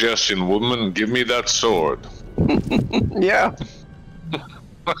 Excellent suggestion, woman. Give me that sword. Yeah.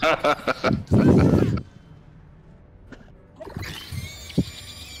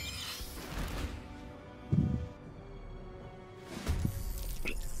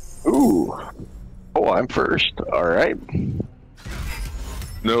 Ooh. Oh, I'm first. All right.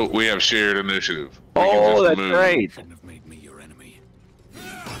 No, we have shared initiative. We can Oh, just that's move. right. Shouldn't have made me your enemy.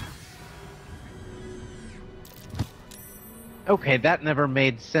 Okay, that never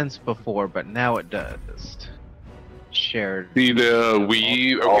made sense before, but now it does. Shared. See the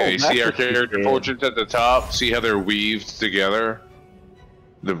weave? Oh, Okay, that's see our what she character did. portraits at the top? See how they're weaved together?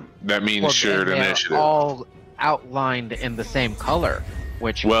 That means Well, shared they're initiative. all outlined in the same color,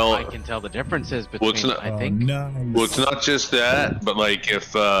 which Well, I can tell the differences between. it's not- I Oh, think. nice. Well, it's not just that, but like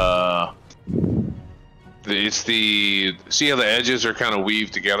if it's the see how the edges are kind of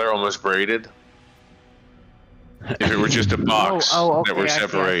weaved together, almost braided. If it were just a box Okay, that were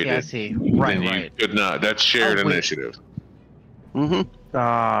separated, I see. Right, then you right. could not. That's shared Oh, wait. initiative. Mm-hmm.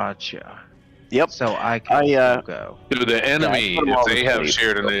 Gotcha. Yep. So I can I, go. So the enemy, put 'em all if they to have sleep.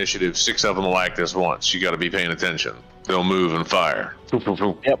 shared initiative, 6 of them will act as once. You got to be paying attention. They'll move and fire.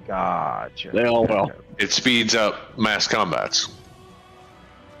 Gotcha. They all will. It speeds up mass combats.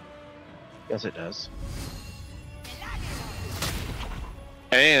 Yes, it does.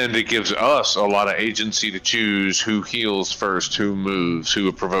 And it gives us a lot of agency to choose who heals first, who moves, who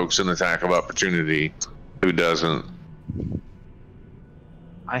provokes an attack of opportunity, who doesn't.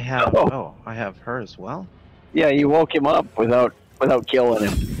 I have. Oh. Oh, I have her as well. Yeah, you woke him up without killing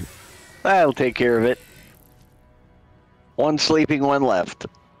him. That'll take care of it. One sleeping, one left.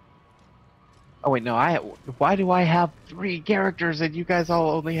 Oh wait, no. Why do I have 3 characters and you guys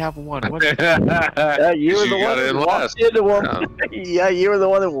all only have 1? What? You were You the got one in that last. walked into him. Yeah, you were the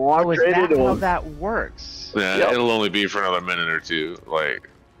one that Oh, walked is right that into how him. that works? Yeah, Yep. it'll only be for another minute or two, like,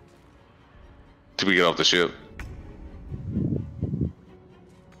 till we get off the ship.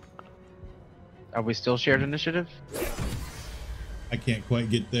 Are we still shared initiative? I can't quite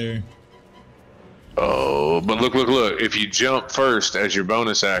get there. Oh, but look. If you jump first as your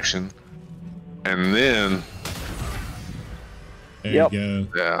bonus action, and then... There Yep. you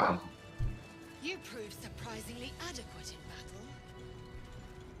go. Yeah. You proved surprisingly adequate in battle.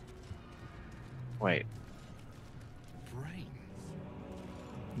 Wait.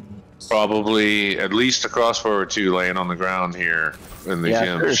 Probably at least a crossbow or two laying on the ground here in the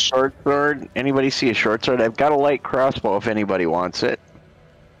Yeah, there's a gyms. short sword. Anybody see a short sword? I've got a light crossbow if anybody wants it.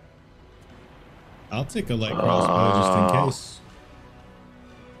 I'll take a light crossbow just in case.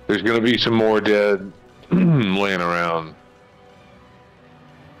 There's going to be some more dead laying around.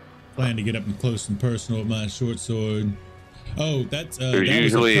 Plan to get up and close and personal with my short sword. Oh, that's There's that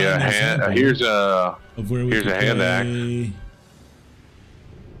usually was a prime hand. example Here's a of where we here's could a hand axe. play.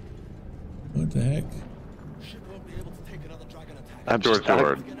 What the heck? I'm Short stuck.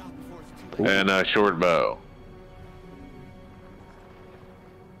 sword and a short bow.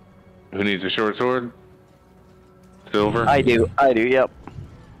 Who needs a short sword? Silver. I do, yep.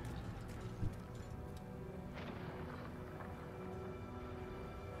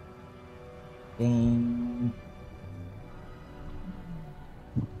 Boom.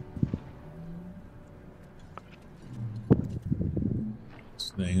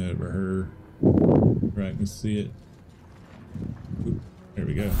 This thing over her. Where I can see it. Oop, there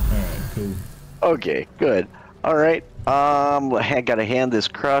we go. Alright, cool. Okay, good. All right. I gotta hand this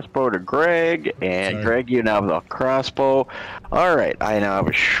crossbow to Greg, and Sorry. Greg, you now have the crossbow. All right, I now have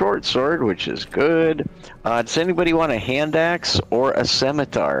a short sword, which is good. Does anybody want a hand axe or a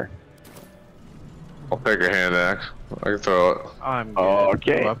scimitar? I'll take a hand axe. I can throw it. I'm good.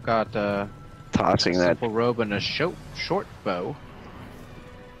 Okay. So I've got Tossing that. simple robe and a short bow.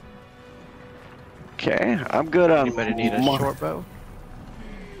 Okay, I'm good on. Anybody need a short bow?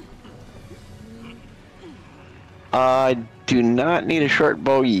 I do not need a short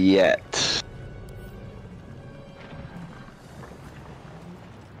bow yet.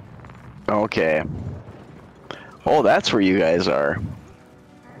 Okay. Oh, that's where you guys are.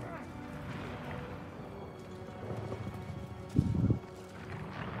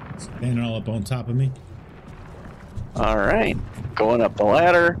 Standing all up on top of me. All right, going up the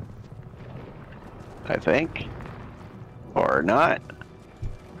ladder. I think, or not.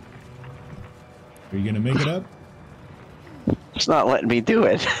 Are you gonna make it up? It's not letting me do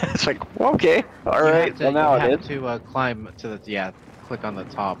it. It's like, okay, all right. Well, now you it have is. to climb to the click on the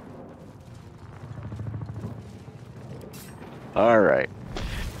top. All right.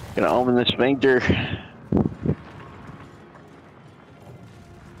 Gonna open the sphincter.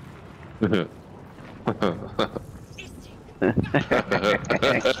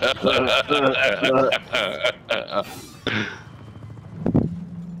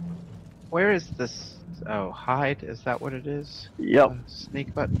 Where is this? Oh, hide. Is that what it is? Yep,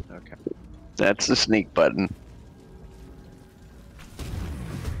 Sneak button. Okay. that's the sneak button.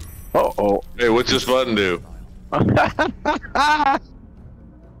 Oh. Hey, what's this button do? All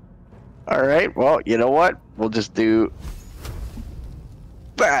right. Well, you know what? We'll just do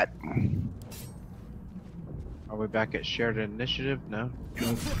that. Are we back at shared initiative? No.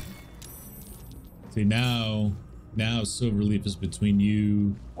 Nope. See now Silverleaf is between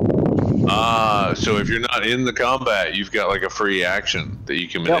you. So if you're not in the combat, you've got like a free action that you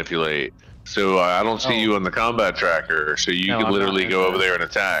can Yep. manipulate. So I don't see you on the combat tracker, so you No, could I'm literally not. go over there and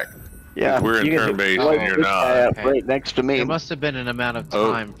attack. Yeah, We're in you can turn-based just and you're this not. guy up Okay. right next to me. There must have been an amount of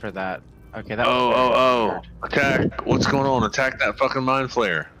Oh. time for that. Okay, that was Oh, weird. attack. What's going on? Attack that fucking mind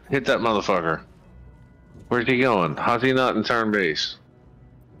flare. Hit that motherfucker. Where's he going? How's he not in turn base?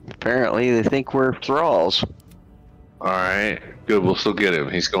 Apparently, they think we're thralls. Alright, good. We'll still get him.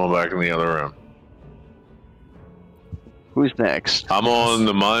 He's going back in the other room. Who's next? I'm on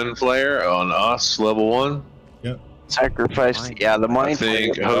the mind flare on us, level 1. Sacrifice. Yeah, the I mind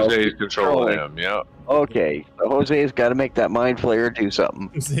think flayer. Jose's controlling him. Yep. Okay, so Jose's got to make that mind flayer do something.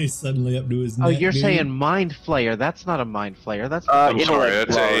 He's suddenly up to his Oh, neck, you're dude. saying mind flayer? That's not a mind flayer. That's I'm You know sorry, what?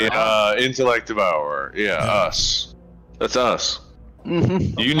 that's a intellect devourer. Yeah, Yeah. us. That's us.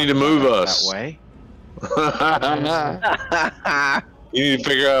 Mhm. You need to move us. that way. You need to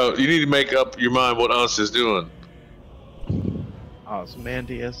figure out. You need to make up your mind what us is doing.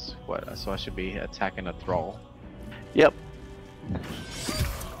 Osmandius. What? So I should be attacking a thrall. Yep.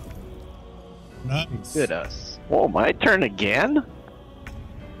 Nice. Good us. Oh, my turn again?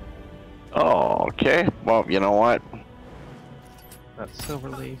 Oh, okay. Well, you know what? That's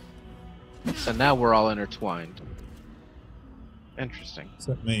Silverleaf. So now we're all intertwined. Interesting.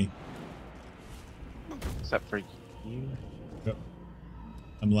 Except me. Except for you. Yep.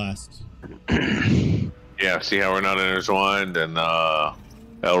 I'm last. Yeah, see how we're not intertwined, and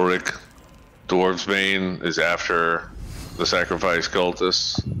Elric, Dwarves Bane, is after the sacrifice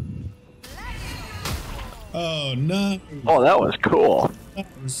cultists. Oh no! Oh, that was cool. That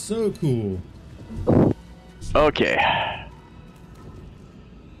was so cool. Okay.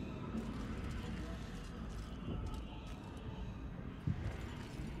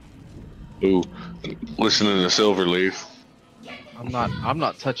 Ooh, listening to Silverleaf. I'm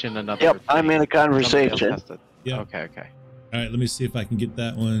not touching another. Yep, I'm thing. in a conversation. Somebody else has to- Yeah. Okay. All right, let me see if I can get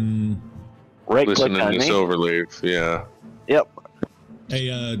that one. Right click Listening on to me. Silverleaf, yeah. Yep.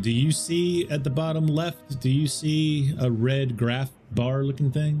 Hey, do you see at the bottom left? Do you see a red graph bar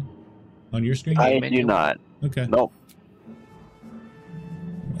looking thing on your screen? I menu. do not. Okay. Nope.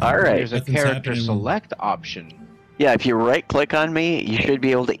 All right. There's a Nothing's character happening. select option. Yeah, if you right click on me, you should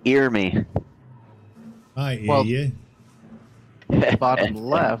be able to ear me. I hear Well- you. Bottom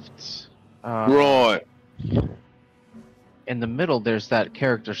left. Right. In the middle, there's that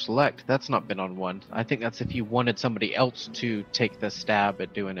character select. That's not been on one. I think that's if you wanted somebody else to take the stab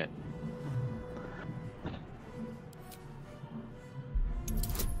at doing it.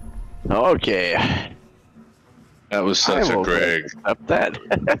 Okay. That was such I a will Greg. Up that.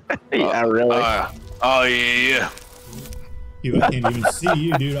 Yeah, really. Oh, yeah. I can't even see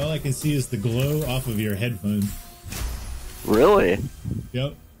you, dude. All I can see is the glow off of your headphones. Really?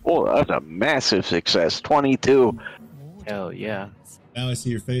 Yep. Oh, that's a massive success. 22. Hell yeah. Now I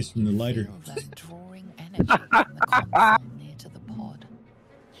see your face from the lighter. Feel them drawing energy from the console near to the pod.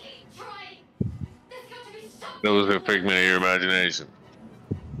 That was a figment of your imagination.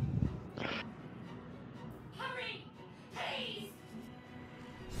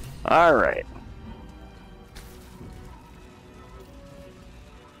 All right.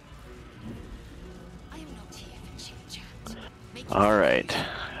 I am not here for chit-chat. All right.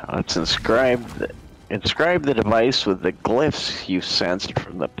 Let's inscribe the device with the glyphs you sensed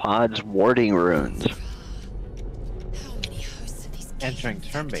from the pod's warding runes. How many hosts of these Entering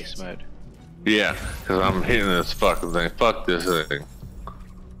turn-based mode. Yeah, because I'm hitting this fucking thing. Fuck this thing.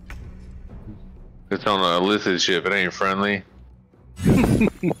 It's on a illicit ship. It ain't friendly.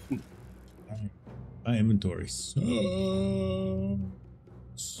 My inventory sucks.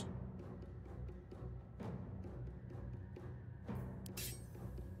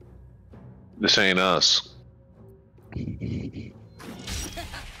 This ain't us.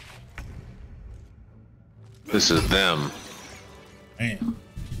 This is them. Man.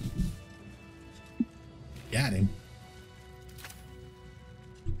 Got him.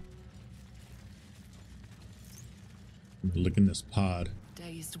 Look in this pod.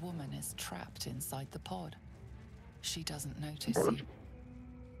 Dazed woman is trapped inside the pod. She doesn't notice you.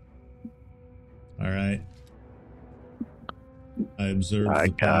 All right. I observed I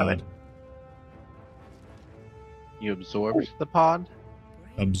the got pod. it. You absorbed the pod?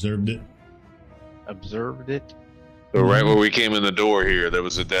 Observed it. Observed it? So right where we came in the door here, there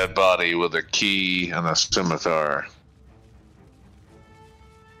was a dead body with a key and a scimitar.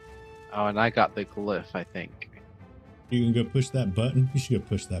 Oh, and I got the glyph, I think. You can go push that button. You should go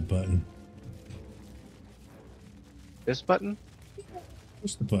push that button. This button?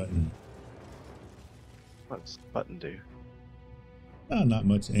 Push the button. What's the button do? Oh, not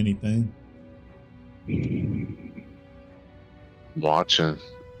much anything. Watching.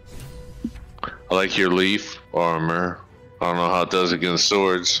 I like your leaf armor. I don't know how it does against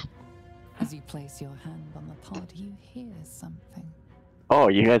swords. As you place your hand on the pod, you hear something. Oh,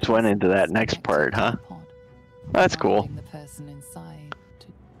 you guys went into that next part, huh? Pod, That's cool. reminding the person inside to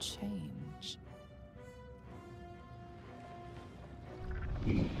change.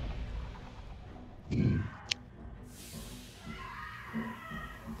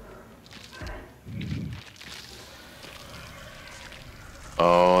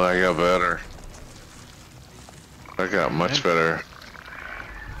 Oh, I got better. I got much better.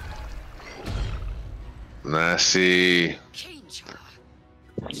 Nasty. change her.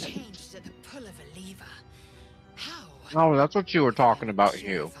 Changed at the pull of a lever. How? Oh, that's what you were talking about, Hugh.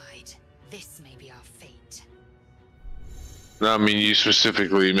 Purified. This may be our fate. No, I mean, you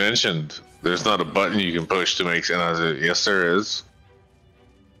specifically mentioned there's not a button you can push to make sense. Yes, there is.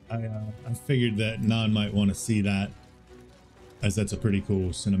 I figured that Non might want to see that, as that's a pretty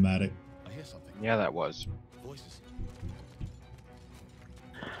cool cinematic. I hear something. Yeah, that was. Voices.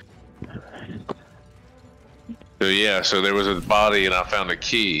 So yeah, so there was a body and I found a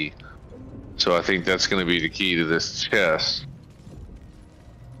key. So I think that's going to be the key to this chest.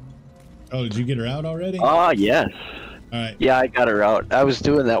 Oh, did you get her out already? Oh, yes. All right. Yeah, I got her out. I was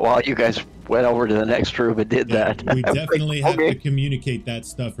doing that while you guys went over to the next room and did that. We definitely have okay. to communicate that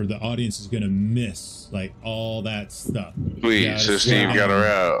stuff, or the audience is gonna miss like all that stuff. Sweet. So Steve got her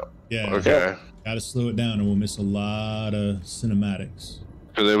out. Yeah. Okay. Gotta slow it down, and we'll miss a lot of cinematics.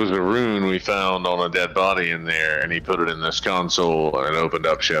 So there was a rune we found on a dead body in there, and he put it in this console, and it opened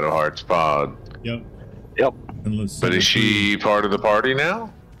up Shadowheart's pod. Yep. Yep. But is she part of the party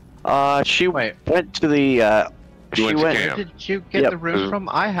now? She went to the. She went to Where camp. did you get the rune from?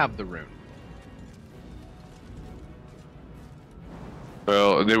 I have the rune.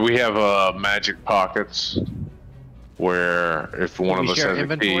 Well, then we have magic pockets, where if one of us has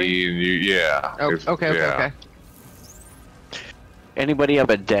a key, and yeah. Oh, if, okay, yeah. okay. Anybody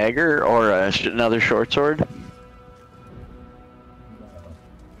have a dagger or another short sword?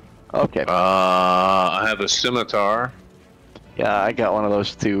 Okay. I have a scimitar. Yeah, I got one of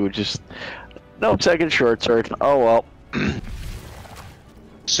those too. Just no second short sword. Oh well.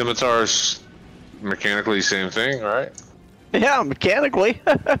 Scimitars, mechanically same thing, right? Yeah, mechanically.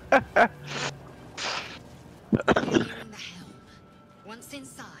 Once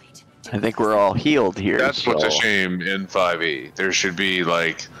inside, I think we're all healed here. That's what's a shame in 5e. There should be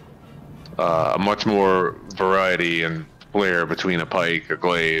like much more variety and flair between a pike, a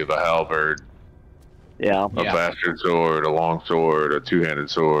glaive, a halberd, a bastard sword, a long sword, a two-handed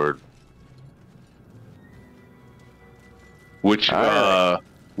sword.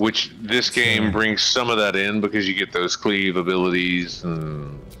 Which this game brings some of that in, because you get those cleave abilities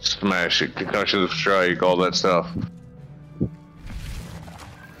and smash it, concussion strike, all that stuff.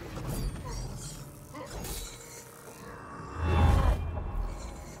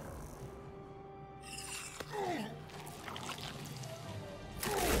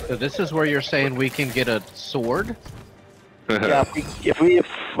 So this is where you're saying we can get a sword? Yeah, if we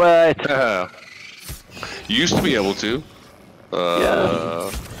used to be able to.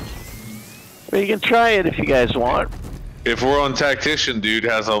 We can try it if you guys want. If we're on tactician, dude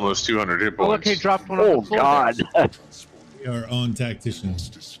has almost 200 hit points. Oh, look, he dropped one on the floor. God. We are on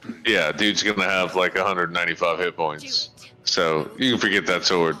tacticians. Yeah, dude's gonna have like 195 hit points. So you can forget that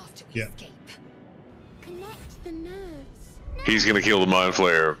sword. Yeah. He's gonna kill the mind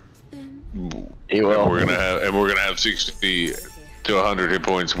flayer. He will. And we're gonna have 60 to 100 hit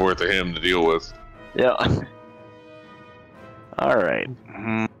points worth of him to deal with. Yeah. All right.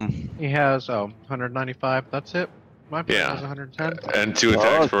 He has 195. That's it. My player has 110. And 2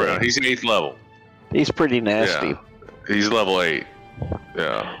 attacks per round. He's 8th level. He's pretty nasty. Yeah. He's level 8.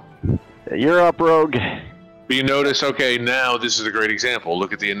 Yeah. You're up, Rogue. But you notice, okay, now this is a great example.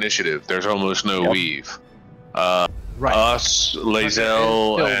 Look at the initiative. There's almost no weave. Right. Us,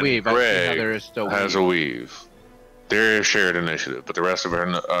 Lae'zel, and weave. Greg there is still has a weave. They're a shared initiative, but the rest of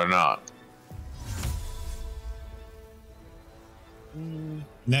them are not. And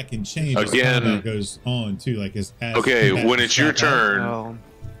that can change Again, as combat goes on too. Like as okay, when it's your stop out. turn,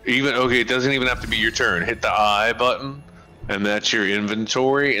 it doesn't even have to be your turn. Hit the I button, and that's your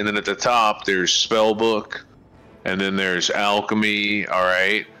inventory. And then at the top, there's spellbook, and then there's alchemy. All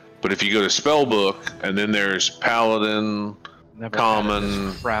right, but if you go to spellbook, and then there's paladin,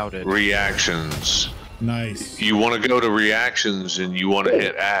 common, reactions. Nice. You want to go to reactions, and you want to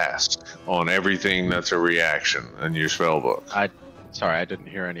hit ask on everything that's a reaction in your spellbook. Sorry, I didn't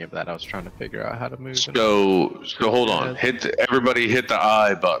hear any of that. I was trying to figure out how to move. So hold on. Everybody hit the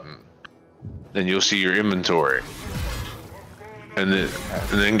I button. Then you'll see your inventory. And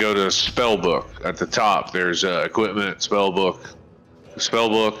then go to spellbook. At the top, there's equipment, spellbook.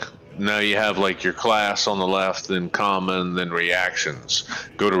 Spellbook. Now you have like your class on the left, then common, then reactions.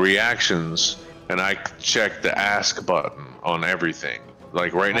 Go to reactions, and I check the ask button on everything.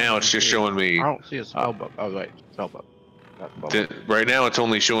 Like right now, it's just showing me. I don't see a spellbook. Oh wait, spellbook. Right now it's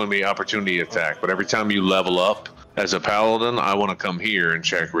only showing me opportunity attack, but every time you level up as a paladin, I want to come here and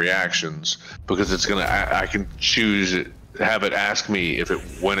check reactions, because it's gonna I can choose it, have it ask me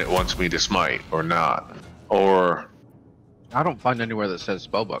when it wants me to smite or not. Or I don't find anywhere that says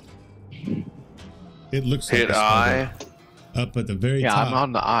spellbook. It looks like hit I up at the very top. Yeah, I'm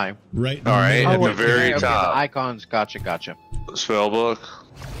on the I. Right. All right, at the very top. The icons. Gotcha. Spellbook,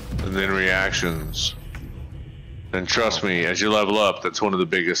 and then reactions. And trust me, as you level up, that's one of the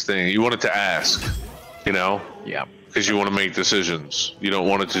biggest things. You want it to ask, Yeah. Because you want to make decisions. You don't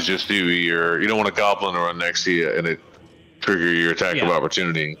want it to just you don't want a goblin to run next to you and it trigger your attack of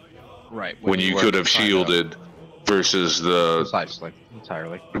opportunity. Right. When you could have shielded versus the precisely,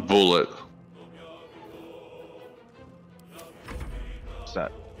 entirely bullet. What's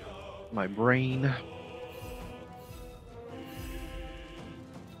that? My brain.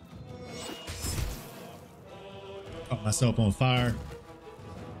 Caught myself on fire.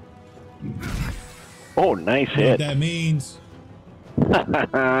 Oh, nice You know what hit. that means?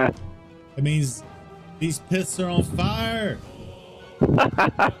 It means these pits are on fire.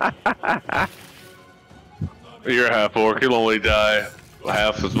 You're a half orc. You'll only die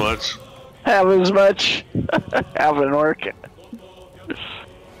half as much. Have as much. Have an orc.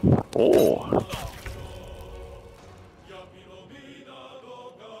 Oh.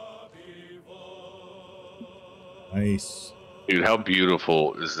 Nice. Dude, how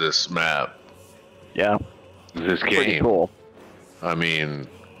beautiful is this map? Yeah. This Pretty game. cool. I mean,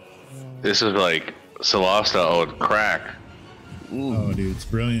 this is like Celasta on crack. Oh, dude, it's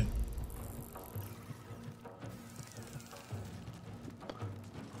brilliant.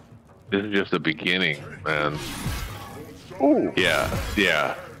 This is just the beginning, man. Ooh.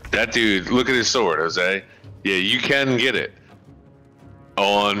 Yeah. That dude, look at his sword, Jose. Yeah, you can get it.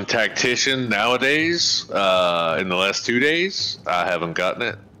 On Tactician nowadays, in the last 2 days, I haven't gotten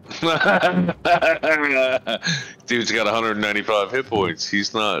it. Dude's got 195 hit points.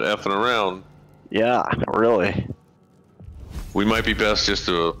 He's not effing around. Yeah, really. We might be best just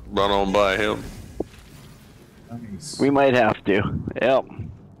to run on by him. Nice. We might have to. Yep.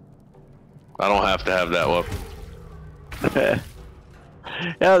 I don't have to have that weapon.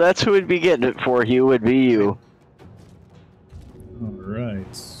 Yeah, that's who would be getting it for you, would be you. All right.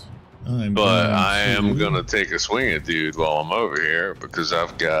 But I am gonna take a swing at dude while I'm over here because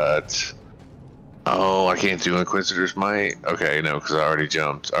I've got. Oh, I can't do Inquisitor's Might. Okay, no, because I already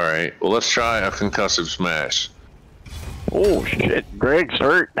jumped. All right, well let's try a concussive smash. Oh shit, Greg's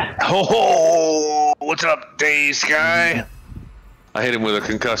hurt. Oh, what's up, Daze guy? I hit him with a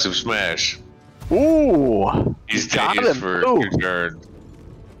concussive smash. Ooh. He's got dazed him, for too. 2 turn.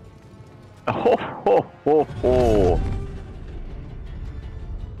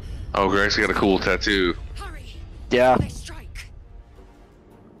 Oh, Greg's got a cool tattoo. Hurry! Yeah. They strike.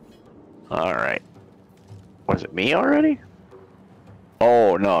 All right. Was it me already?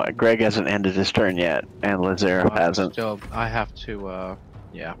 Oh no, Greg hasn't ended his turn yet, and Lazaro hasn't. Still, I have to,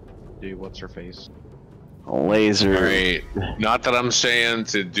 yeah, do what's her face. Laser. All right. Not that I'm saying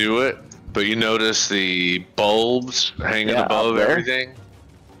to do it, but you notice the bulbs hanging Yeah, above up there. everything?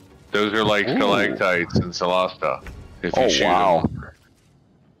 Those are like Ooh. stalactites in Celasta. If you Oh shoot wow. them.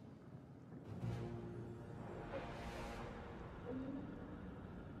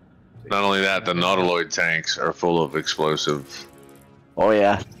 Not only that, the Nautiloid tanks are full of explosive, Oh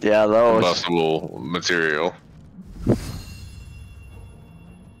yeah, yeah, those. combustible material.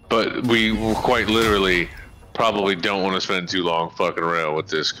 But we quite literally probably don't want to spend too long fucking around with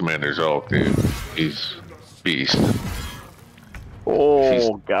this Commander's Hulk, dude. He's beast. Oh As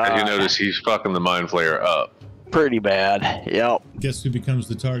god. you notice, he's fucking the Mind Flayer up. Pretty bad. Yep. Guess who becomes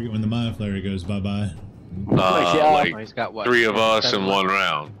the target when the Mind Flayer goes bye-bye? Yeah. Like Oh, he's got what? 3 of us in 7 one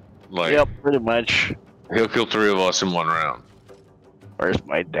round. Like Yep, pretty much. he'll kill 3 of us in 1 round. Where's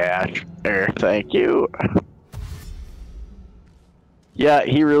my dash? There, thank you. Yeah,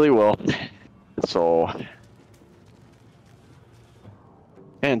 he really will. So,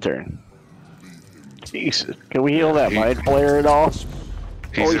 and turn. Jesus, can we heal that Mind Flayer at all? He's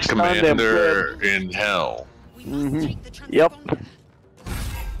a he's stunned him commander in hell. We must Mhm. take the Yep.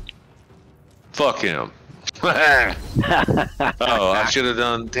 Fuck him. Oh, I should have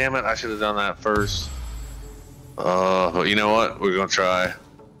done. Damn it! I should have done that first. But you know what? We're gonna try.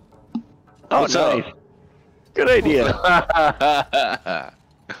 Oh, What's nice. up? Good idea.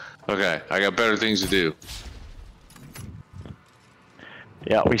 Okay, I got better things to do.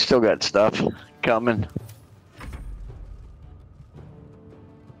 Yeah, we still got stuff coming.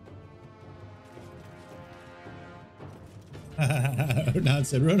 Ron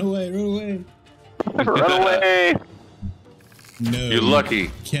said, run away, run away. Run away. No. You're lucky.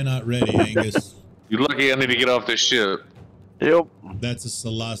 Cannot ready, Angus. You're lucky. I need to get off this ship. Yep. That's a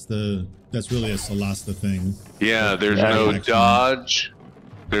Celasta. That's really a Celasta thing. Yeah, there's Yeah, no actually. dodge.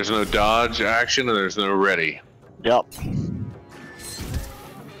 There's no dodge action, and there's no ready. Yep.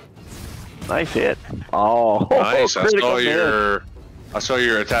 Nice hit. Oh, Nice. critical hit. I saw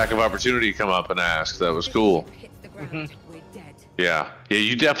your attack of opportunity come up and ask. That was cool. hits the ground. We're dead. Yeah. Yeah,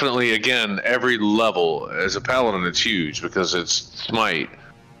 you definitely, again, every level, as a paladin, it's huge because it's smite.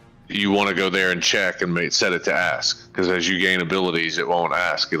 You want to go there and check and set it to ask. Because as you gain abilities, it won't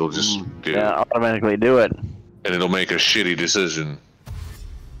ask. It'll just do. Yeah, automatically do it. And it'll make a shitty decision.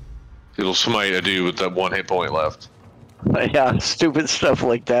 It'll smite a dude with that 1 hit point left. Yeah, stupid stuff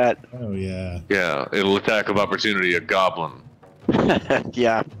like that. Oh, yeah. Yeah, it'll attack of opportunity a goblin.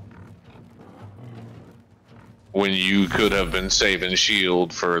 Yeah. When you could have been saving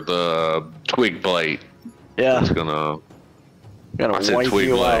shield for the twig blight. Yeah. It's gonna... I Gonna said wipe twig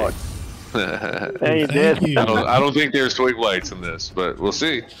you blight. out. Yeah, you did. Thank you. I don't think there's twig lights in this, but we'll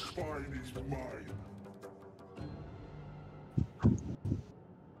see.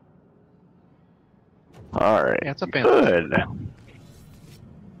 All right. Yeah, it's a Good.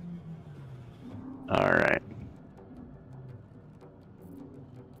 All right.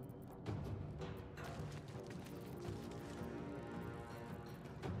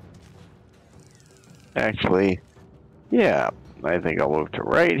 Actually, yeah, I think I'll move to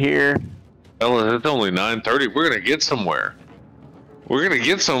right here. Well, it's only 9:30. We're gonna get somewhere. We're gonna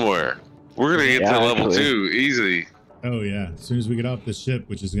get somewhere. We're gonna get Yeah, to level actually. 2 easy. Oh yeah, as soon as we get off the ship,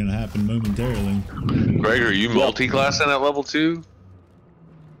 which is going to happen momentarily. Greg, are you multi-classing at level 2?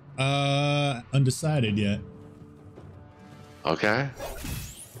 Undecided yet. Okay.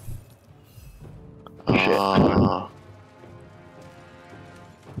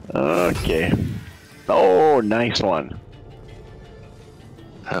 Okay. Oh, nice one.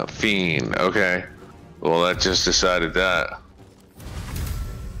 Fiend. Okay. Well, that just decided that.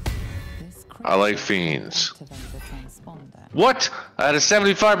 I like fiends. What? I had a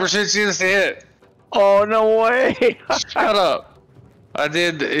 75% chance to hit. Oh, no way. Shut up. I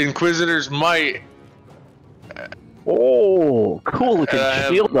did Inquisitor's Might. Oh, cool looking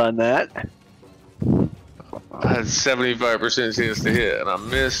shield on that. I had 75% chance to hit, and I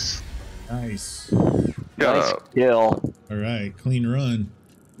missed. Nice. Nice kill. All right, clean run.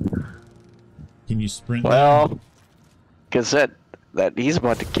 Can you sprint? Well, because that he's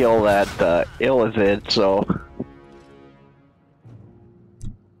about to kill that Illithid, so.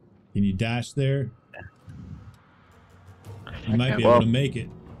 Can you dash there? You might be able to make it.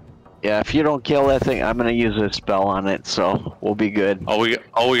 Yeah, if you don't kill that thing, I'm gonna use a spell on it, so we'll be good. All we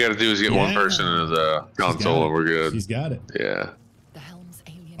got to do is get one person into the console, and we're good. She's got it. Yeah.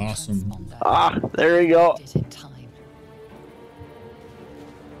 Awesome. Ah, there we go.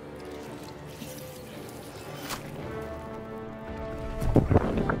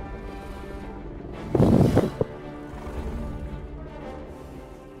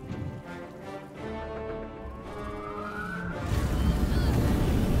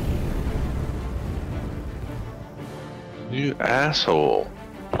 You asshole.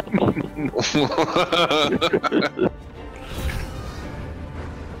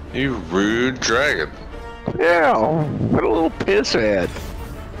 You rude dragon. Yeah, what a little pisshead.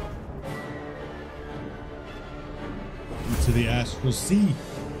 To the astral sea.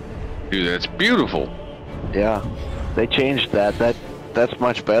 Dude, that's beautiful. Yeah, they changed that. That's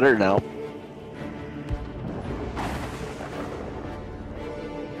much better now.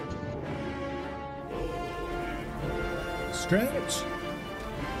 Stretch.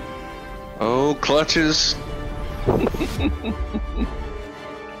 Oh, clutches.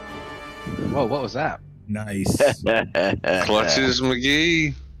 Whoa, what was that? Nice. Clutches,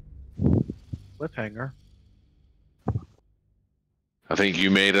 McGee. Cliffhanger. I think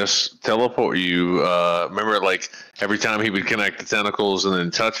you made us teleport. You remember, like every time he would connect the tentacles and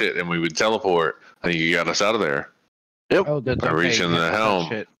then touch it, and we would teleport. I think you got us out of there. Yep. Oh, By reaching the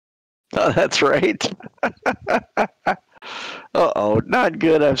helm. Oh, that's right. Uh-oh, not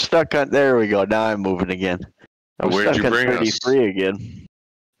good. I'm stuck on. There we go. Now I'm moving again. I'm Where'd stuck you on bring us? 33 again.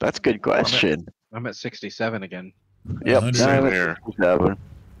 That's a good question. I'm at 67 again. Yep. 100 now I'm at here. 67.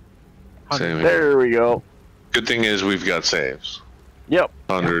 Same here. There we go. Good thing is we've got saves. Yep.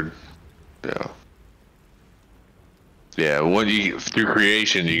 100. Yeah. Yeah. When you through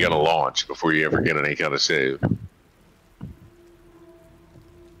creation, you got to launch before you ever get any kind of save.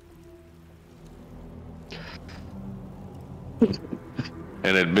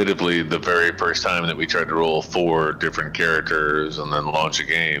 And admittedly, the very first time that we tried to roll 4 different characters and then launch a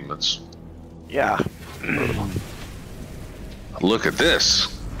game, it's Yeah. look at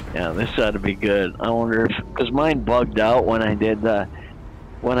this. Yeah, this ought to be good. I wonder if, because mine bugged out when I did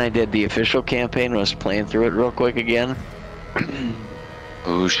the official campaign. I was playing through it real quick again.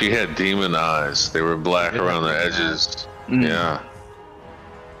 Oh, she had demon eyes. They were black around the edges. Yeah.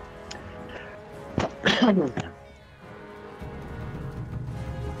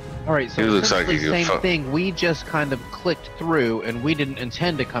 All right, so He looks like essentially he could same thing. We just kind of clicked through, and we didn't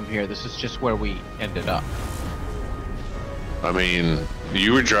intend to come here. This is just where we ended up. I mean,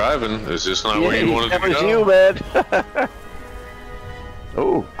 you were driving. It's just not where you wanted that to was go. you, man.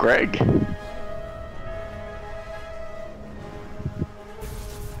 Oh, Greg.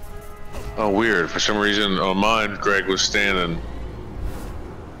 Oh, weird. For some reason, on mine, Greg was standing.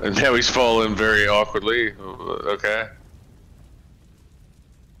 And now he's falling very awkwardly. Okay.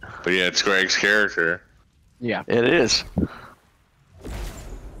 But yeah, it's Greg's character. Yeah. It is.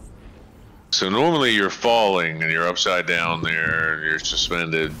 So normally you're falling and you're upside down there and you're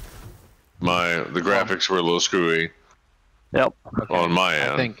suspended. The graphics were a little screwy. Yep. Okay. On my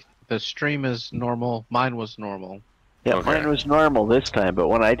end. I think the stream is normal. Mine was normal. Yeah, Okay. mine was normal this time, but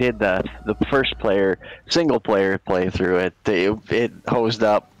when I did the first player, single player playthrough, it hosed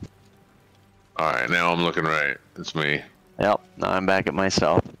up. Alright, now I'm looking right. It's me. Yep, now I'm back at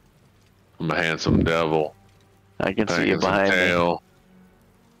myself. I'm a handsome devil. I can see you Handsome behind tail.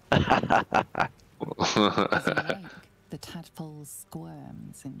 As you awake, the tadpole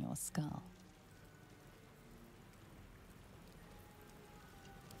squirms in your skull.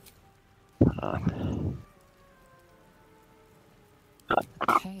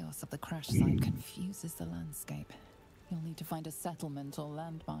 The chaos of the crash site confuses the landscape. You'll need to find a settlement or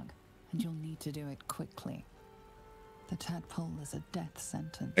landmark, and you'll need to do it quickly. The tadpole is a death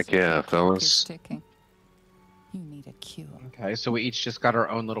sentence. Heck yeah, The clock fellas. is ticking. You need a cure. Okay, so we each just got our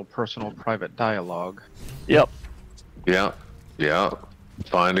own little personal private dialogue. Yep. Yeah. Yeah.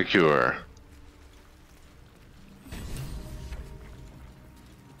 Find a cure.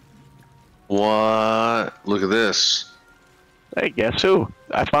 What? Look at this. Hey, guess who?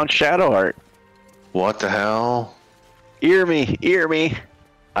 I found Shadowheart. What the hell? Ear me, ear me.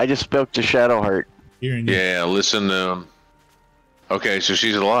 I just spoke to Shadowheart. Hearing you. Yeah, listen to him. Okay, so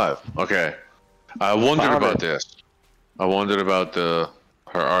she's alive. Okay. I wondered Found about her. this. I wondered about her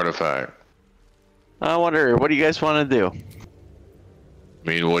artifact. I wonder, what do you guys want to do? I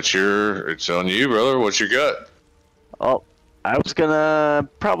mean, it's on you, brother. What's your gut? Oh, I was gonna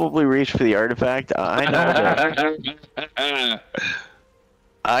probably reach for the artifact. I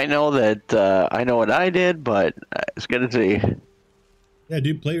know that I know what I did, but I was gonna see. Yeah,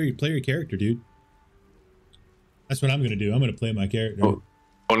 dude, play your character, dude. That's what I'm gonna do. I'm gonna play my character. Oh.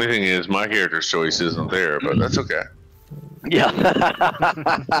 Funny thing is, my character's choice isn't there, but that's okay. Yeah.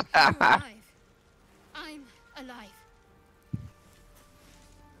 alive. I'm alive.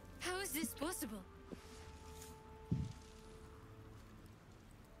 How is this possible?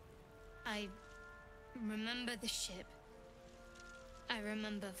 I remember the ship. I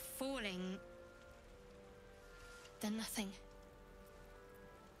remember falling. Then nothing.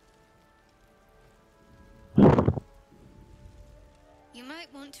 You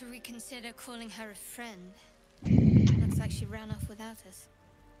might want to reconsider calling her a friend. Looks like she ran off without us.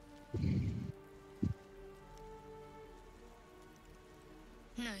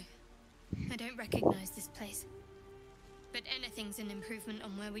 No, I don't recognize this place. But anything's an improvement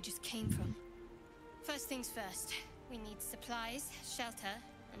on where we just came from. First things first, we need supplies, shelter,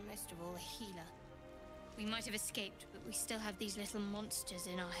 and most of all, a healer. We might have escaped, but we still have these little monsters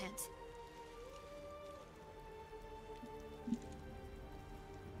in our heads.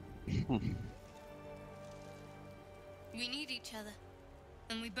 We need each other,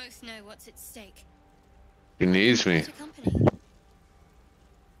 and we both know what's at stake. He needs me. To company.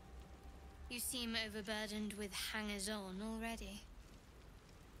 You seem overburdened with hangers-on already.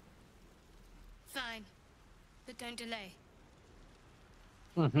 Fine, but don't delay.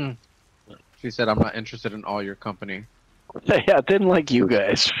 She said, I'm not interested in all your company. Yeah, didn't like you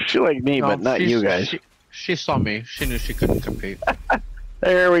guys. She liked me, No, but not you guys. She saw me. She knew she couldn't compete.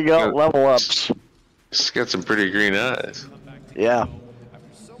 There we go. Good. Level ups. She's got some pretty green eyes. Yeah.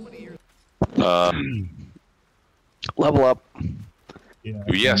 Level up. Yeah.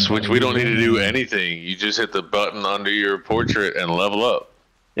 Yes, which we don't need to do anything. You just hit the button under your portrait and level up.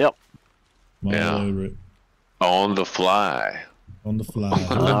 Yep. I'm all Yeah. over it. On the fly. On the fly.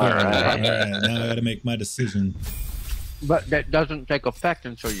 All All right. right. Now I got to make my decision. But that doesn't take effect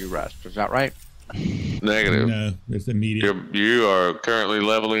until you rest. Is that right? Negative. No, it's immediate. You are currently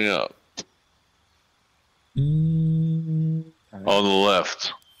leveling up. Mm, On the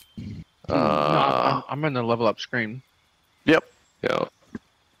left. No, I'm in the level up screen. Yep. Yeah.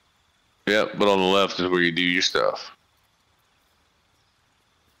 Yep, but on the left is where you do your stuff.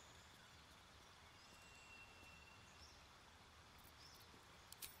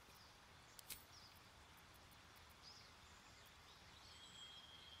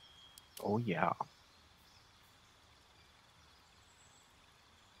 Oh, yeah.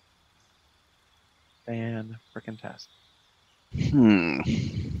 Fan-frickin-tastic.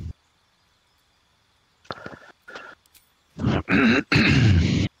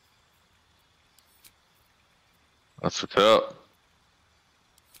 That's what's up.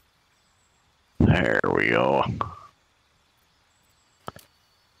 There we go.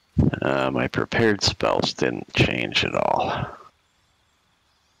 My prepared spells didn't change at all.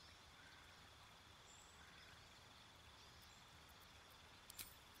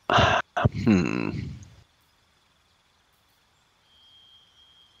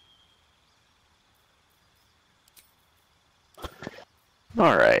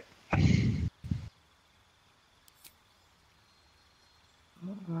 All right.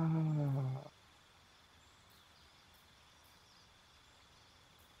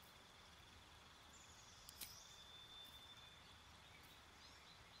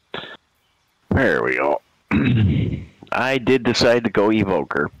 There we go. I did decide to go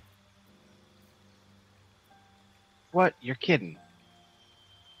Evoker. What? You're kidding.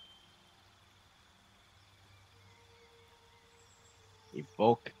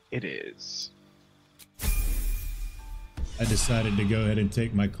 Evoke it is. I decided to go ahead and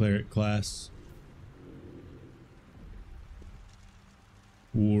take my cleric class.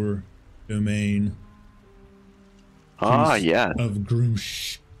 War, domain. Ah, Priest yeah. Of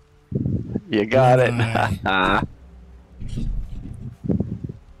Groomsh. You got it.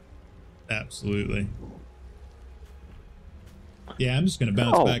 Absolutely. Yeah, I'm just going to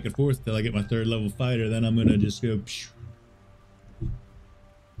bounce back and forth till I get my 3rd level fighter. Then I'm going to just go... Psh.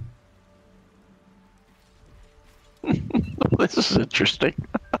 This is interesting.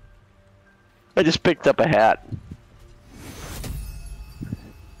 I just picked up a hat.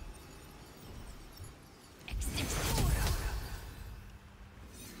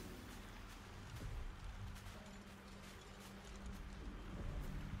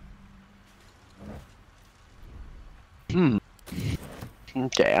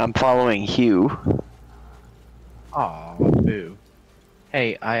 Okay, I'm following Hugh. Aw, boo.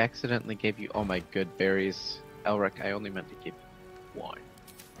 Hey, I accidentally gave you all my good berries. Elric, I only meant to give you 1.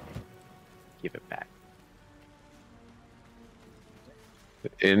 Give it back.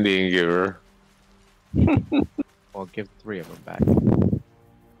 Indian giver. Well, give 3 of them back.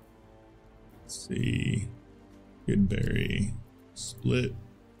 Let's see. Good berry. Split.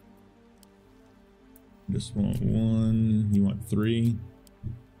 Just want 1. You want 3?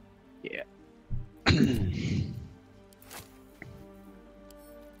 Yeah.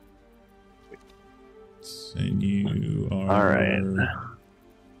 And you are... Alright.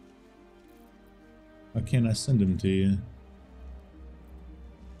 Why can't I send them to you?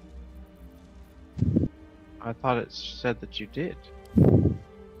 I thought it said that you did.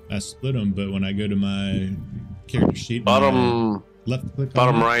 I split them, but when I go to my character sheet, Bottom left click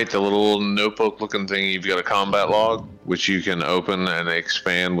bottom on right, the little notebook looking thing, you've got a combat log, which you can open and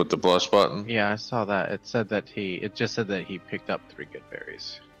expand with the plus button. Yeah, I saw that. It said that it just said that he picked up 3 good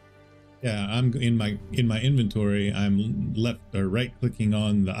berries. Yeah, I'm in my inventory. I'm left or right clicking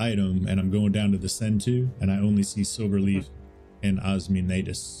on the item, and I'm going down to the send to, and I only see Silverleaf and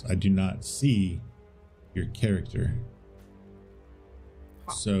Osminatus. I do not see your character.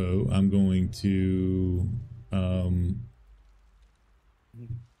 So I'm going to I'm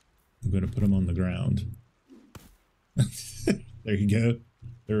going to put them on the ground. There you go.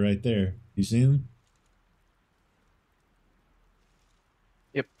 They're right there. You see them?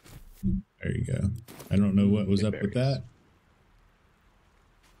 Yep. There you go. I don't know what was up with that.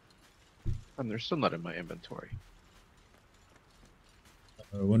 And they're still not in my inventory.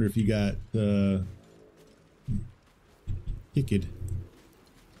 I wonder if you got kicked.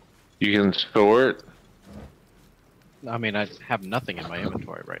 You can store it. I mean, I have nothing in my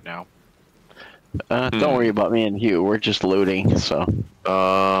inventory right now. Don't worry about me and Hugh. We're just looting, so.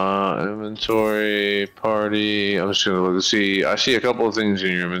 Inventory, party. I'm just gonna look to see. I see a couple of things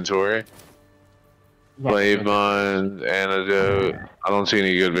in your inventory. Blade Bond, Antidote. I don't see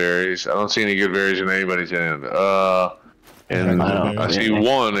any good berries. I don't see any good berries in anybody's hand. And I see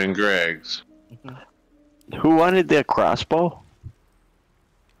 1 in Greg's. Who wanted the crossbow?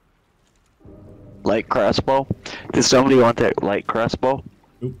 Light crossbow? Did somebody want that light crossbow?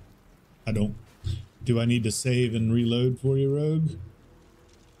 Nope. I don't. Do I need to save and reload for you, Rogue?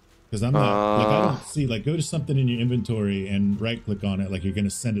 Because I'm not, like, I don't see, like, go to something in your inventory and right click on it like you're going to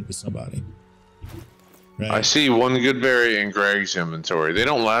send it to somebody. Right? I see 1 good berry in Greg's inventory. They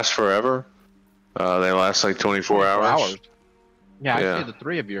don't last forever. They last like 24 hours. Yeah, I see the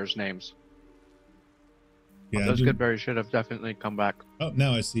 3 of yours names. Yeah, those good berries should have definitely come back. Oh,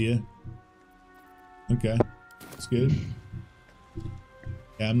 now I see you. Okay. That's good.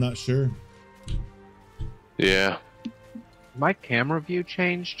 Yeah, I'm not sure. Yeah. My camera view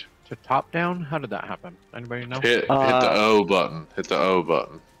changed to top down. How did that happen? Anybody know? Hit the O button. Hit the O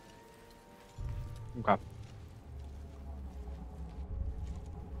button. Okay.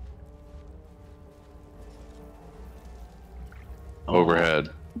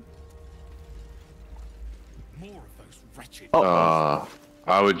 Overhead. More of those wretched.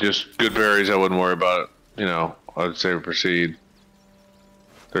 I would just good berries. I wouldn't worry about it. You know, I'd say proceed.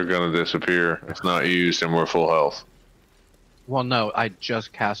 They're gonna disappear. It's not used, and we're full health. Well, no, I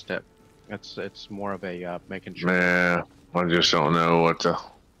just cast it. It's more of a making sure. Man, I just don't know what to.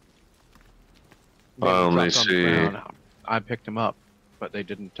 Yeah, Let me see. I picked him up. but they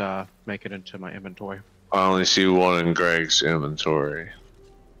didn't make it into my inventory. I only see one in Greg's inventory.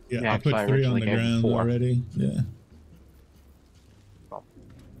 Yeah, Yeah, I put I 3 on originally the gave him ground 4. already. Yeah.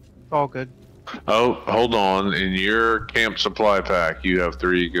 All good. Oh, hold on. In your camp supply pack, you have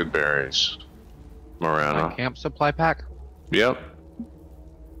 3 good berries. My Marana. camp supply pack. Yep.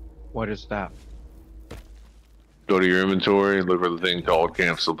 What is that? Go to your inventory, look for the thing called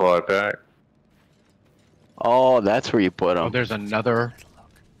camp supply pack. Oh, that's where you put them. Oh, there's another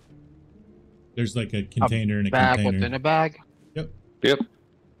There's like a container and a bag container. within a bag. Yep. Yep.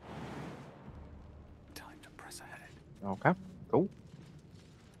 Time to press ahead. Okay, cool.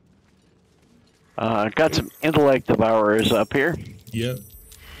 Got some intellect devourers up here. Yep.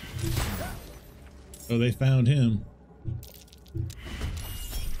 Oh, they found him.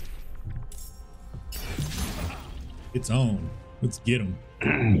 It's on. Let's get him.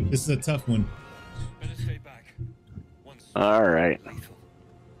 This is a tough one. Better stay back. Once All right. lethal.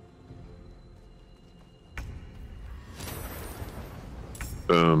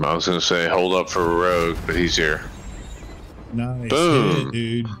 Boom. I was going to say hold up for a rogue, but he's here. Nice Boom. hit,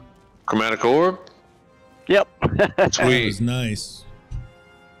 dude. Chromatic orb? Yep. That Sweet. was nice.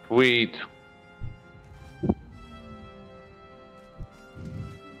 Sweet.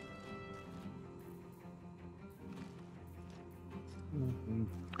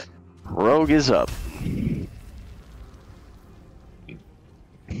 Rogue is up.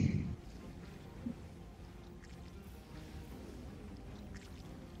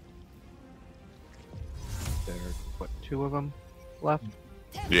 There's what, 2 of them left?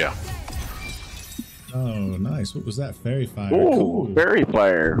 Yeah. Oh, nice. What was that? Fairy fire. Ooh, Cool. fairy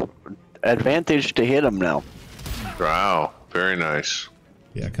fire. Advantage to hit him now. Wow. Very nice.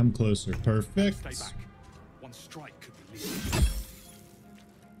 Yeah, come closer. Perfect. Stay back. One strike could be lethal.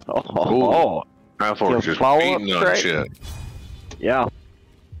 Oh, Half-orc just follow-up beating on strike? shit. yeah.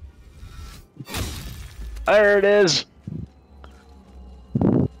 There it is.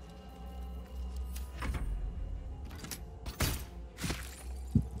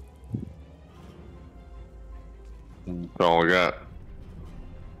 That's all I got.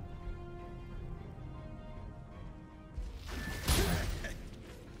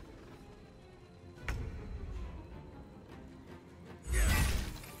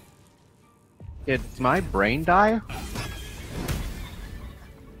 Did my brain die?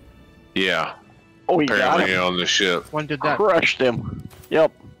 Yeah. Oh, he got Apparently him. on the ship. When did that? Crushed him.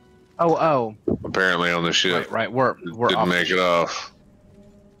 Yep. Oh, Apparently on the ship. right. We're Didn't off. make it off.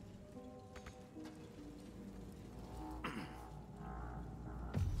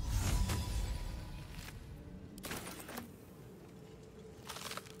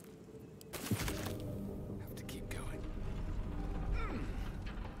 Have to keep going.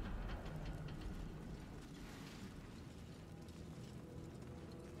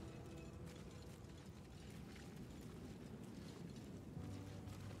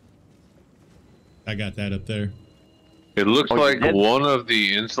 I got that up there. It looks Oh, you like did? one of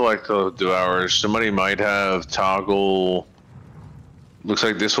the intellect devourers, somebody might have toggle. Looks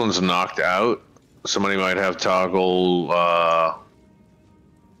like this one's knocked out. Somebody might have toggle.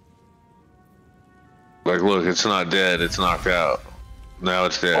 Like, look, it's not dead. It's knocked out. Now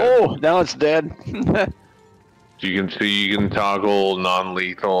it's dead. Oh, now it's dead. You can see you can toggle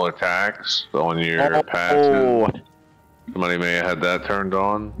non-lethal attacks on your Oh, passive. Somebody may have had that turned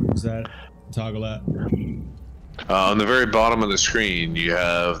on. What's that? Toggle at. On the very bottom of the screen, you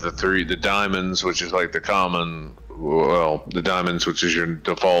have the diamonds, which is like the common. Well, the diamonds, which is your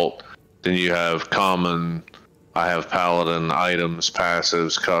default. Then you have common. I have paladin, items,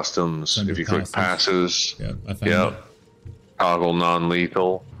 passives, customs. Under If you click passives, Yep, I found it. toggle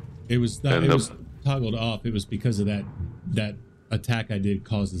non-lethal. It was And it the- was toggled off. It was because of that attack I did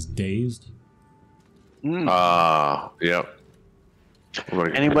causes dazed. Yep.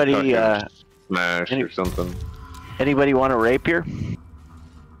 Anybody, smash or something? Anybody want a rapier?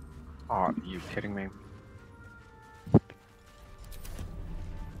 Oh, are you kidding me?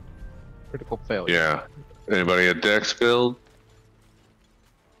 Critical failure. Yeah. Anybody a dex build?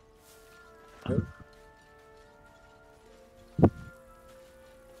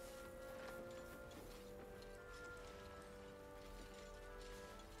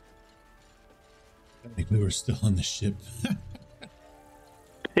 I think we were still on the ship.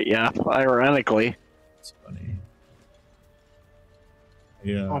 Yeah, ironically. It's funny.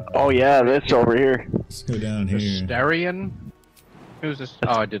 Yeah. Oh yeah, this over here. Let's go down The here. Starion? Who's this?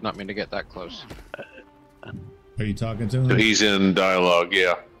 Oh, I did not mean to get that close. Are you talking to So him? he's in dialogue,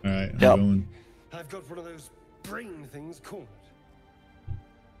 yeah. All right, I'm Yep. going. I've got one of those brain things cornered.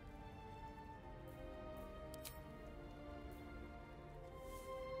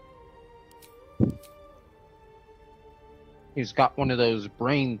 He's got one of those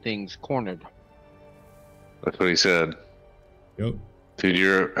brain things cornered. That's what he said. Yep. Dude,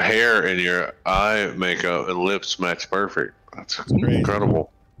 your hair and your eye makeup and lips match perfect. That's crazy.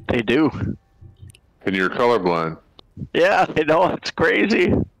 incredible. They do. And you're colorblind. Yeah, I know, it's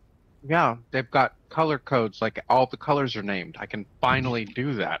crazy. Yeah, they've got color codes, like all the colors are named. I can finally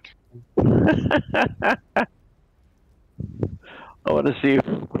do that. I want to see.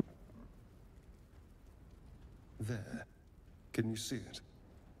 There. Can you see it?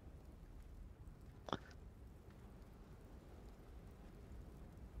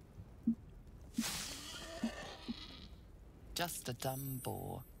 Just a dumb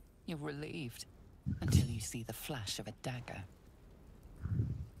bore. You're relieved until you see the flash of a dagger.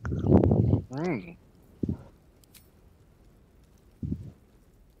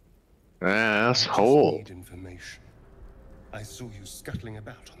 Asshole. I just need information. I saw you scuttling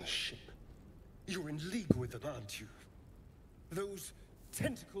about on the ship. You're in league with them, aren't you? Those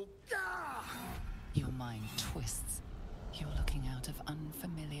tentacle... Your mind twists. You're looking out of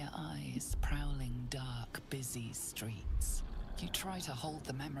unfamiliar eyes, prowling dark, busy streets. You try to hold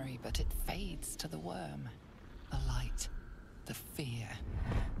the memory, but it fades to the worm. The light, the fear.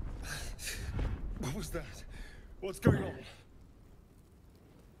 What was that? What's going on?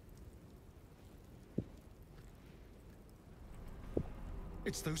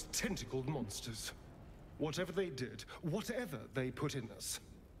 It's those tentacled monsters. Whatever they did, whatever they put in us,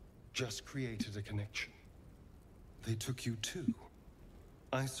 just created a connection. They took you too.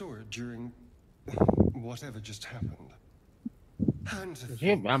 I saw it during whatever just happened. And Is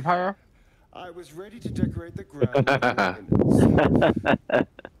he a vampire? I was ready to decorate the ground with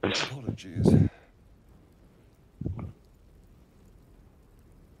minutes. Apologies.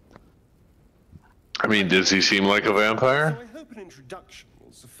 I mean, does he seem like a vampire? So I hope an introduction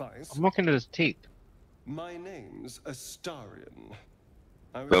will suffice. I'm looking at his teeth. My name's Astarion.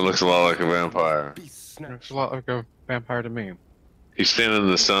 That looks a lot like a vampire. Looks a lot like a vampire to me. He's standing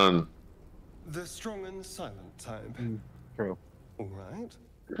in the sun. The strong and silent type. True. All right.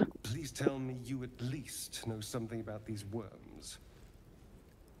 Please tell me you at least know something about these worms.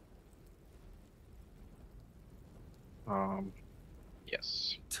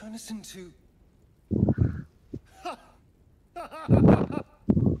 Yes. Turn us into...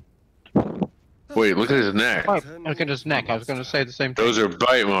 Wait, look at his neck. Oh, look at his neck. I was going to say the same thing. Those are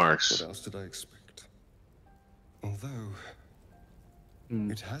bite marks. What else did I expect? Although,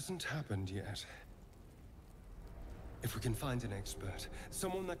 it hasn't happened yet. If we can find an expert,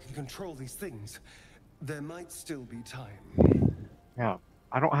 someone that can control these things, there might still be time. Yeah.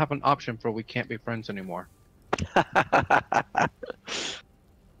 I don't have an option for we can't be friends anymore.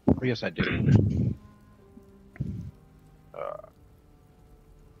 Yes, I do.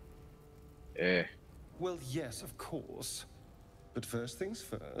 Well, yes, of course. But first things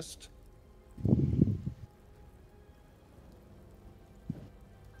first. You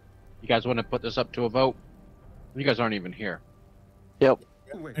guys want to put this up to a vote? You guys aren't even here. Yep.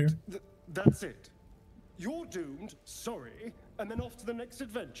 Wait, that's it. You're doomed, sorry, and then off to the next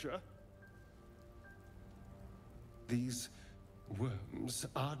adventure. These worms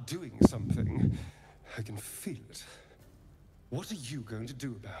are doing something. I can feel it. What are you going to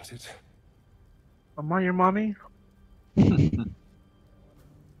do about it? Am I your mommy?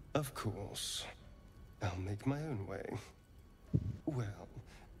 Of course. I'll make my own way. Well,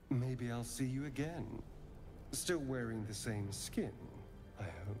 maybe I'll see you again. Still wearing the same skin, I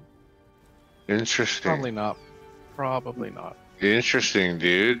hope. Interesting. Probably not. Probably not. Interesting,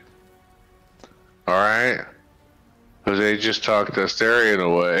 dude. Alright. Jose just talked Astarion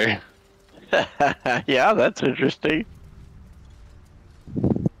away. Yeah, that's interesting.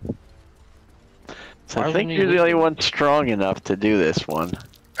 So I think you're the only one strong enough to do this one.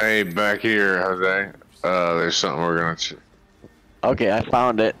 Hey, back here, Jose. There's something we're gonna... Okay, I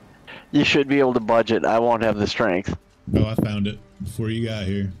found it. You should be able to budget. I won't have the strength. Oh, I found it before you got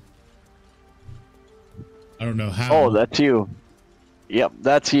here. I don't know how. Oh, that's you. Yep,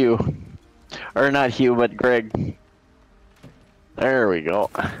 that's you. Or not Hugh, but Greg. There we go.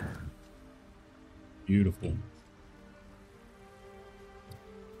 Beautiful.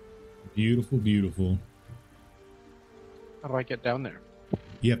 Beautiful, beautiful. How do I get down there?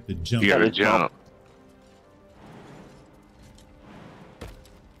 You have to jump. You gotta jump.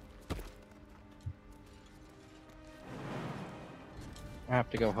 I have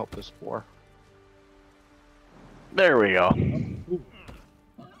to go help this boar. There we go. Ooh.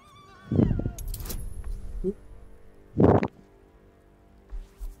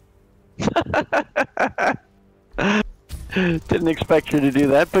 Didn't expect you to do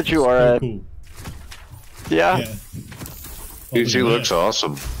that, but you are So a cool. Yeah. Yeah. She looks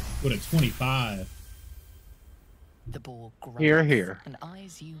awesome. What a 25. The boar grunts Here. and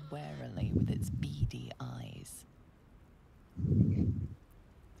eyes you warily with its beady eyes.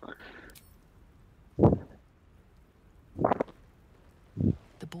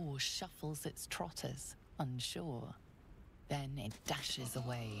 The boar shuffles its trotters, unsure. Then it dashes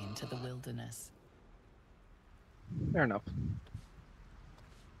away into the wilderness. Fair enough.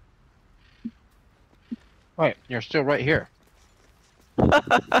 Wait, you're still right here.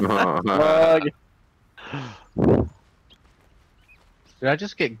 Bug. Did I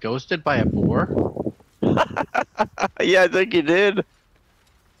just get ghosted by a boar? Yeah, I think you did.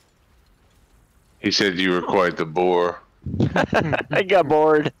 He said you were quite the bore. I got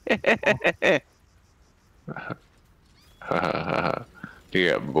bored. He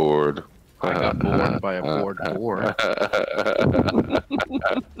got bored. I got bored by a bored boar.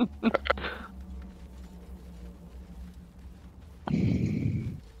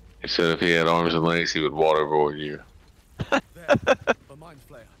 He said if he had arms and legs, he would waterboard you.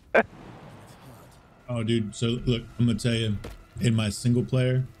 Oh, dude. So, look, I'm going to tell you, in my single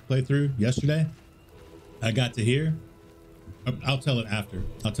player playthrough yesterday, I got to hear. I'll tell it after.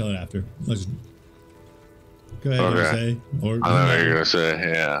 Let's go ahead, Okay. Jose. Or, I know what you're going to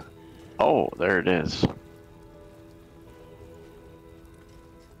say, yeah. Oh, there it is.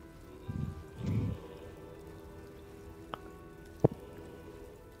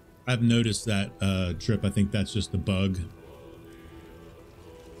 I've noticed that, Trip. I think that's just a bug.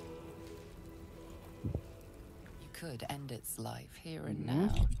 You could end its life here and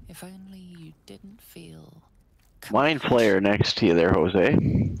now, if only you didn't feel... Mind player next to you there, Jose.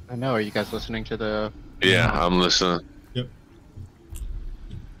 I know. Are you guys listening to the? Yeah, I'm listening. Yep.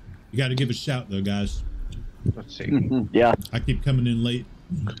 You got to give a shout, though, guys. Let's see. Yeah. I keep coming in late.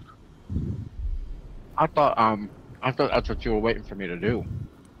 I thought that's what you were waiting for me to do.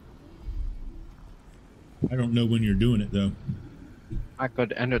 I don't know when you're doing it, though. I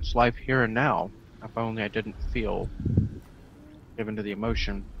could end its life here and now, if only I didn't feel given to the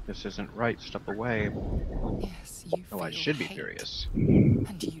emotion. This isn't right. Step away. Yes, you Oh, I feel should be hate, furious.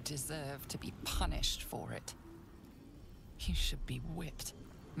 and you deserve to be punished for it. You should be whipped,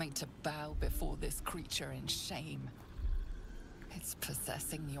 made to bow before this creature in shame. It's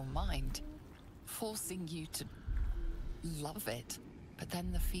possessing your mind, forcing you to love it, but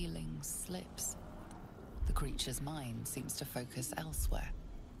then the feeling slips. The creature's mind seems to focus elsewhere.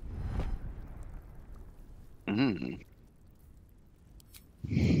 Oh.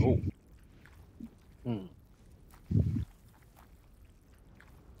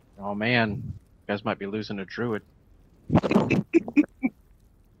 Oh man, you guys might be losing a druid. The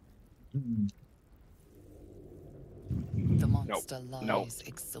monster No. lies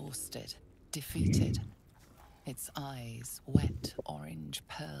exhausted, defeated. Its eyes, wet orange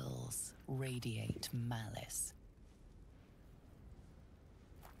pearls, radiate malice.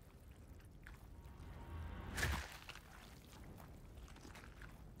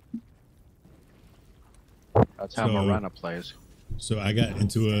 That's how Marana plays. So I got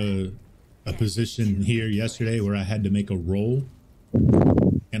into a position here yesterday where I had to make a roll,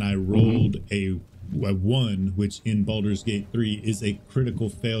 and I rolled a 1, which in Baldur's Gate 3 is a critical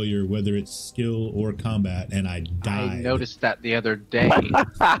failure, whether it's skill or combat, and I died. I noticed that the other day.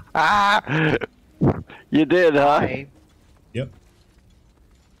 You did, huh? Yep.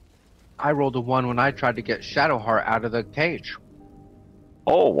 I rolled a 1 when I tried to get Shadowheart out of the cage.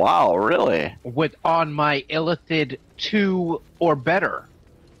 Oh, wow, really? On my Illithid 2 or better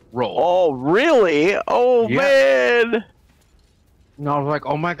roll. Oh, really? Oh, Yeah. man! And I was like,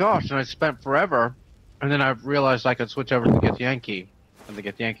 oh my gosh, and I spent forever. And then I realized I could switch over to the Githyanki, and the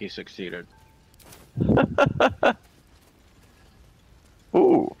Githyanki succeeded.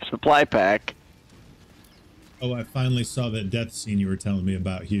 Ooh, supply pack. Oh, I finally saw that death scene you were telling me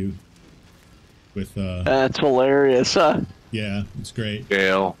about, Hugh. With That's hilarious, huh? yeah, it's great.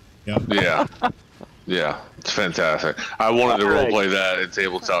 Gale. Yep. Yeah. Yeah, it's fantastic. I wanted to Alright. roleplay that in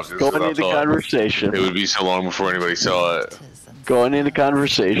tabletop just Going because I into thought conversation. it would be so long before anybody saw it. Going into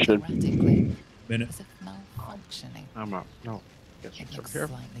conversation. Erratically, Minute. as if malfunctioning. I'm not. No. Guess It it's looks over here.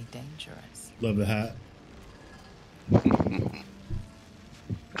 slightly dangerous. Love the hat.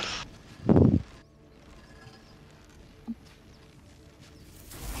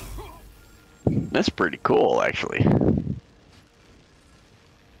 That's pretty cool, actually.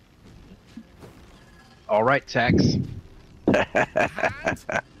 All right, Tex.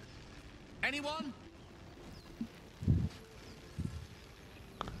 Anyone?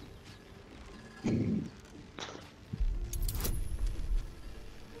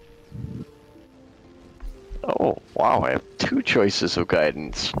 Oh, wow, I have 2 choices of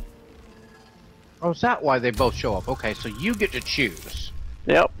guidance. Oh, is that why they both show up? Okay, so you get to choose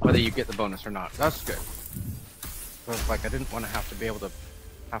Yep. whether you get the bonus or not. That's good. So it's like I didn't want to have to be able to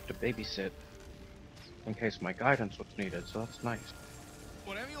babysit in case my guidance was needed, so that's nice.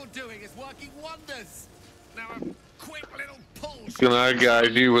 Whatever you're doing is working wonders. Now a quick little pull. Can I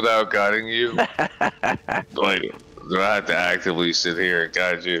guide you without guiding you? Like, do I have to actively sit here and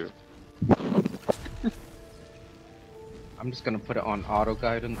guide you? I'm just gonna put it on auto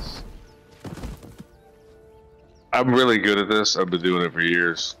guidance. I'm really good at this. I've been doing it for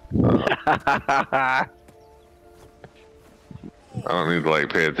years. I don't need to like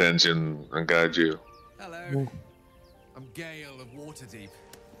pay attention and guide you. Hello. I'm Gale of Waterdeep.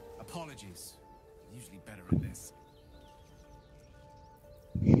 Apologies. Usually better at this.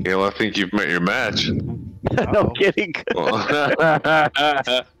 Gail, I think you've met your match. No kidding.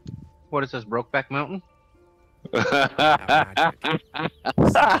 What is this, Brokeback Mountain? Don't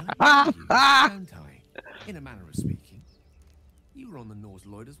I? In a manner of speaking. You were on the Norse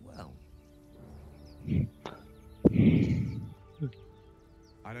Lloyd as well.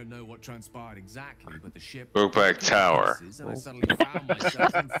 I don't know what transpired exactly, but the ship Brokeback Tower. And I suddenly found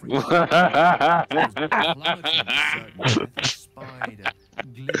myself in free. Spied a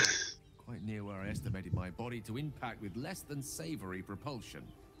glimmer quite near where I estimated my body to impact with less than savory propulsion.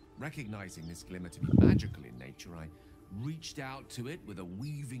 Recognizing this glimmer to be magical in nature, I reached out to it with a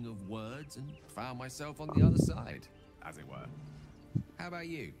weaving of words and found myself on the other side, as it were. How about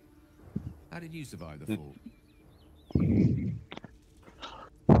you? How did you survive the fall?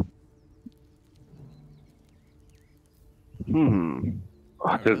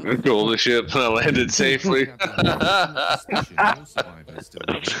 I controlled the ship and I landed safely. Survivors still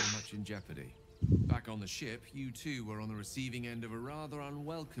very much in jeopardy. Back on the ship, you too were on the receiving end of a rather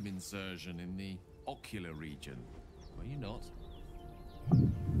unwelcome insertion in the ocular region. Were you not?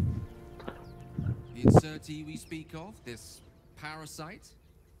 The insertee we speak of, this parasite,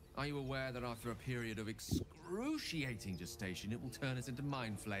 are you aware that after a period of excruciating gestation, it will turn us into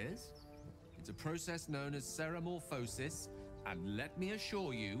mind flayers? It's a process known as ceramorphosis, and let me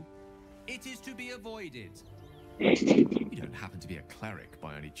assure you, it is to be avoided. You don't happen to be a cleric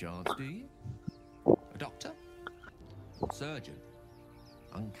by any chance, do you? A doctor? Surgeon?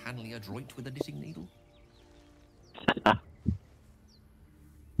 Uncannily adroit with a knitting needle? A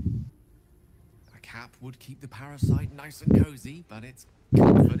cap would keep the parasite nice and cozy, but its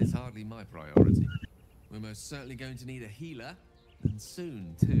comfort is hardly my priority. We're most certainly going to need a healer, and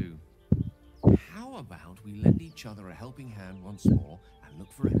soon too. How about we lend each other a helping hand once more and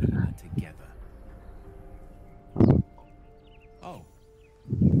look for a healer together? Oh,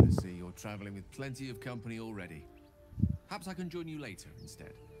 I see you're traveling with plenty of company already. Perhaps I can join you later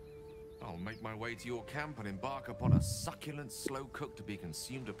instead. I'll make my way to your camp and embark upon a succulent slow cook to be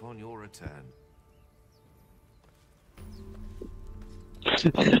consumed upon your return.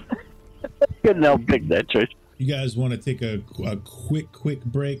 Couldn't help pick that choice. You guys want to take a quick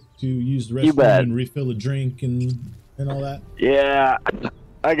break to use the You restroom bet. and refill a drink and all that? Yeah,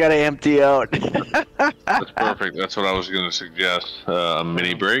 I gotta empty out. That's perfect. That's what I was going to suggest. A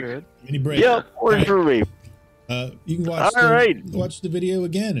mini break. Mini break. Yep, works for me. You can watch All right. watch the video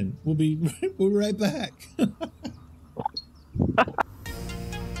again, and we'll be right back.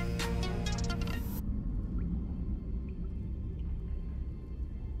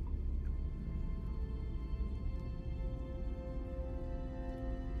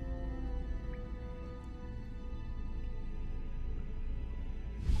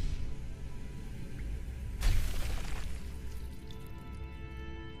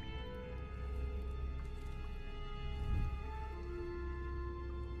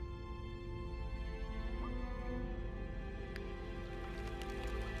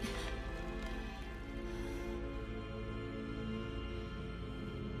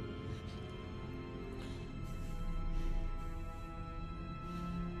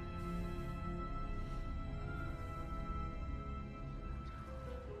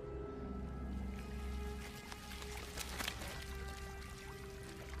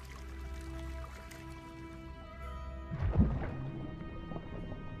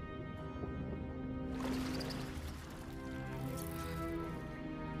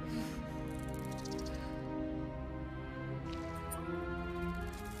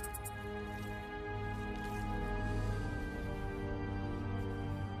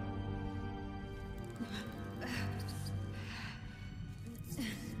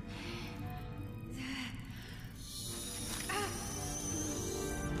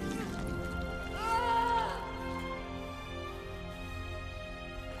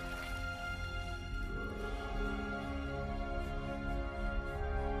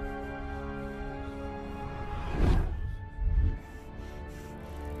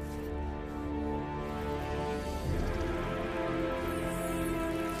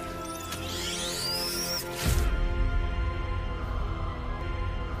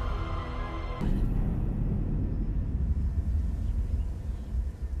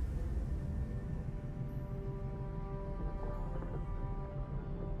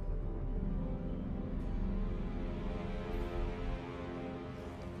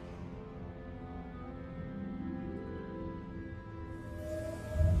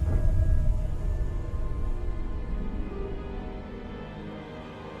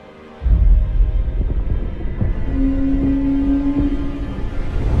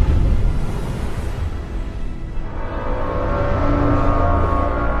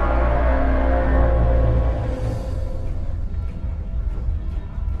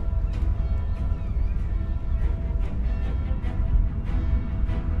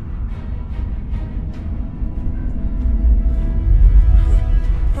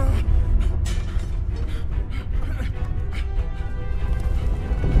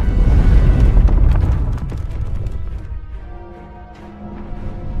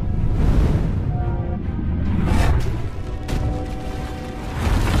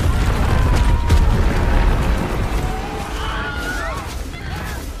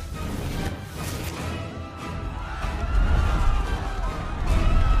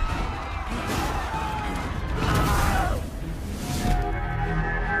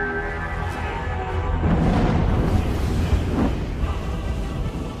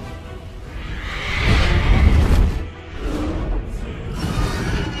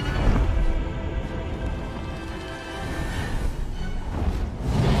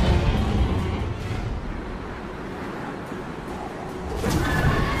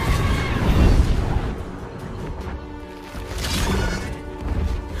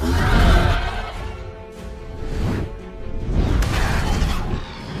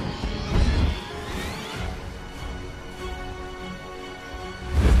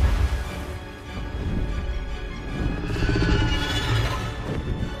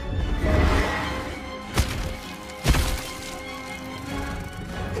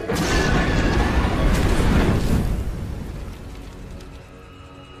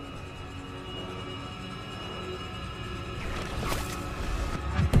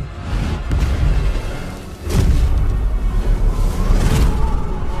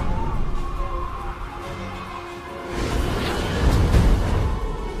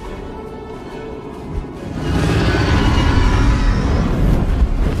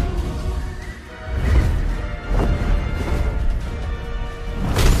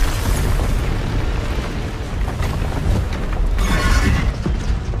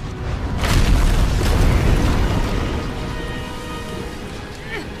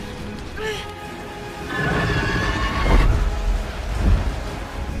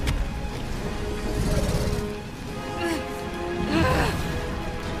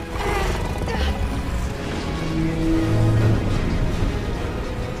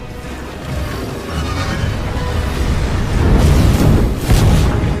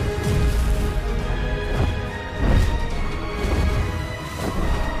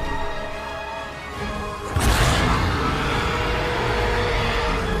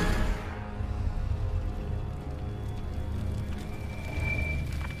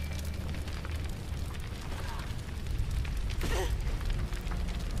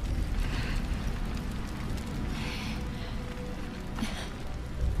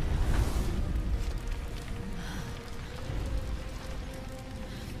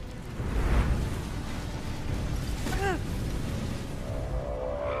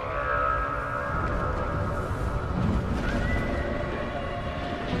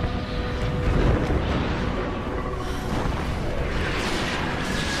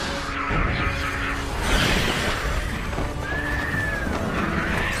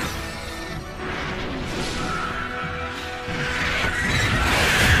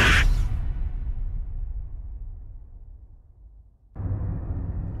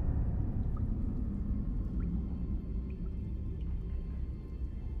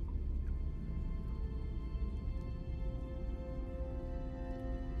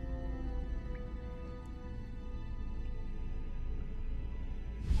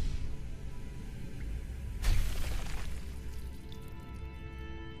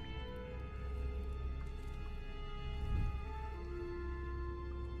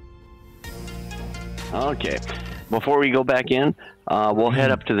 Okay. Before we go back in, we'll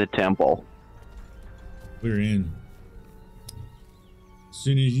head up to the temple. We're in. As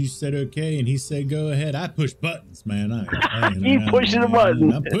soon as you said okay and he said go ahead, I push buttons, man. You pushing the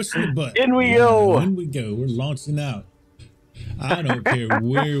button. I'm pushing the button. In we go. In we go. We're launching out. I don't care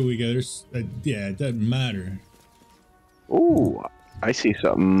where we go. There's, yeah, it doesn't matter. Ooh, I see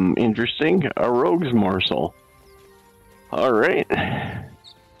something interesting. A rogue's morsel. All right.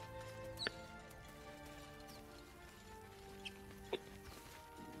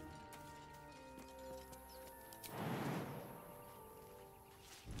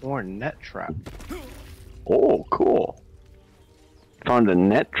 Or net trap. Oh, cool. Found a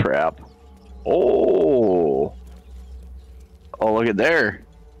net trap. Oh. Oh, look at there.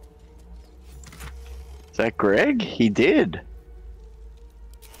 Is that Greg? He did.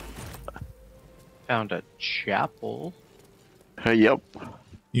 Found a chapel. Yep.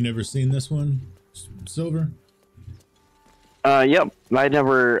 You never seen this one, Silver? Yep. I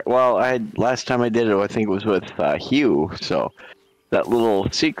never. Well, last time I did it, I think it was with Hugh. So that little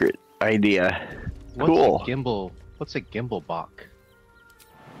secret idea. Cool. What's a gimbal block?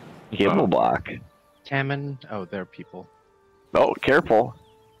 Gimbal block. Taman. Oh, they're people. Oh, careful.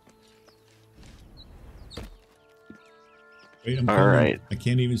 Wait, I'm All coming. right. I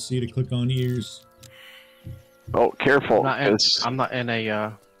can't even see to click on ears. Oh, careful. I'm not in a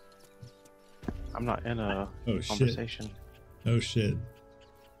Oh, shit. conversation. Oh shit.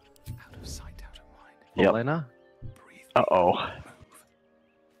 Out of sight, out of mind. Yep. Helena? Uh-oh.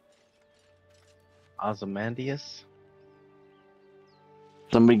 Ozymandias?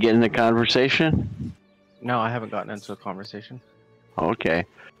 Somebody get in the conversation? No, I haven't gotten into a conversation. Okay.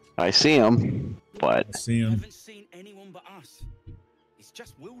 I see him, but... I see him. Haven't seen anyone but us. It's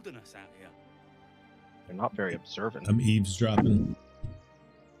just wilderness out here. They're not very observant. I'm eavesdropping.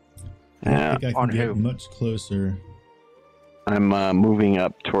 Yeah. I think I On can get who? much closer. I'm moving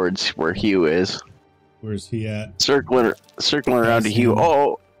up towards where Hugh is. Where's he at? Circling around to Hugh.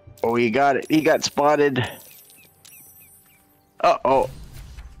 Oh, he got it. He got spotted. Uh-oh.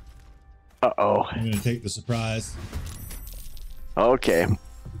 Uh-oh. I'm gonna take the surprise. Okay.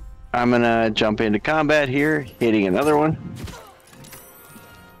 I'm gonna jump into combat here, hitting another one.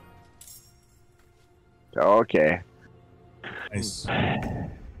 Okay. Nice.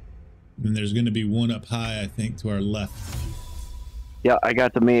 And there's gonna be one up high, I think, to our left. Yeah, I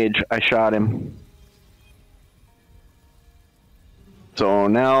got the mage. I shot him. So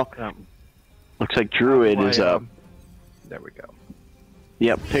now, looks like Druid is up. There we go.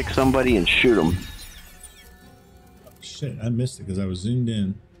 Yep, pick somebody and shoot him. Oh, shit, I missed it because I was zoomed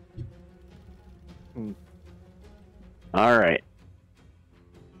in. All right.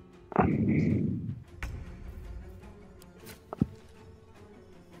 Can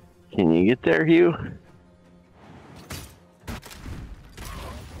you get there, Hugh?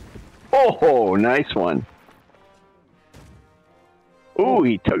 Oh, nice one. Ooh,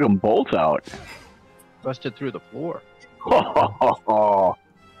 he took them both out. Busted through the floor. Oh.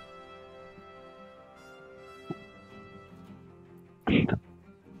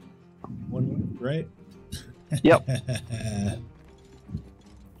 One, right? Yep.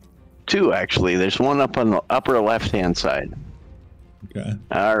 Two, actually. There's one up on the upper left-hand side. Okay.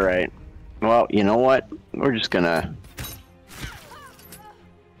 All right. Well, you know what? We're just gonna...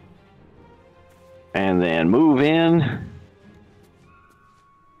 And then move in.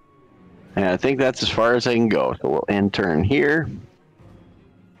 And I think that's as far as I can go. So we'll end turn here.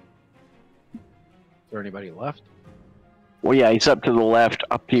 Is there anybody left? Well, yeah, he's up to the left,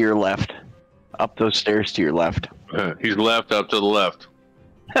 up to your left. Up those stairs to your left. He's left up to the left.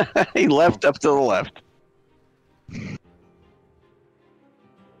 He left up to the left. See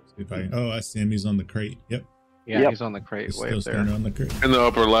if I, oh, I see him. He's on the crate. Yep. Yeah, Yep. he's on the crate He's way still up there. standing on the crate. In the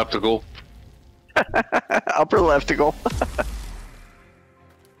upper leftical. Upper leftical.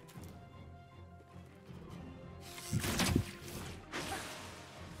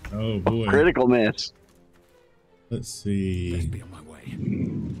 Oh boy. Critical miss. Let's see. Best be on my way.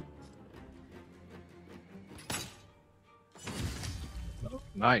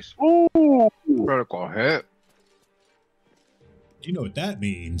 Nice. Ooh. Critical hit. Do you know what that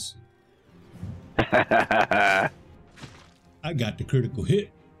means? I got the critical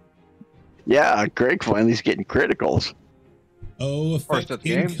hit. Yeah, Greg finally's getting criticals. Oh, effect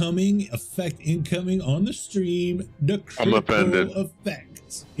incoming. Effect incoming on the stream. The critical offended. effect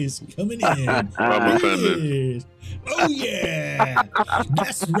is coming in. I'm offended. Yes. Oh yeah,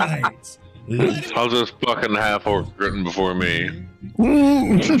 that's right. How's this fucking half orc written before me?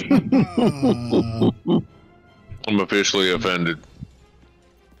 I'm officially offended.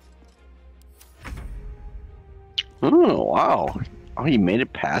 Oh, wow. Oh, you made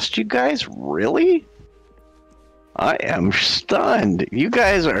it past you guys? Really? I am stunned. You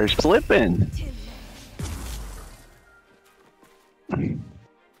guys are slipping. Did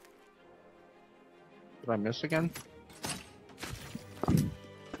I miss again?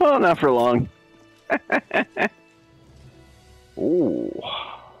 Oh, not for long. Ooh.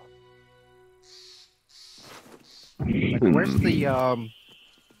 Like, where's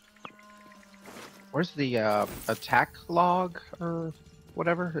the attack log or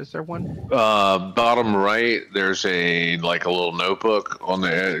whatever? Is there one? Bottom right, there's a little notebook on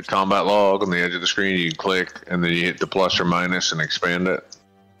the combat log on the edge of the screen. You can click, and then you hit the plus or minus and expand it.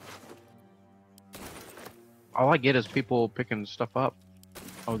 All I get is people picking stuff up.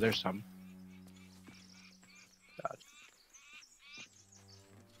 Oh, there's some. God.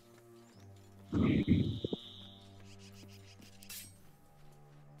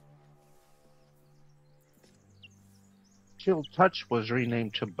 Chill Touch was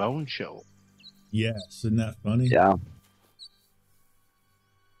renamed to Bone Chill. Yes, isn't that funny? Yeah.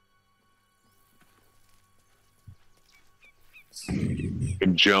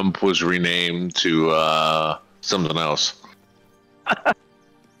 Jump was renamed to something else.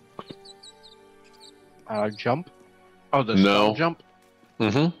 Jump? Oh, the spell jump?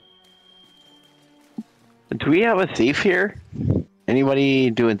 Mm-hmm. Do we have a thief here? Anybody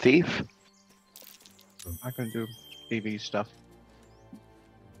doing thief? I can do BB stuff.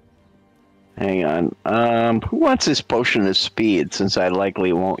 Hang on. Who wants this potion of speed, since I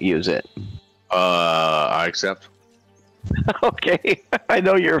likely won't use it? I accept. Okay. I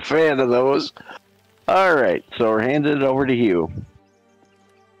know you're a fan of those. Alright, so we're handing it over to you.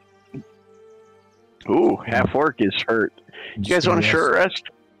 Ooh, half orc is hurt. You guys want a short rest?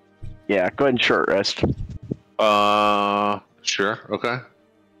 Yeah, go ahead and short rest. Sure. Okay.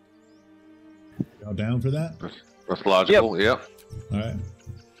 Y'all down for that? That's logical. Yep. All right.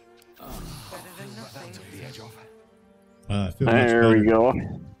 I feel there we go.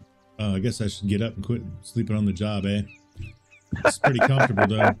 I guess I should get up and quit sleeping on the job, eh? It's pretty comfortable,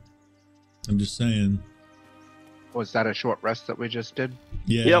 though. I'm just saying. Was that a short rest that we just did?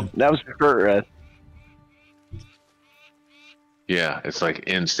 Yeah. Yep, that was a short rest. Yeah, it's like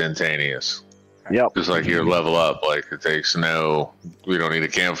instantaneous. Yep. Just like your level up. Like it takes we don't need a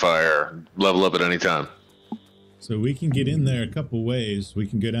campfire. Level up at any time. So we can get in there a couple ways. We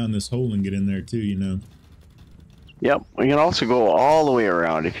can go down this hole and get in there too, you know. Yep, we can also go all the way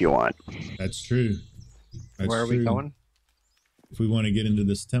around if you want. That's true. That's Where are we going? If we want to get into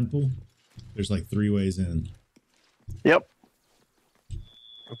this temple, there's like 3 ways in. Yep.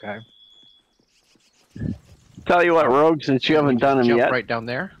 Okay. Tell you what, Rogue, since you haven't done them jump yet. Right down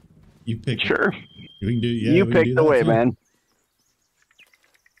there? You pick. Sure. We can do. Yeah, you pick the way, man.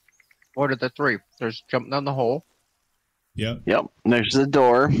 What are the 3? There's jump down the hole. Yep. Yep. And there's the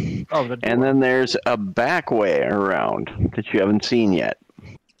door. Oh, the door. And then there's a back way around that you haven't seen yet.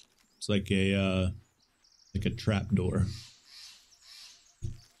 It's like a trap door.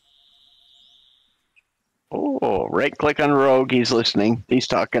 Oh, right click on Rogue. He's listening. He's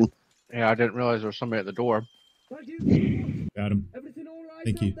talking. Yeah, I didn't realize there was somebody at the door. Got him.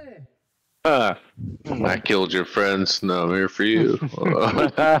 Thank you. I killed your friends. No, I'm here for you.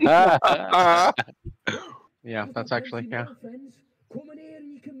 Yeah, that's actually, yeah.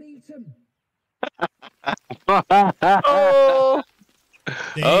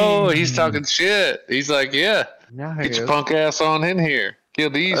 Oh, he's talking shit. He's like, yeah, Yeah, get your punk ass on in here. Kill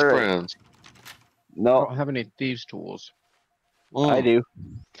these friends. I No, don't have any thieves' tools. I do.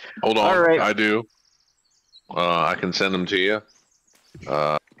 Hold on. All right. I do. I can send them to you.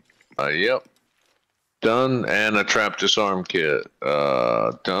 Yep. Done. And a trap disarm kit.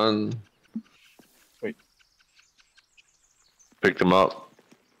 Done. Wait. Picked them up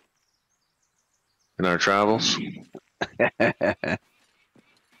in our travels.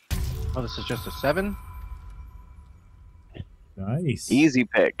 Oh, this is just a 7? Nice. Easy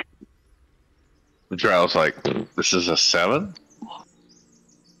pick. The trial's like, this is a 7?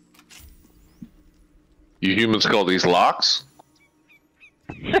 You humans call these locks?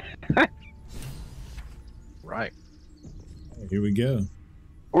 Right. Here we go.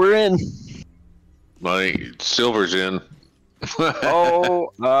 We're in. My silver's in.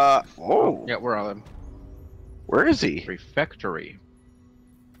 Oh, Yeah, we're on them. where is he? Refectory.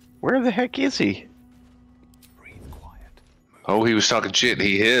 Where the heck is he? Oh, he was talking shit.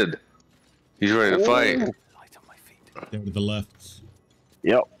 He hid. He's ready to fight. There to the left.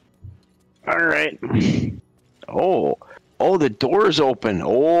 Yep. All right. Oh, the door's open.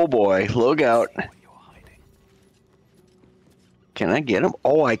 Oh boy, look out. can I get him?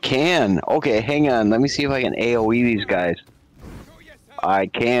 Oh, I can. Okay, hang on. Let me see if I can AoE these guys. I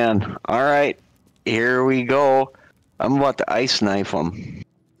can. All right. Here we go. I'm about to ice knife them.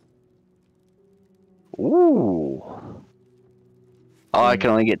 Ooh. Oh, I can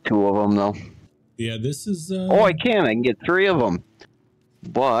only get 2 of them, though. Yeah, this is... Oh, I can. I can get 3 of them.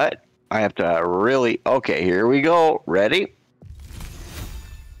 But I have to really... Okay, here we go. Ready?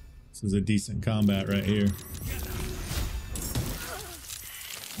 This is a decent combat right here.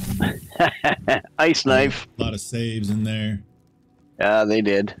 Ice knife. A lot of saves in there. Yeah, they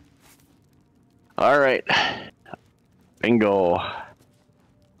did. All right. Bingo.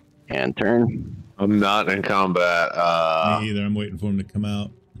 And turn. I'm not in combat. Me either. I'm waiting for him to come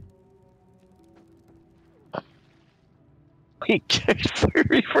out. He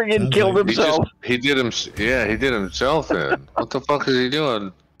freaking killed himself. He did him. Yeah, he did himself in. What the fuck is he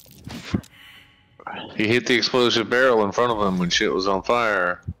doing? He hit the explosive barrel in front of him when shit was on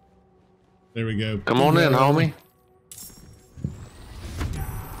fire. There we go. Come on in, homie.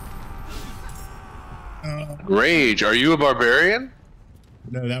 Rage, are you a barbarian?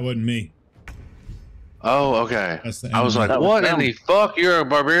 No, that wasn't me. Oh, okay. I was like, That was what them. in the fuck? You're a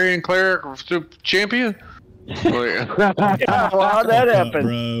barbarian cleric champion? Yeah, how'd that happen?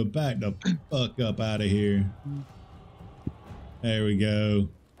 Bro, back the fuck up out of here. There we go.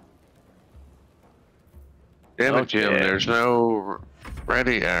 Damn it, Jim. There's no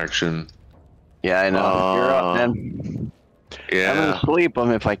ready action. Yeah, I know. You're up, man. I'm gonna sleep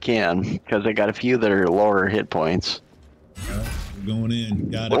them if I can, because I got a few that are lower hit points. We're going in.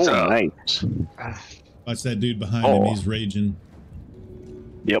 Got it. Oh, nice. Watch that dude behind him. He's raging.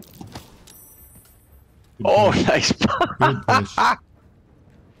 Yep. Good Oh, push. nice. Good push.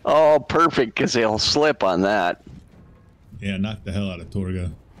 Oh, perfect, because they'll slip on that. Yeah, knock the hell out of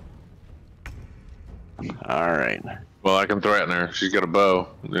Torga. All right. Well, I can threaten her. She's got a bow,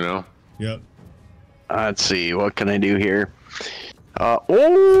 you know. Yep. Let's see. What can I do here?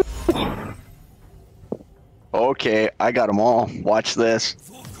 Oh! Okay, I got them all. Watch this.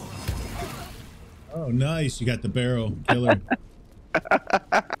 Oh, nice. You got the barrel. Killer.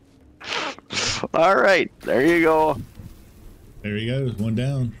 All right. There you go. There he goes. One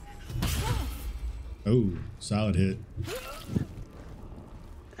down. Oh, solid hit.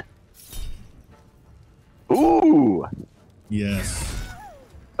 Ooh. Yes.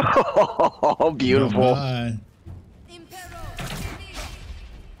 Oh, beautiful. Bye.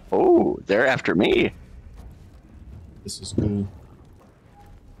 Oh, they're after me. This is cool.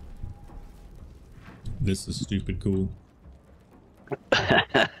 This is stupid cool.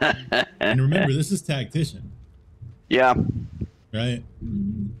 And remember, this is tactician. Yeah. Right?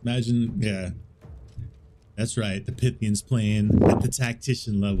 Imagine, yeah. That's right. The Pythians playing at the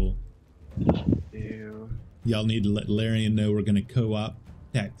tactician level. Y'all need to let Larian know we're going to co-op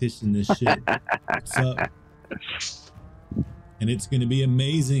tactician this shit. What's up? And it's going to be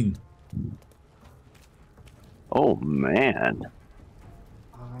amazing. Oh, man.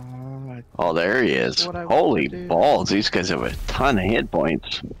 Oh, there he is. Holy balls. These guys have a ton of hit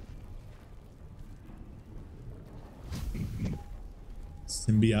points.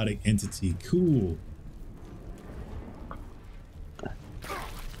 Symbiotic entity. Cool.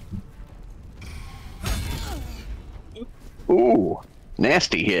 Ooh.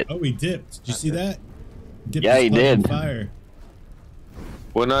 Nasty hit. Oh, he dipped. Did you see that? Dipped Yeah, his he club in did. Fire.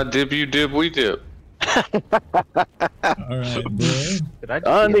 When I dip, you dip, we dip. All right, boy.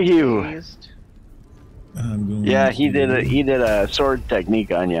 On to you. I'm going. Yeah, he did a sword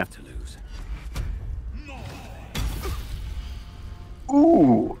technique on you.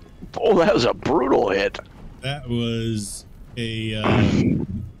 Ooh. Oh, that was a brutal hit. That was a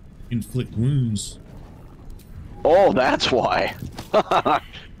inflict wounds. Oh, that's why.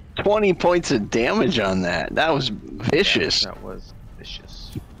 20 points of damage on that. That was vicious. That was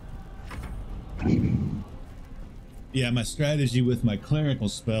vicious. Yeah, my strategy with my clerical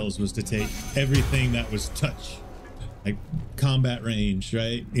spells was to take everything that was touch, like combat range,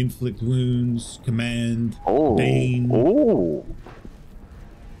 right? Inflict wounds, command, bane. Oh.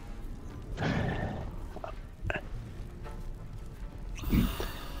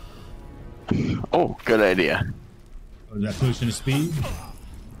 Oh, good idea. Was that potion of speed?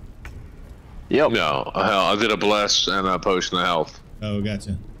 Yep. No, hell, I did a bless and a potion of health. Oh,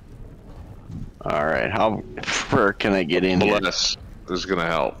 gotcha. All right, how far can I get in here? Bless is gonna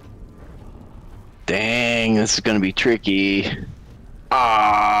help. Dang, this is gonna be tricky.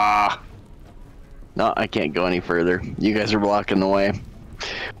 Ah. No, I can't go any further. You guys are blocking the way.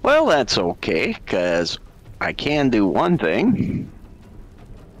 Well, that's okay, because I can do one thing.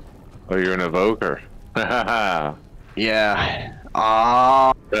 Oh, you're an evoker. Yeah,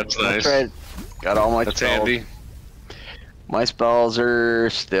 Ah, That's nice. right. Got all my That's spells. handy. My spells are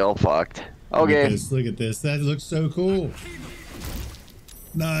still fucked. Okay. Look at this. That looks so cool.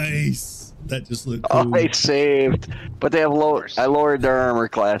 Nice. That just looked Oh, cool. they saved. But they have low. I lowered their armor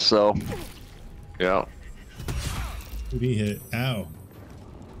class, so. Yeah. Who'd he hit? Ow.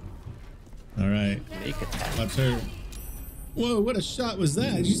 All right. Watch her. Whoa, what a shot was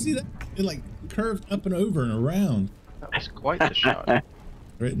that? Did you see that? It like curved up and over and around. That was quite the shot.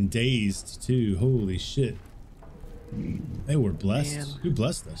 Written dazed too. Holy shit. They were blessed. Man. Who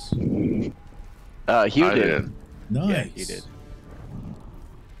blessed us? Hugh I did. Nice. Yeah, you did.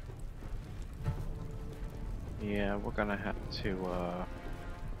 Yeah, we're gonna have to.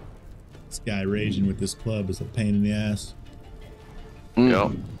 This guy raging with this club is a pain in the ass.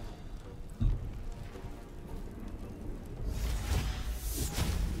 Yep.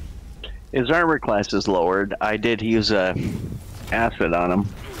 His armor class is lowered. I did use a acid on him.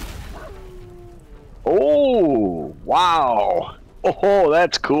 Oh, wow. Oh,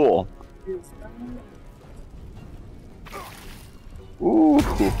 that's cool. Ooh.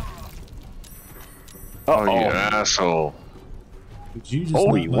 Oh, you asshole. Did you just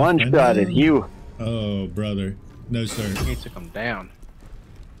Oh, he knock my friend one-shotted down? you. Oh, brother. No, sir. He took him down.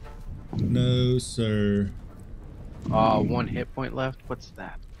 No, sir. One hit point left. What's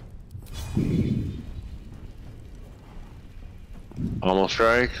that? Almost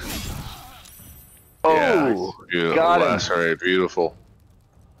strike. Oh, Beautiful. got him. Lacerate. Beautiful.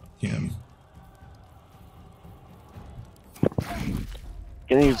 Kim.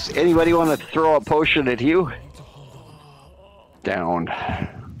 Anybody want to throw a potion at Hugh? Down.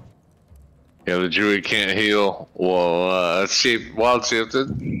 Yeah, the druid can't heal. Well, wild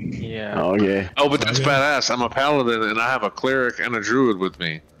shifted. Yeah. Okay. Oh, but that's Okay. badass. I'm a paladin and I have a cleric and a druid with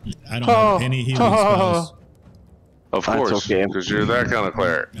me. I don't have any healing spells. Of That's course, okay. because you're that kind of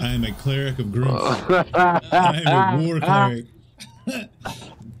cleric. I am a cleric of grunts. I am a war cleric.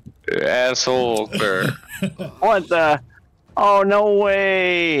 Asshole cleric. What the? Oh, no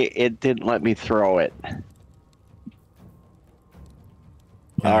way. It didn't let me throw it.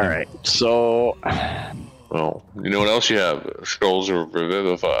 All right. So. Well, you know what else you have? Scrolls of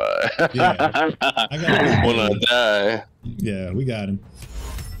Revivify. Yeah. I got When I die. Yeah, we got him.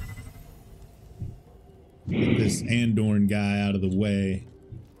 Get this Andorn guy out of the way.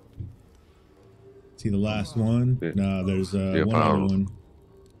 See the last one? No, there's one other one.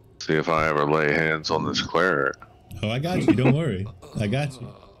 See if I ever lay hands on this cleric. Oh, I got you. Don't worry. I got you.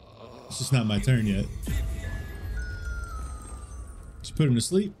 It's just not my turn yet. Did you put him to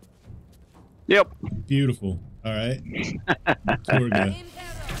sleep? Yep. Beautiful. All right. Torga.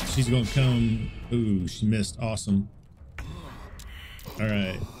 She's going to come. Ooh, she missed. Awesome. All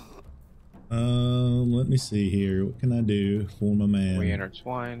right. Let me see here. What can I do for my man? We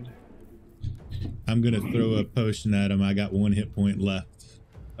intertwined. I'm going to throw a potion at him. I got 1 hit point left.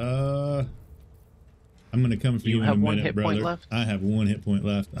 I'm going to come for you in a have 1 minute, hit brother. point left? I have 1 hit point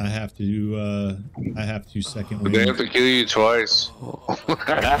left. I have to second They have win. to kill you twice.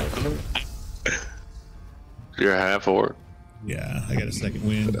 You're a half orc. Yeah, I got a second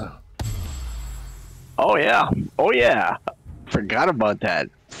win. Oh, yeah. Oh, yeah. Forgot about that.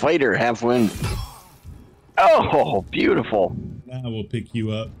 Fighter, half win. Oh, beautiful. Now we'll pick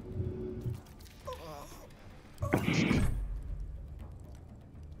you up.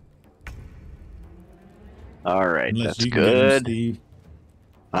 All right, Unless that's you can get him, good. Steve.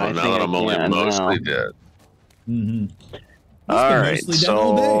 I now think that I I'm only can mostly now. dead. Mm-hmm. All right,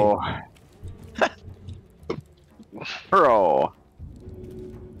 so throw,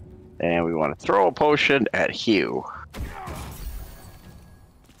 and we want to throw a potion at Hugh.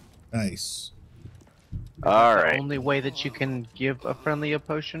 Nice. All The right. only way that you can give a friendly a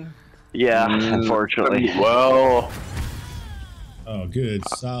potion? Yeah, unfortunately. Well, Oh, good.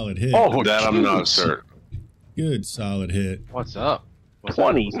 Solid hit. Oh, that I'm not jeez. certain. Good solid hit. What's up? Was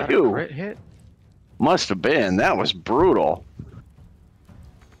 22. That a crit hit? Must have been. That was brutal.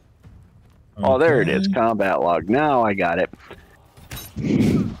 Oh, there it is. Okay. Combat log. Now I got it.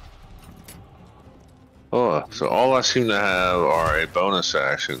 Oh, so all I seem to have are a bonus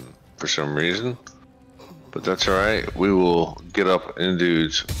action for some reason. But that's alright. We will get up in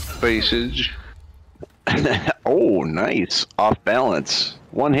dude's faces. Oh, nice. Off balance.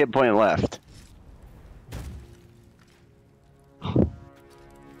 1 hit point left.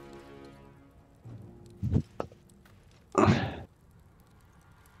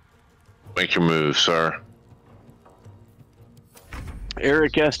 Make your move, sir.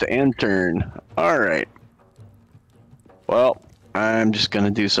 Eric has to end turn. All right. Well, I'm just going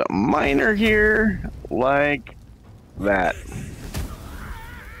to do something minor here, like that.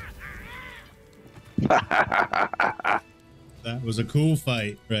 That was a cool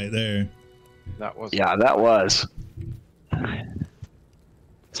fight right there. That was. Yeah, that was.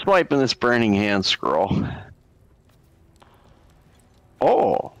 Swiping this burning hand scroll.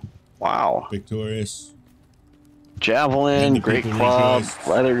 Oh, wow. Victorious. Javelin, great club,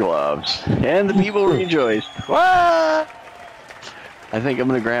 leather gloves. And the people rejoiced. What? I think I'm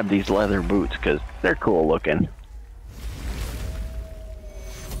going to grab these leather boots because they're cool looking.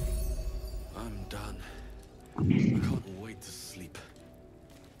 I'm done. I can't wait to sleep.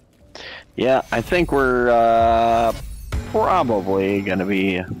 Yeah, I think we're probably going to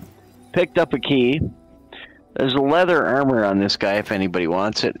be picked up a key. There's a leather armor on this guy if anybody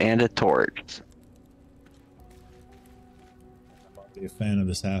wants it, and a torch. I'll be a fan of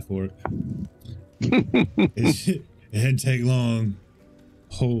this half orc. It didn't take long.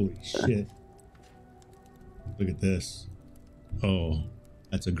 Holy shit. Look at this. Oh,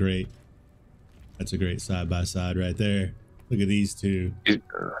 that's a great side by side right there. Look at these two. He's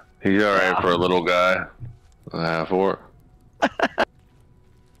all right for a little guy. A half orc.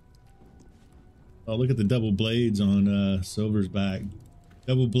 Oh, look at the double blades on Silver's back.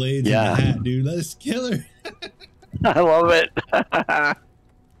 Double blades in the hat, dude. Let's kill her. I love it.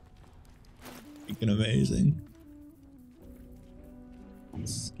 Freaking amazing.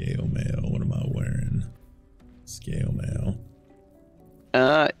 Scale mail. What am I wearing? Scale mail.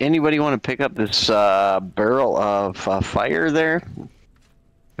 Anybody want to pick up this barrel of fire there?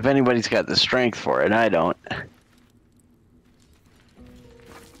 If anybody's got the strength for it, I don't.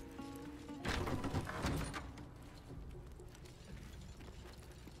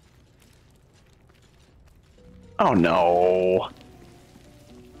 Oh no.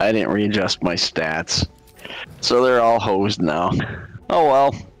 I didn't readjust my stats. So they're all hosed now. Oh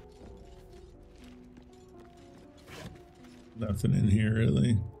well. Nothing in here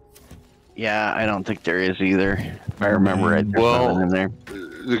really. Yeah, I don't think there is either. If I remember right. Well, in there.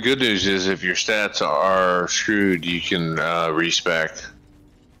 The good news is if your stats are screwed, you can respec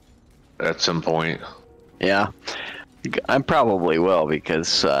at some point. Yeah. I probably will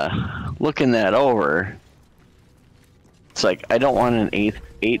because looking that over, it's like I don't want an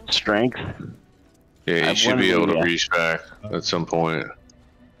 8 strength. Yeah, you should be able to respec at some point.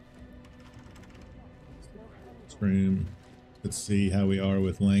 Stream. Let's see how we are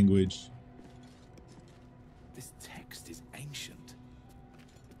with language. This text is ancient.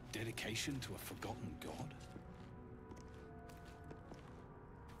 Dedication to a forgotten god?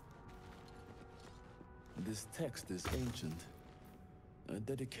 This text is ancient. A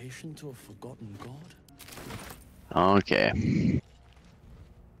dedication to a forgotten god? Okay.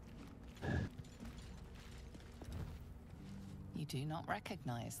 You do not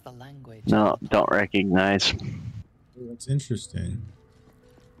recognize the language. No, don't recognize. That's interesting.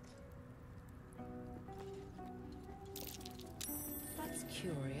 That's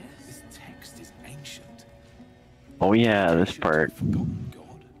curious. This text is ancient. Oh yeah, this part. Forgotten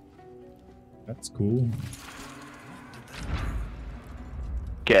god? That's cool.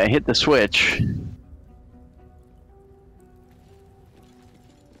 Okay, I hit the switch.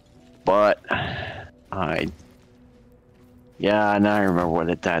 But yeah, now I remember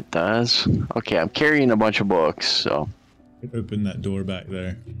what that does. Okay, I'm carrying a bunch of books, so. Open that door back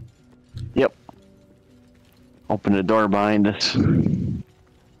there. Yep. Open the door behind us.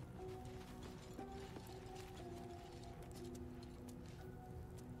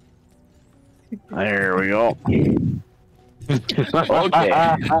 There we go. Okay.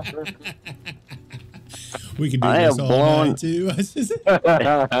 We can do this all night too.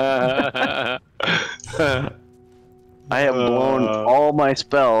 I have blown all my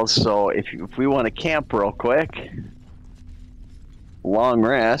spells, so if we want to camp real quick, long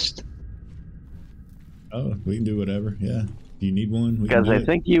rest. Oh, we can do whatever. Yeah. Do you need one? Because I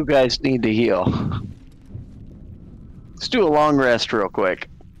think you guys need to heal. Let's do a long rest real quick.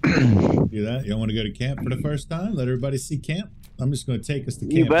 Do that? Y'all want to go to camp for the first time? Let everybody see camp? I'm just going to take us to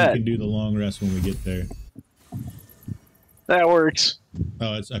camp. You bet. We can do the long rest when we get there. That works.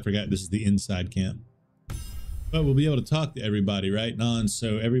 Oh, I forgot. This is the inside camp. But we'll be able to talk to everybody, right, Non?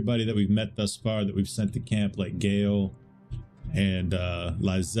 So everybody that we've met thus far that we've sent to camp, like Gale and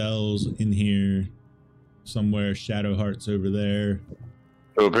Lizelle's in here somewhere. Shadowheart's over there.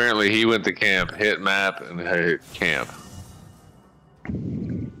 So apparently he went to camp, hit map, and hit camp.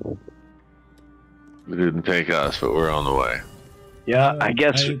 It didn't take us, but we're on the way. Yeah, I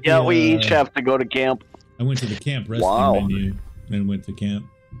guess. We each have to go to camp. I went to the camp rescue menu, then went to camp.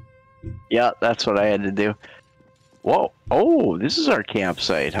 Yeah, that's what I had to do. Whoa! Oh, this is our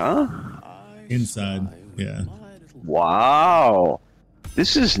campsite, huh? Inside, yeah. Wow,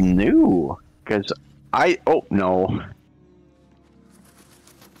 this is new. Because Oh, no.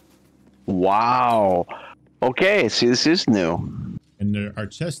 Wow. Okay, see, this is new. And our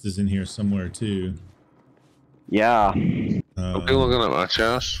chest is in here somewhere, too. Yeah. Okay, looking at my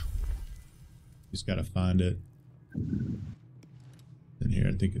chest. Just got to find it. In here,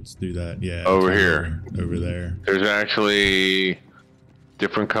 I think it's through that. Yeah. Over here. Over there. There's actually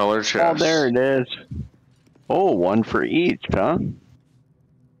different color chests. Oh, there it is. Oh, one for each, huh?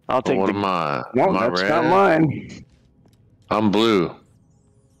 I'll take what the... am I? No, am that's I red? not mine. I'm blue.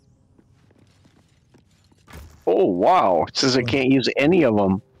 Oh, wow. It says I can't use any of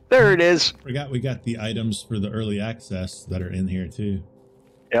them. There it is. We got the items for the early access that are in here, too.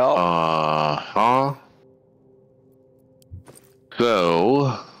 Yep. Uh-huh.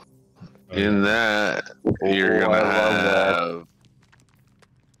 So, in that, you're gonna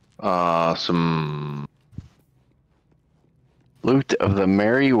have some loot of the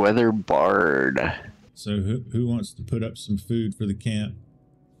Merryweather Bard. So who wants to put up some food for the camp?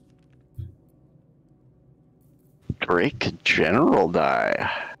 Drake General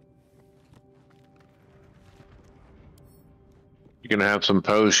die. You're gonna have some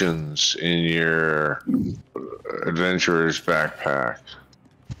potions in your adventurer's backpack.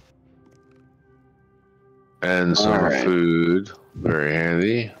 And some food. Very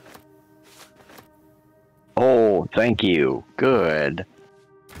handy. Oh, thank you. Good.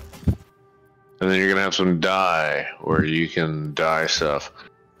 And then you're gonna have some dye where you can dye stuff.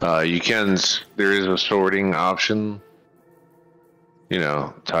 There is a sorting option. You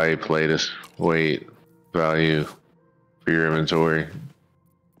know, type, latest, weight, value for your inventory.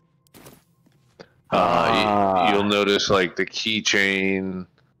 You'll notice like the keychain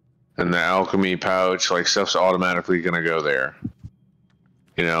and the alchemy pouch, like stuff's automatically gonna go there.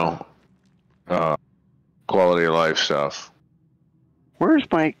 You know, quality of life stuff. Where's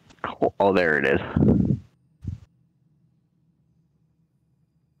my... Oh, there it is.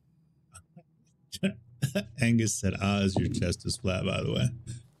 Angus said, as your chest is flat, by the way.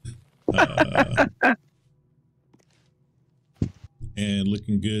 And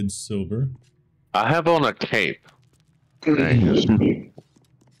looking good, silver. I have on a cape. Look,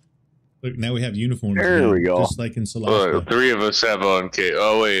 now we have uniforms. There we go. Just like in Celeste. Look, 3 of us have on cape.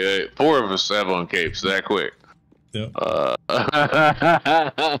 Oh, wait, 4 of us have on capes that quick. Yep.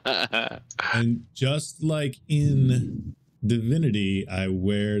 And just like in Divinity, I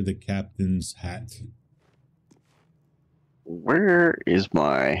wear the captain's hat. Where is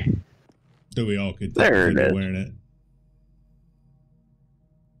my... So we all could there it is. Wearing it.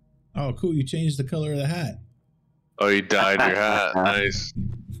 Oh, cool. You changed the color of the hat. Oh, you dyed your hat. Nice.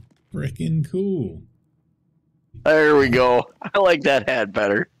 Freaking cool. There we go. I like that hat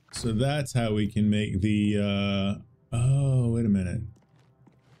better. So that's how we can make the, oh, wait a minute.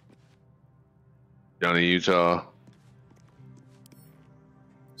 Johnny Utah.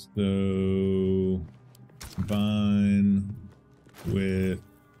 So, combine with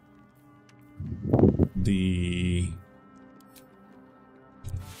the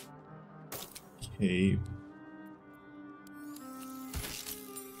cape.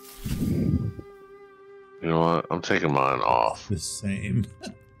 You know what? I'm taking mine off. The same.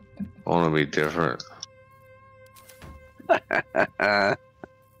 I want to be different.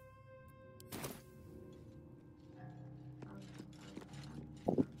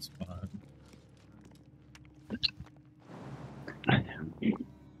 It's fine.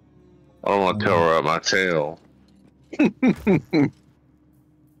 I don't want to tell her up my tail.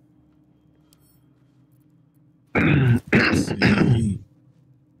 Let's see.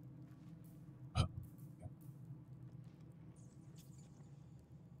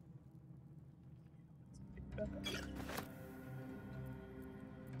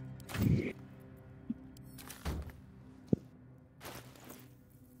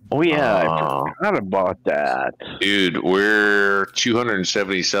 Oh yeah, I forgot about that. Dude, we're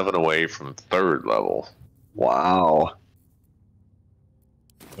 277 away from 3rd level. Wow.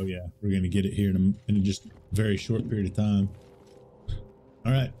 Oh yeah, we're gonna get it here in just a very short period of time.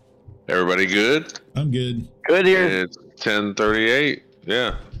 All right. Everybody good? I'm good. Good here. It's 10:38.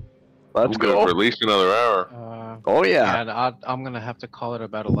 Yeah. Let's go. For at least another hour. Oh yeah. And I'm gonna have to call it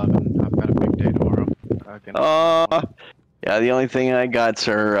about 11. I've got a big day tomorrow. Yeah. The only thing I got's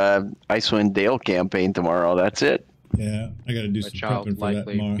our Icewind Dale campaign tomorrow. That's it. Yeah, I gotta do some Which I'll prepping for that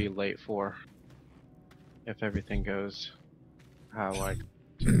likely tomorrow. be late for. If everything goes how I...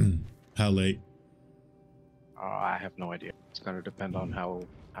 How late? I have no idea. It's going to depend on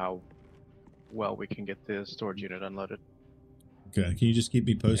how well we can get the storage unit unloaded. Okay, can you just keep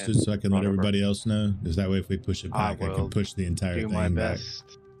me posted so I can let everybody else know? Because that way if we push it back, I can push the entire thing do my back. best.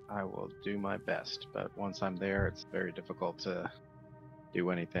 I will do my best, but once I'm there, it's very difficult to do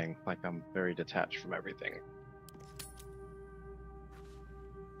anything. Like, I'm very detached from everything.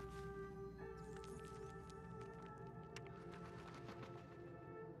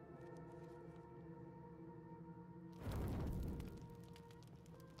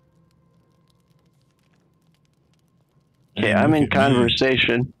 Okay, I'm in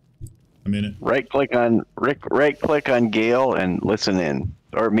conversation. I'm in it. Right click on Gale and listen in.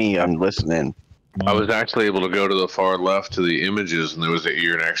 Or me, I'm listening. I was actually able to go to the far left to the images, and there was the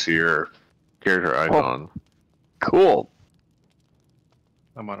ear next to your character icon. Oh, cool.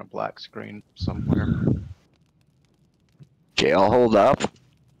 I'm on a black screen somewhere. Gale, hold up.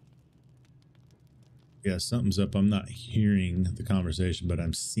 Yeah, something's up. I'm not hearing the conversation, but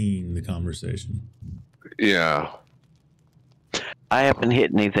I'm seeing the conversation. Yeah. I haven't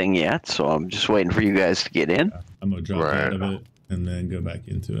hit anything yet, so I'm just waiting for you guys to get in. I'm going to drop out of it and then go back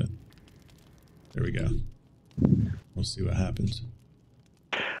into it. There we go. We'll see what happens.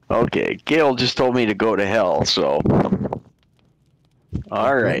 Okay, Gale just told me to go to hell, so...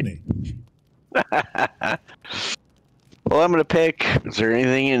 All right. Well, I'm going to pick... Is there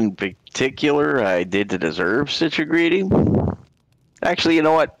anything in particular I did to deserve such a greeting? Actually, you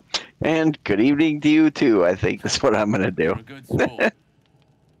know what? And good evening to you, too. I think that's what I'm going to do. You're a good sport.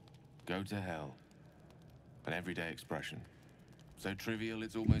 Go to hell. An everyday expression. So trivial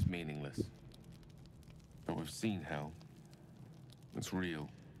it's almost meaningless. But we've seen hell. It's real.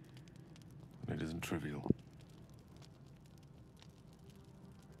 And it isn't trivial.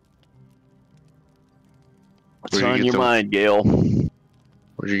 What's on your mind, Gale?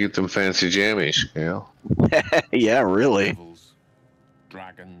 Where'd you get them fancy jammies, Gale? Yeah, really. Devils,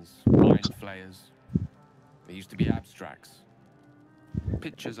 dragons, mind flayers. They used to be abstracts.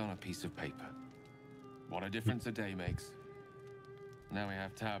 Pictures on a piece of paper. What a difference a day makes. Now we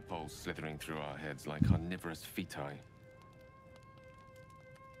have tadpoles slithering through our heads like carnivorous feti.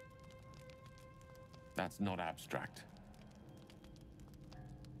 That's not abstract.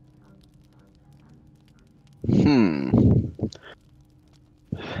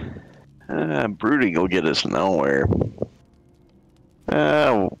 Brooding will get us nowhere.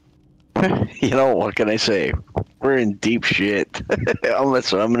 You know, what can I say? We're in deep shit.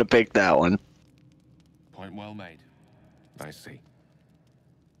 Unless I'm gonna pick that one. Point well made. I see.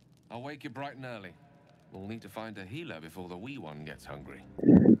 I'll wake you bright and early. We'll need to find a healer before the wee one gets hungry.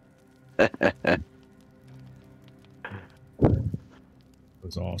 That's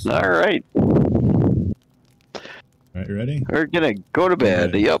awesome. All right. All right, you ready? We're gonna go to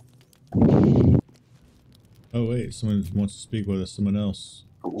bed. Yep. Oh wait, someone wants to speak with us. Someone else.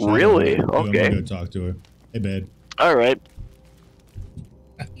 Really? I'm Okay. gonna go talk to her. Hey, babe. All right.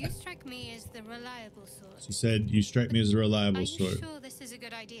 You strike me as the reliable sort. She said you strike me as a reliable Are you sort. sure this is a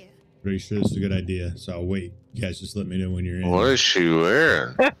good idea? Pretty sure this is a good idea. So I'll wait. You guys just let me know when you're in. What is she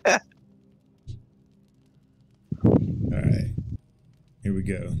wearing? All right. Here we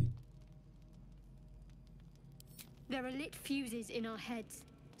go. There are lit fuses in our heads.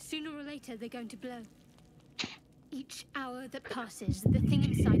 Sooner or later, they're going to blow. Each hour that passes, the thing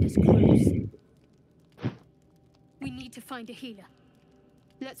inside us grows. We need to find a healer.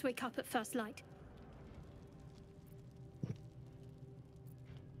 Let's wake up at first light.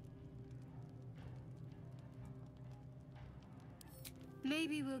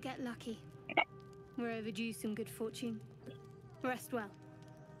 Maybe we'll get lucky. We're overdue some good fortune. Rest well.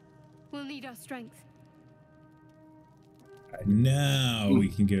 We'll need our strength. Right, now we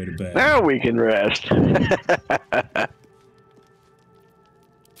can go to bed. Now we can rest. All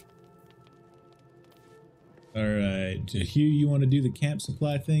right, Hugh, you want to do the camp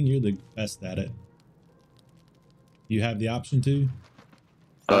supply thing? You're the best at it. You have the option to?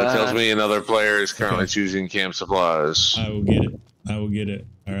 It tells me another player is currently choosing camp supplies. I will get it. I will get it.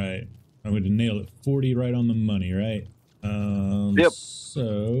 All right. I'm going to nail it. 40 right on the money, right? Yep.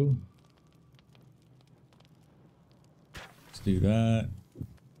 So let's do that.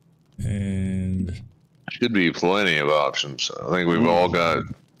 And should be plenty of options. I think we've all got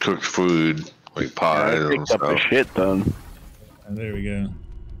cooked food, like pies and stuff. Up a shit ton. There we go.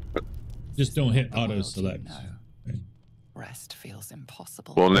 Just don't hit auto select. Rest feels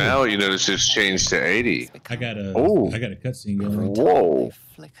impossible. Well, now you notice it's changed to 80. I got a cutscene going. Whoa!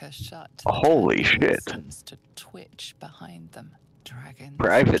 Flicker shut. Holy shit! To twitch behind them. Dragons,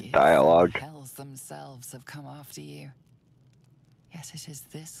 private dialogue. Hells themselves have come after you. Yet it is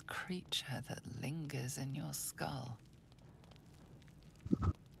this creature that lingers in your skull.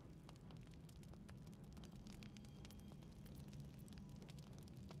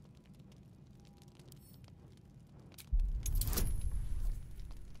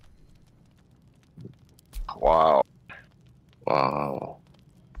 Wow. Wow.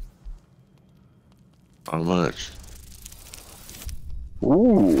 How much?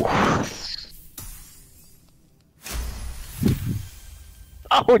 Ooh.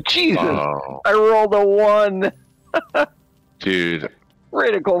 Oh, Jesus. Oh. I rolled a 1. Dude.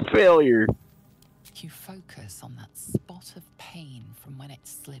 Critical failure. You focus on that spot of pain from when it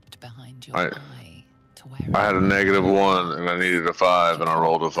slipped behind your eye to where I had a -1 and I needed a 5 and I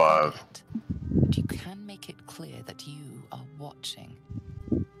rolled a 5. But you can make it clear that you are watching.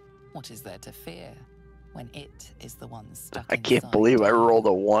 What is there to fear when it is the one stuck I can't believe I rolled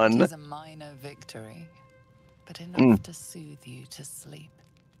a 1. It is a minor victory, but enough to soothe you to sleep.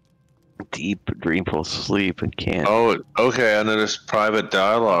 Deep, dreamful sleep and can't. Oh, okay. I noticed private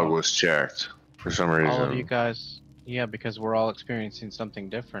dialogue was checked for some reason. All of you guys, yeah, because we're all experiencing something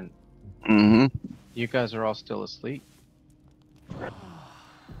different. Mm-hmm. You guys are all still asleep. Are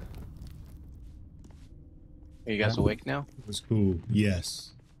you guys awake now? That was cool.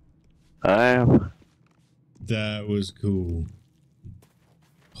 Yes. I am. That was cool.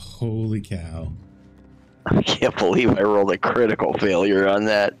 Holy cow. I can't believe I rolled a critical failure on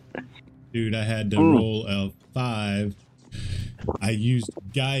that. Dude, I had to roll a 5. I used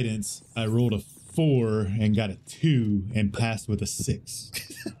guidance. I rolled a 4 and got a 2 and passed with a 6.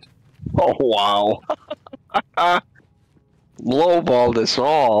 Oh, wow. Lowballed us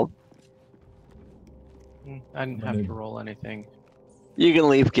all. I didn't have to roll anything. You can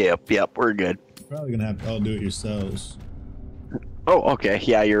leave camp. Yep, we're good. Probably gonna have to all do it yourselves. Oh, okay.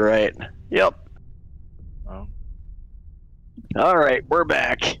 Yeah, you're right. Yep. Oh. All right, we're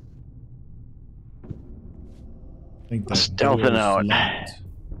back. I think that Stealthing out. locked.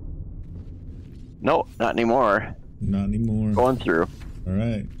 No, not anymore. Not anymore. Going through. All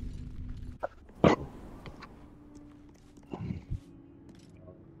right.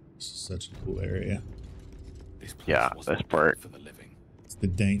 This is such a cool area. Yeah, this part. It's the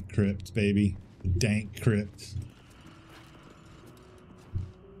dank crypt, baby. The dank crypt.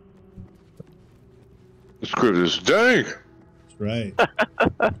 This crypt is dank. That's right.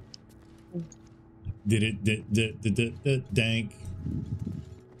 Dank.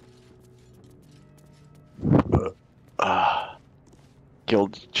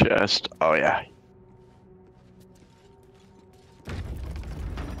 Guild chest. Oh, yeah.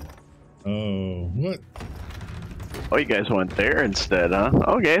 Oh, what? Oh, you guys went there instead, huh?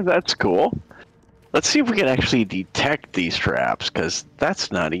 Okay, that's cool. Let's see if we can actually detect these traps, because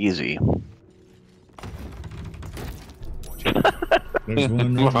that's not easy. There's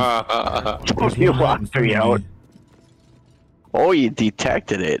one right, there's You one right in locked front me of out. Oh, you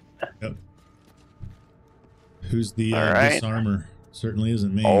detected it. Yep. Who's the All right. disarmer? Certainly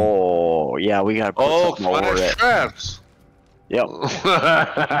isn't me. Oh, yeah, we gotta put something over flash it. traps. Yep.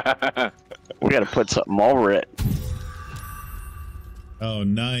 We gotta put something over it. Oh,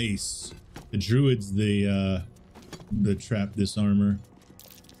 nice. The druid's the trap disarmer.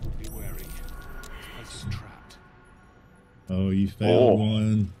 Be wary. This place is trapped. Oh, you failed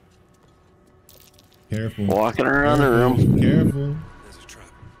one. Careful. Walking around the room. Careful.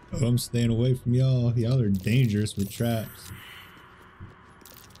 Oh, I'm staying away from y'all. Y'all are dangerous with traps.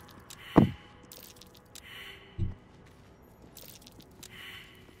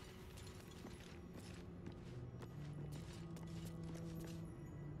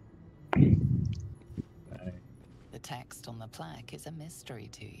 The text on the plaque is a mystery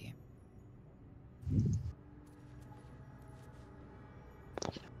to you.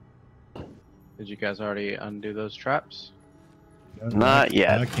 Did you guys already undo those traps? Not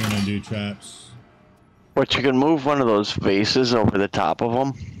yet. I can't undo traps. But you can move one of those vases over the top of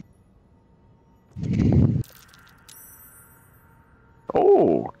them.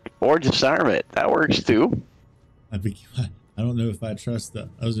 Oh, or disarm it. That works too. I don't know if I trust the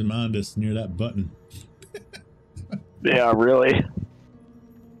Ozymandias near that button. Yeah, really.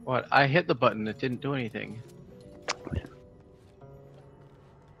 What? I hit the button. It didn't do anything.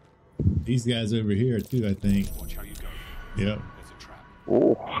 These guys over here too, I think. Watch how you go. Yep. There's a trap.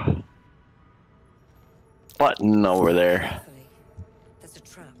 Oh. Button over there. There's a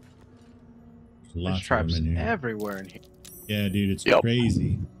trap. There's There's lots of traps them in here. everywhere in here. Yeah, dude, it's Yep.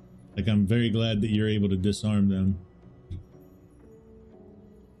 crazy. Like, I'm very glad that you're able to disarm them.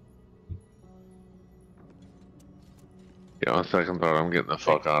 Yeah, on second thought, I'm getting the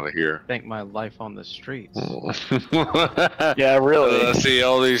fuck out of here. Thank my life on the streets. Yeah, really. I see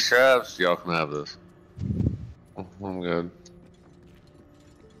all these traps. Y'all can have this. I'm good.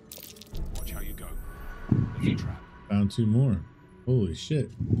 Watch how you go. There's a trap. Found 2 more. Holy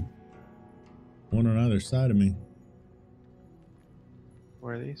shit. One on either side of me.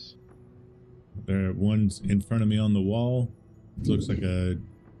 Where are these? One's in front of me on the wall. It looks like a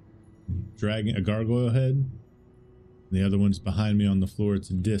dragon, a gargoyle head. The other one's behind me on the floor. It's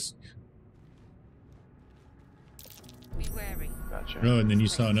a disc. Gotcha. Oh, and then you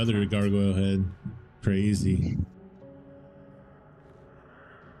saw another gargoyle head. Crazy.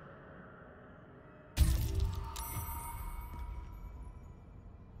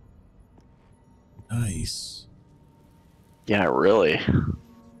 Nice. Yeah, really.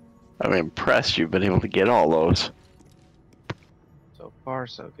 I'm impressed you've been able to get all those. So far,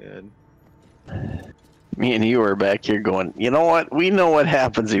 so good. Me and you were back here going, you know what? We know what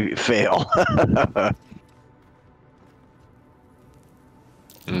happens if you fail.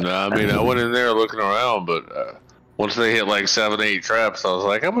 No, I mean, I went in there looking around, but once they hit like 7, 8 traps, I was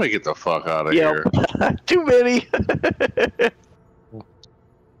like, I'm gonna get the fuck out of here. Too many.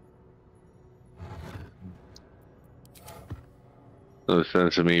 No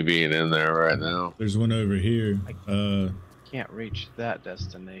sense of me being in there right now. There's one over here. Can't reach that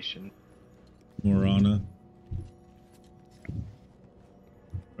destination. Morana.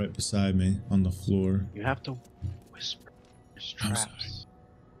 Right beside me on the floor. You have to whisper. There's traps.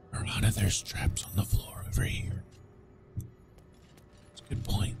 Morana, there's traps on the floor over here. That's a good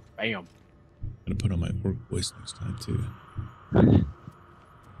point. Bam. I'm gonna put on my orc voice next time too.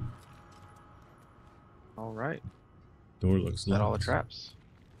 All right. Door looks Is that all the locked. traps?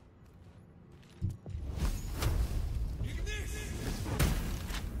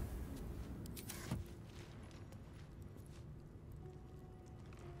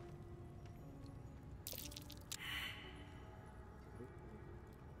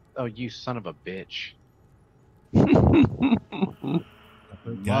 Oh, you son of a bitch.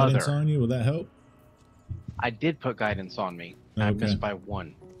 Put guidance on you, will that help? I did put guidance on me. Okay. I missed by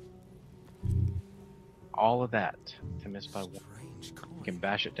 1. All of that to miss by 1. You can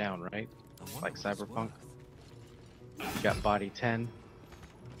bash it down, right? Like Cyberpunk. You got body 10.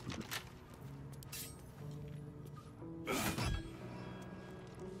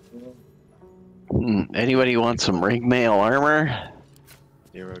 Anybody want some ringmail armor?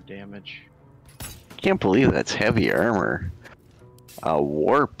 0 damage. Can't believe that's heavy armor. A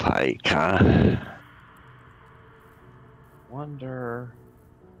war pike, huh? Wonder.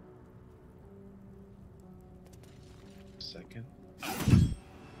 Second.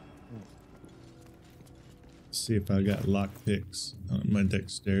 See if I got lock picks. My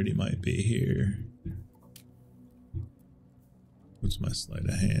dexterity might be here. What's my sleight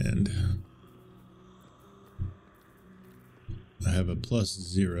of hand? I have a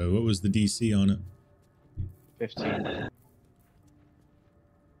 +0. What was the DC on it? 15.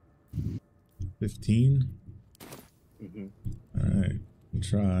 15? Mm-hmm. Alright, we'll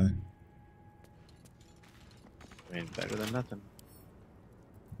try. I mean, better than nothing.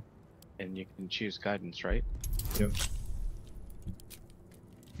 And you can choose guidance, right? Yep.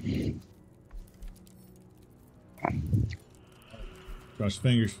 Cross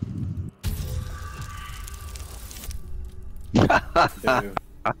fingers.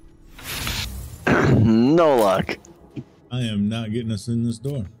 No luck. I am not getting us in this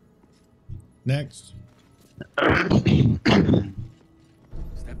door. Next. Step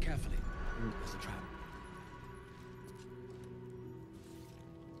carefully. There's a trap.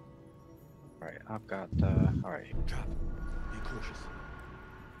 Alright, I've got, alright. Trap. Be cautious.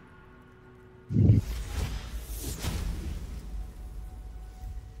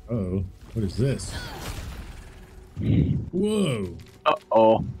 Uh-oh. What is this? Whoa.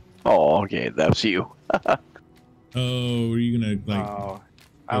 Uh-oh. Oh, okay, that's you. Oh, were you gonna, like... Oh,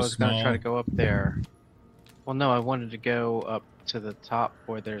 I was gonna try to go up there. Well, no, I wanted to go up to the top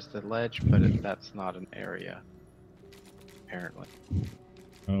where there's the ledge, but that's not an area. Apparently.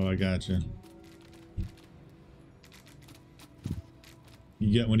 Oh, I gotcha.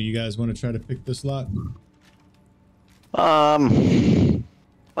 You got one of you guys want to try to pick this lock? I'm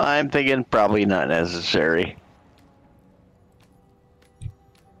thinking probably not necessary.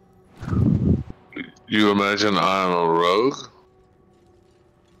 You imagine I'm a rogue?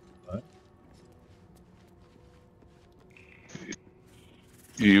 What?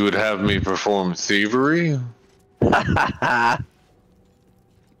 You would have me perform thievery?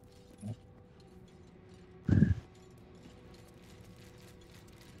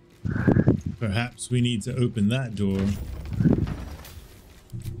 Perhaps we need to open that door.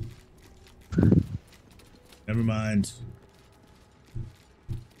 Never mind.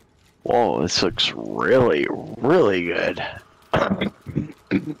 Whoa, this looks really, really good. Armed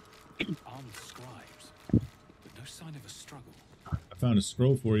scribes, but no sign of a struggle. I found a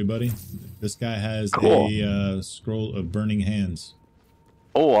scroll for you, buddy. This guy has Cool. a scroll of burning hands.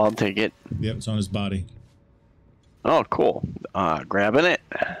 Oh, I'll take it. Yep, it's on his body. Oh, cool. Grabbing it.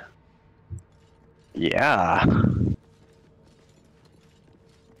 Yeah.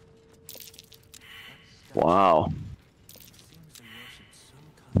 Wow.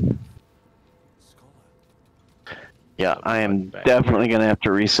 Yeah, I am definitely going to have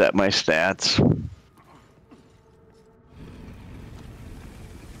to reset my stats.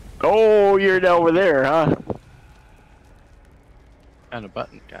 Oh, you're over there, huh? Found a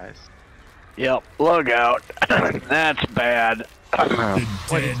button, guys. Yep, look out. That's bad. The What are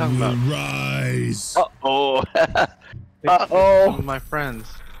you dead talking will about? rise. Uh-oh. Some of Uh-oh. my friends.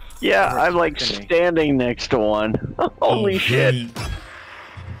 Yeah, They were I'm like expecting me. standing next to one. Holy shit. Brilliant.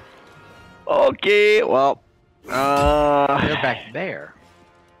 Okay, well. They're back there.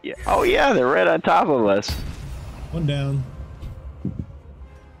 Yeah. Oh, yeah, they're right on top of us. One down.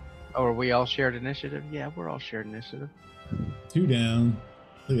 Oh, are we all shared initiative? Yeah, we're all shared initiative. 2 down.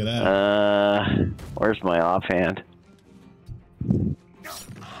 Look at that. Where's my offhand?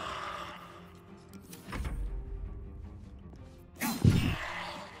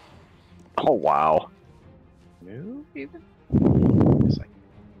 Oh, wow. Move even?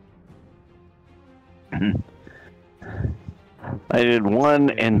 I did 1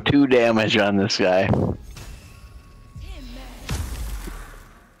 and 2 damage on this guy.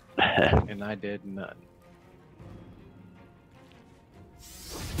 And I did none.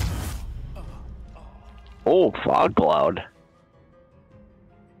 Oh, fog cloud.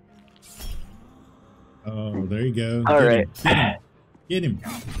 Oh, there you go. All right. Get him.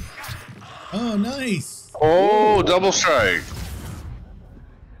 Oh, nice. Oh, double strike.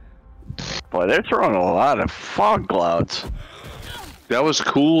 Boy, they're throwing a lot of fog clouds. That was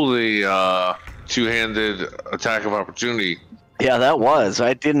cool. The two-handed attack of opportunity. Yeah, that was.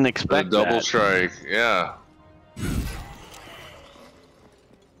 I didn't The expect double that. strike. Yeah.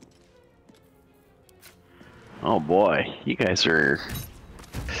 Oh boy, you guys are.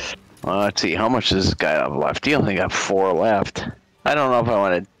 Well, let's see, how much does this guy have left? He only got 4 left. I don't know if I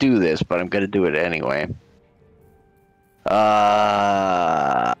want to do this, but I'm going to do it anyway.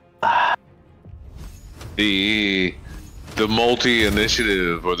 The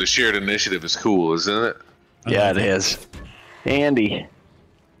multi-initiative or the shared initiative is cool, isn't it? Yeah, it is. Andy.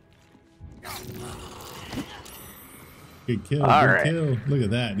 Good kill. All Good right. kill. Look at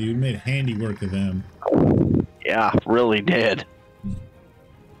that, dude. Made handiwork of them. Yeah, really did.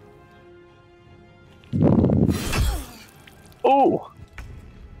 Oh.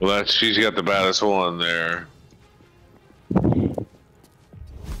 Well, she's got the baddest one there.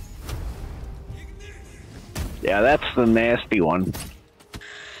 Yeah, that's the nasty one.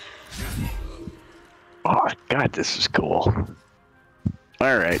 Oh, God, this is cool.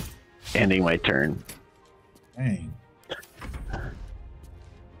 All right. Ending my turn. Dang.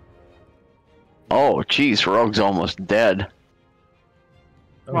 Oh, geez, Rogue's almost dead.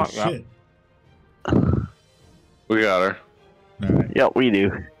 Oh, shit. We got her. All right. Yeah, we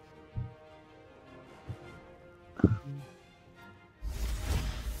do.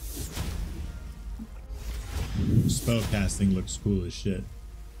 Spellcasting looks cool as shit.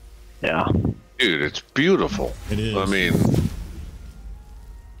 Yeah. Dude, it's beautiful. It is. I mean,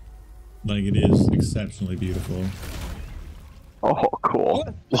 like, it is exceptionally beautiful. Oh, cool.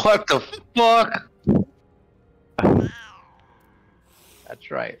 what the fuck?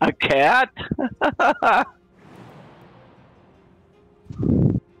 That's right. A cat?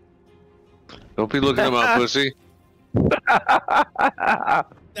 Don't be looking at my pussy.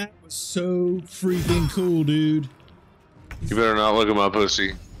 That was so freaking cool, dude. You better not look at my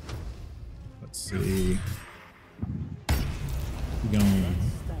pussy. Let's see. Going.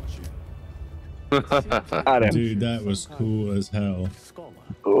 Dude, that was cool as hell.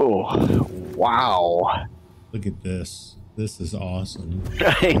 Oh, wow. Look at this. This is awesome.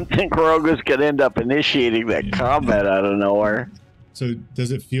 I think Rogue's gonna end up initiating that combat out of nowhere. So,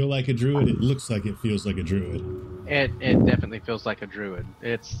 does it feel like a druid? It looks like it feels like a druid. It definitely feels like a druid.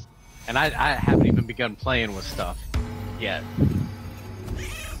 And I haven't even begun playing with stuff yet.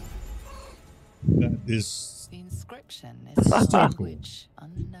 That is The inscription is So a cool. language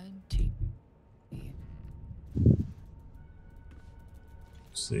unknown to you.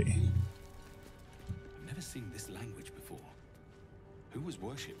 Let's see. I've never seen this language before. Who was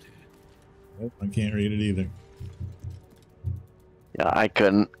worshipped here? Nope, I can't read it either. Yeah, I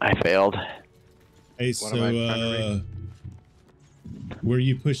couldn't. I failed. Hey, What am I trying to where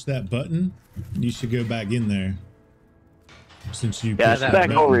you push that button, you should go back in there. Since you Yeah, pushed it's that back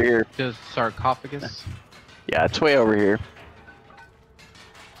button. over here. The sarcophagus. Yeah, it's way over here.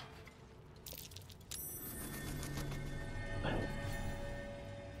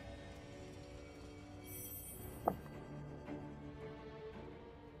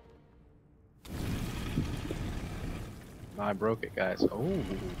 I broke it, guys. Oh.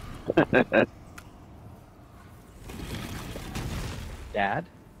 Dad?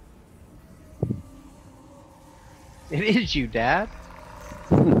 It is you, Dad.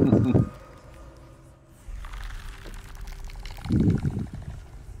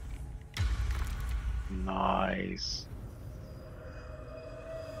 Nice.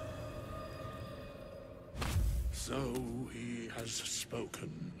 So he has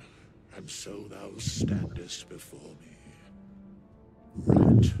spoken, and so thou standest before me.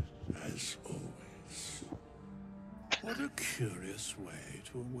 Right as always. What a curious way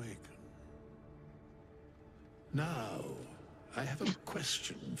to awaken. Now, I have a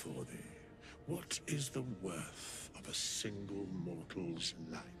question for thee. What is the worth of a single mortal's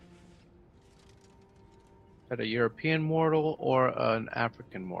life? At a European mortal or an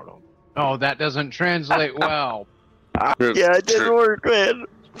African mortal? Oh, that doesn't translate well. Trip, Yeah, it didn't work, man.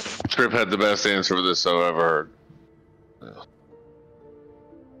 Trip had the best answer for this I've ever heard. Yeah.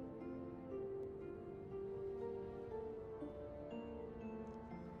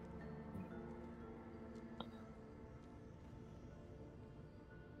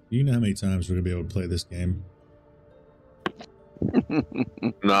 Do you know how many times we're gonna be able to play this game?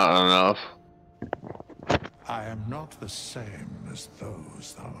 Not enough. I am not the same as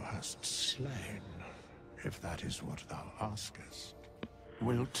those thou hast slain, if that is what thou askest.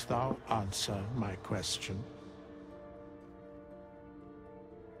 Wilt thou answer my question?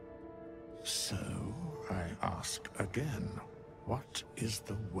 So, I ask again, what is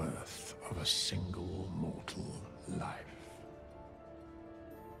the worth of a single mortal life?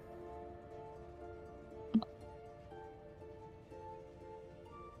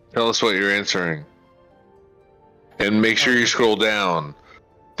 Tell us what you're answering. And make sure you scroll down.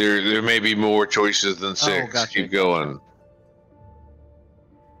 There may be more choices than 6. Gotcha. Keep going.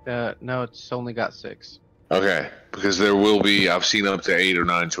 No, it's only got 6. Okay, because there will be, I've seen up to 8 or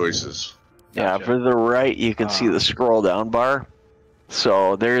 9 choices. Yeah, Gotcha. for the right, you can see the scroll down bar.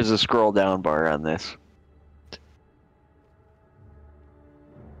 So there's a scroll down bar on this.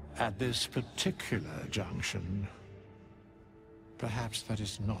 At this particular junction, perhaps that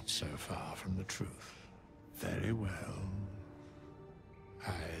is not so far from the truth. Very well.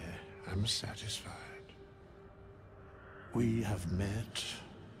 I am satisfied. We have met,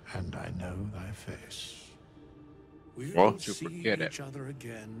 and I know thy face. We will you see forget each it. other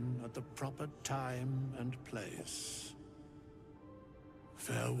again at the proper time and place.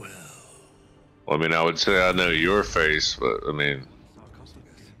 Farewell. Well, I mean, I would say I know your face, but I mean,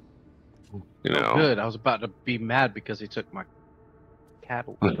 you know. Oh, good. I was about to be mad because he took my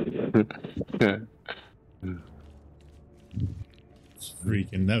cattle.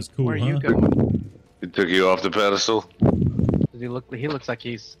 Freaking, that was cool, Where are huh? you going? It took you off the pedestal? Does he look? He looks like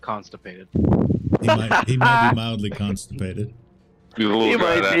he's constipated. He might be mildly constipated. You little He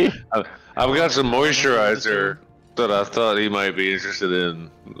guy, might be. I've got some moisturizer that I thought he might be interested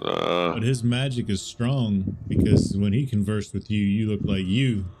in. But his magic is strong because when he conversed with you, you look like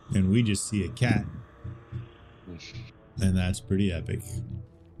you, and we just see a cat. And that's pretty epic.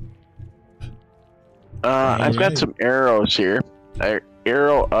 I've got right. some arrows here. An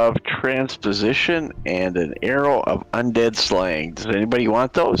arrow of transposition and an arrow of undead slaying. Does anybody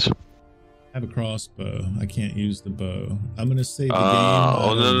want those? I have a crossbow. I can't use the bow. I'm gonna save the game.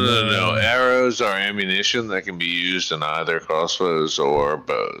 Oh, no. Arrows are ammunition that can be used in either crossbows or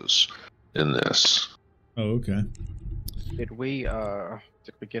bows in this. Oh, okay. Did we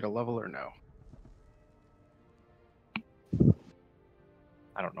get a level or no?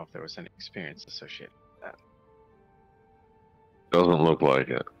 I don't know if there was any experience associated with that. Doesn't look like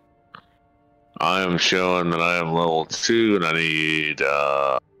it. I am showing that I am level 2 and I need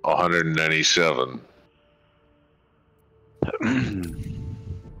 197.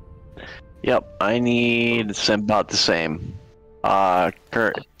 Yep, I need about the same.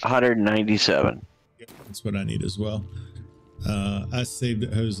 Current 197. That's what I need as well. I saved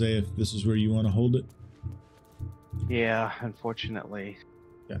it, Jose, if this is where you want to hold it. Yeah, unfortunately.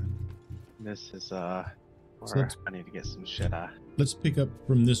 Yeah. This is So where I need to get some shit. Let's pick up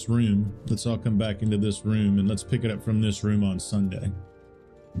from this room. Let's all come back into this room, and let's pick it up from this room on Sunday.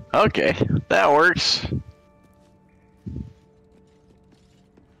 Okay, that works.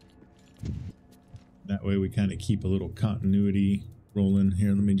 That way we kind of keep a little continuity rolling.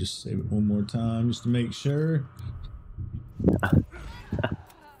 Here, let me just save it one more time just to make sure. What?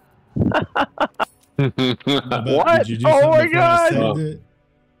 Did you do Oh something my before I God! saved it?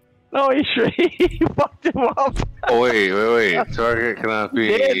 No, he fucked him up. Oh, wait. Target cannot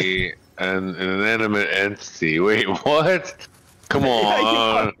be an inanimate entity. Wait, what? Come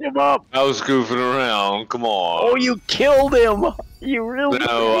on. fucked him up. I was goofing around. Come on. Oh, you killed him. You really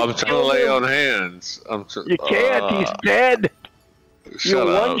No, I'm trying to lay him. on hands. You can't. He's dead. Shut you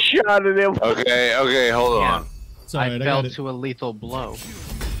up. one-shotted him. Okay, hold on. I fell to a lethal blow.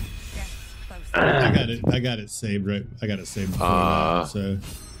 I got it saved, right? I got it saved before that, so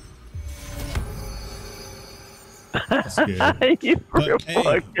that's good. You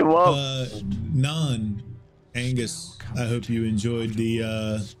fucked him up. Angus, I hope you enjoyed the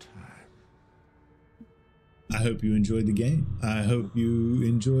game. I hope you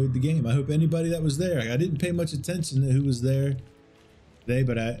enjoyed the game. I hope anybody that was there. I didn't pay much attention to who was there today,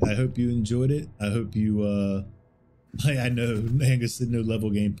 but I hope you enjoyed it. I hope you I know Angus said no level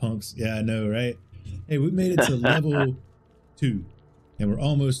game punks. Yeah, I know, right? Hey, we made it to level 2 and we're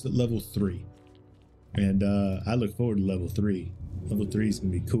almost at level 3. And I look forward to level 3. Level 3 is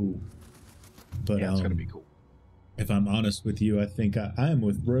gonna be cool. But yeah, it's gonna be cool. If I'm honest with you, I think I am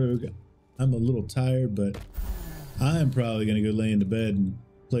with Rogue. I'm a little tired, but I am probably gonna go lay into bed and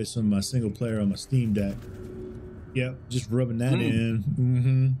play some of my single player on my Steam Deck. Yep, just rubbing that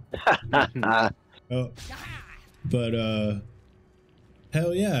in. Oh, but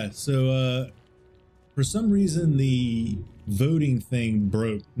hell yeah. So for some reason the voting thing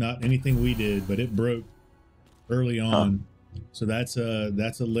broke. Not anything we did, but it broke early on. So that's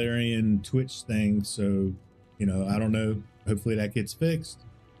a Larian Twitch thing. So, you know, I don't know. Hopefully that gets fixed.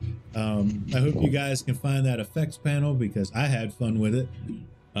 I hope you guys can find that effects panel because I had fun with it.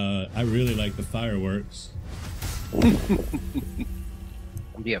 I really like the fireworks.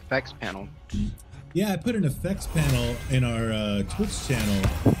 The effects panel. Yeah, I put an effects panel in our Twitch channel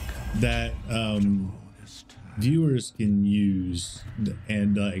that viewers can use,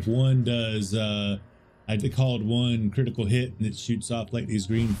 and like one does I called one critical hit and it shoots off like these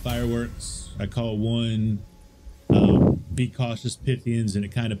green fireworks. I call one be cautious Pythians and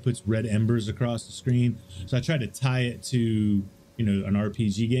it kind of puts red embers across the screen. So I tried to tie it to, you know, an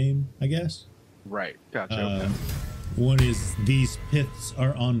RPG game, I guess. Right, gotcha. Okay. One is these piths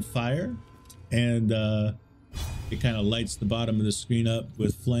are on fire, and it kind of lights the bottom of the screen up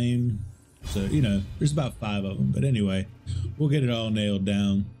with flame. So, you know, there's about 5 of them. But anyway, we'll get it all nailed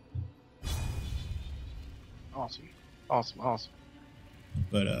down. Awesome.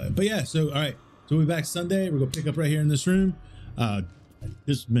 But yeah, so all right. So we'll be back Sunday. We're gonna pick up right here in this room.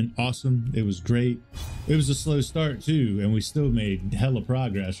 This has been awesome. It was great. It was a slow start too, and we still made hella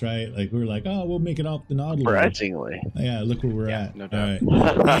progress, right? Like we were like, oh, we'll make it off the nod. Surprisingly. Yeah, look where we're at. No doubt.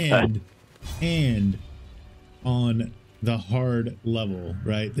 All right. and on the hard level,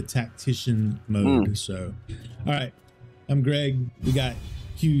 right? The tactician mode. So, all right. I'm Greg. We got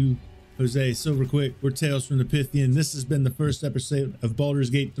Q, Jose, Silverquick. We're Tales from the Pythian. This has been the first episode of Baldur's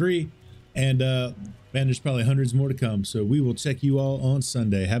Gate 3. And man, there's probably hundreds more to come. So we will check you all on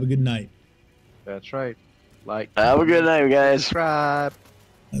Sunday. Have a good night. That's right. Have a good night, guys. Subscribe.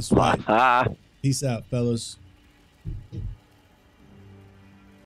 That's right. Peace out, fellas.